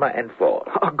spring, summer, and fall.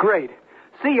 Oh, great.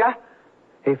 See ya.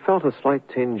 He felt a slight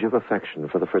tinge of affection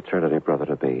for the fraternity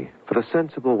brother-to-be, for the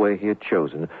sensible way he had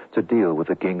chosen to deal with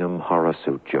the gingham horror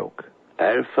suit joke.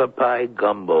 Alpha Pi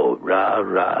Gumbo, rah,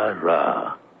 rah,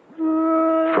 rah.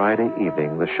 Friday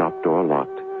evening, the shop door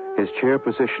locked, his chair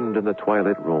positioned in the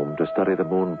twilit room to study the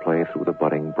moon play through the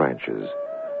budding branches,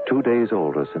 2 days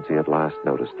older since he had last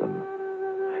noticed them.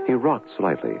 He rocked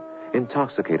slightly,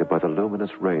 intoxicated by the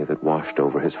luminous ray that washed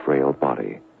over his frail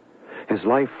body. His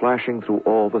life flashing through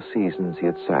all the seasons he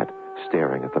had sat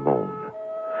staring at the moon.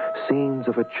 Scenes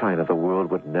of a China the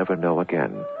world would never know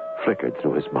again flickered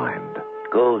through his mind.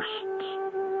 Ghosts.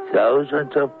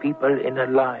 Thousands of people in a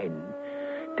line.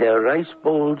 Their rice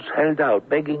bowls held out,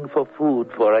 begging for food,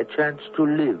 for a chance to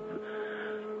live.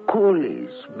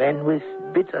 Coolies, men with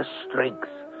bitter strength,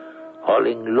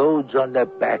 hauling loads on their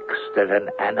backs that an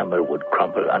animal would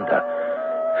crumple under.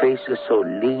 Faces so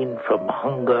lean from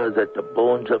hunger that the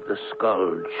bones of the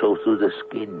skull show through the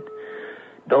skin.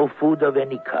 No food of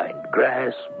any kind.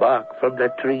 Grass, bark from the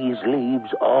trees,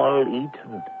 leaves, all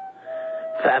eaten.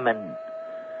 Famine.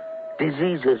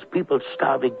 Diseases, people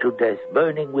starving to death,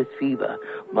 burning with fever.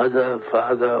 Mother,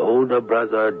 father, older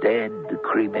brother, dead,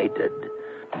 cremated.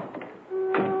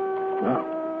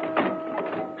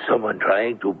 Someone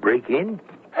trying to break in?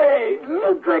 Hey,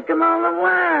 you drinking all the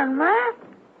wine, man.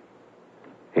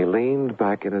 He leaned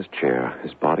back in his chair,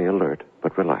 his body alert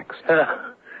but relaxed.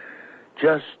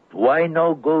 Just why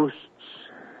no ghosts?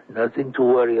 Nothing to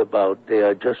worry about. They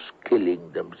are just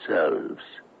killing themselves.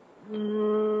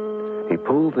 He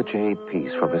pulled the jade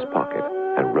piece from his pocket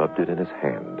and rubbed it in his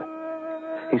hand.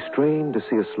 He strained to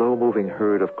see a slow-moving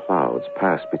herd of clouds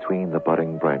pass between the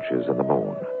budding branches and the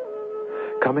moon.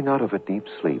 Coming out of a deep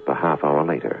sleep a half hour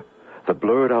later, the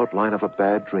blurred outline of a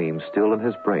bad dream still in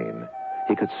his brain,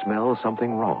 he could smell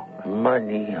something wrong.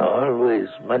 Money, always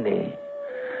money.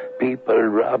 People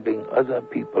robbing other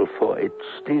people for it,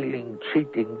 stealing,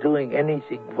 cheating, doing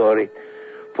anything for it.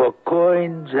 For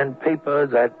coins and paper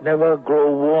that never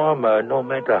grow warmer, no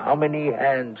matter how many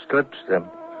hands touch them.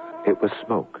 It was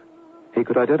smoke. He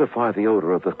could identify the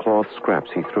odor of the cloth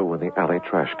scraps he threw in the alley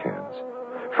trash cans.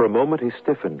 For a moment, he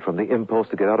stiffened from the impulse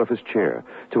to get out of his chair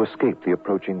to escape the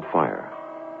approaching fire.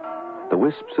 The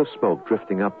wisps of smoke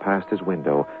drifting up past his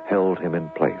window held him in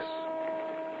place.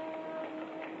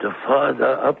 The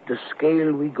farther up the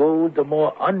scale we go, the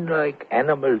more unlike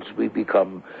animals we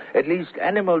become. At least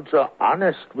animals are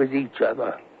honest with each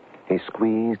other. He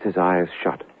squeezed his eyes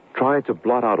shut, tried to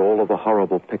blot out all of the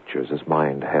horrible pictures his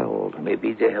mind held.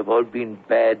 Maybe they have all been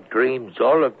bad dreams,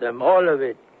 all of them, all of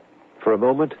it. For a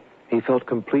moment, he felt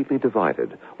completely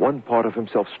divided, one part of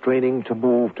himself straining to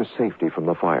move to safety from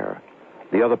the fire,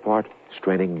 the other part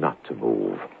straining not to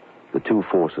move. The two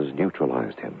forces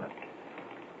neutralized him.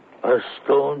 A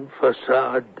stone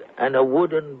facade and a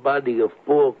wooden body of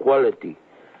poor quality.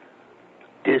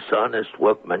 Dishonest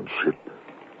workmanship.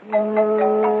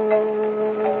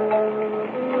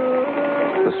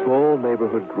 The small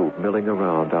neighborhood group milling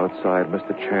around outside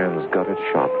Mr. Chan's gutted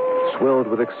shop swelled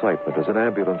with excitement as an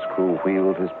ambulance crew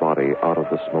wheeled his body out of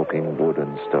the smoking wood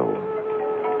and stone,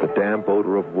 the damp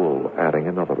odor of wool adding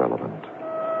another element.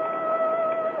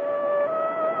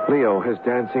 Leo, his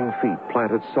dancing feet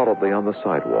planted solidly on the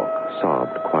sidewalk,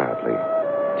 sobbed quietly,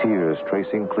 tears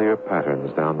tracing clear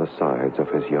patterns down the sides of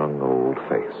his young old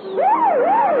face.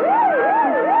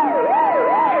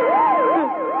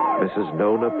 Mrs.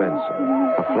 Nona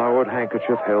Benson, a flowered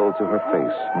handkerchief held to her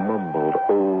face, mumbled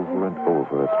over and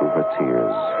over through her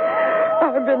tears.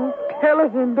 I've been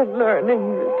telling him to learn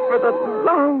English for the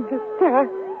longest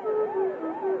time.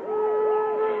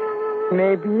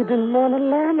 Maybe he didn't want to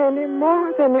learn any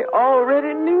more than he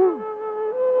already knew.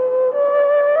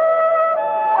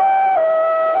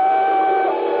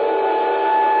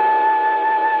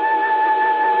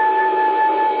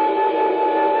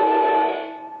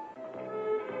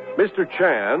 Mr.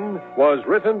 Chan was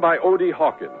written by O.D.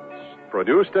 Hawkins,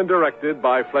 produced and directed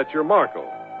by Fletcher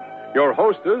Markle. Your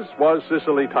hostess was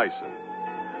Cicely Tyson.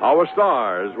 Our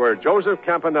stars were Joseph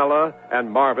Campanella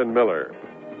and Marvin Miller.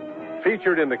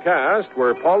 Featured in the cast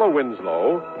were Paula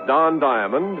Winslow, Don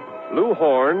Diamond, Lou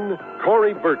Horn,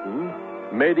 Corey Burton,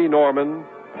 Mady Norman,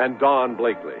 and Don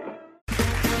Blakely.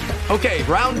 Okay,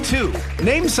 round two.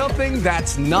 Name something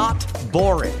that's not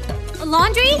boring. A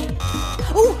laundry?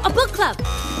 Ooh, a book club.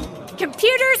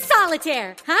 Computer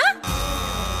solitaire, huh?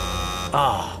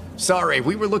 Ah, oh, sorry,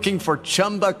 we were looking for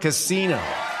Chumba Casino.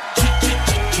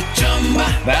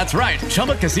 That's right.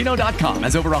 ChumbaCasino.com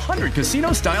has over 100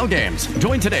 casino-style games.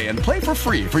 Join today and play for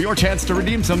free for your chance to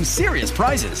redeem some serious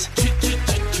prizes.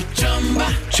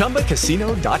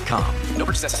 ChumbaCasino.com. No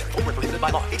purchase necessary. Void where prohibited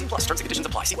by law. 18+ terms and conditions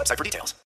apply. See website for details.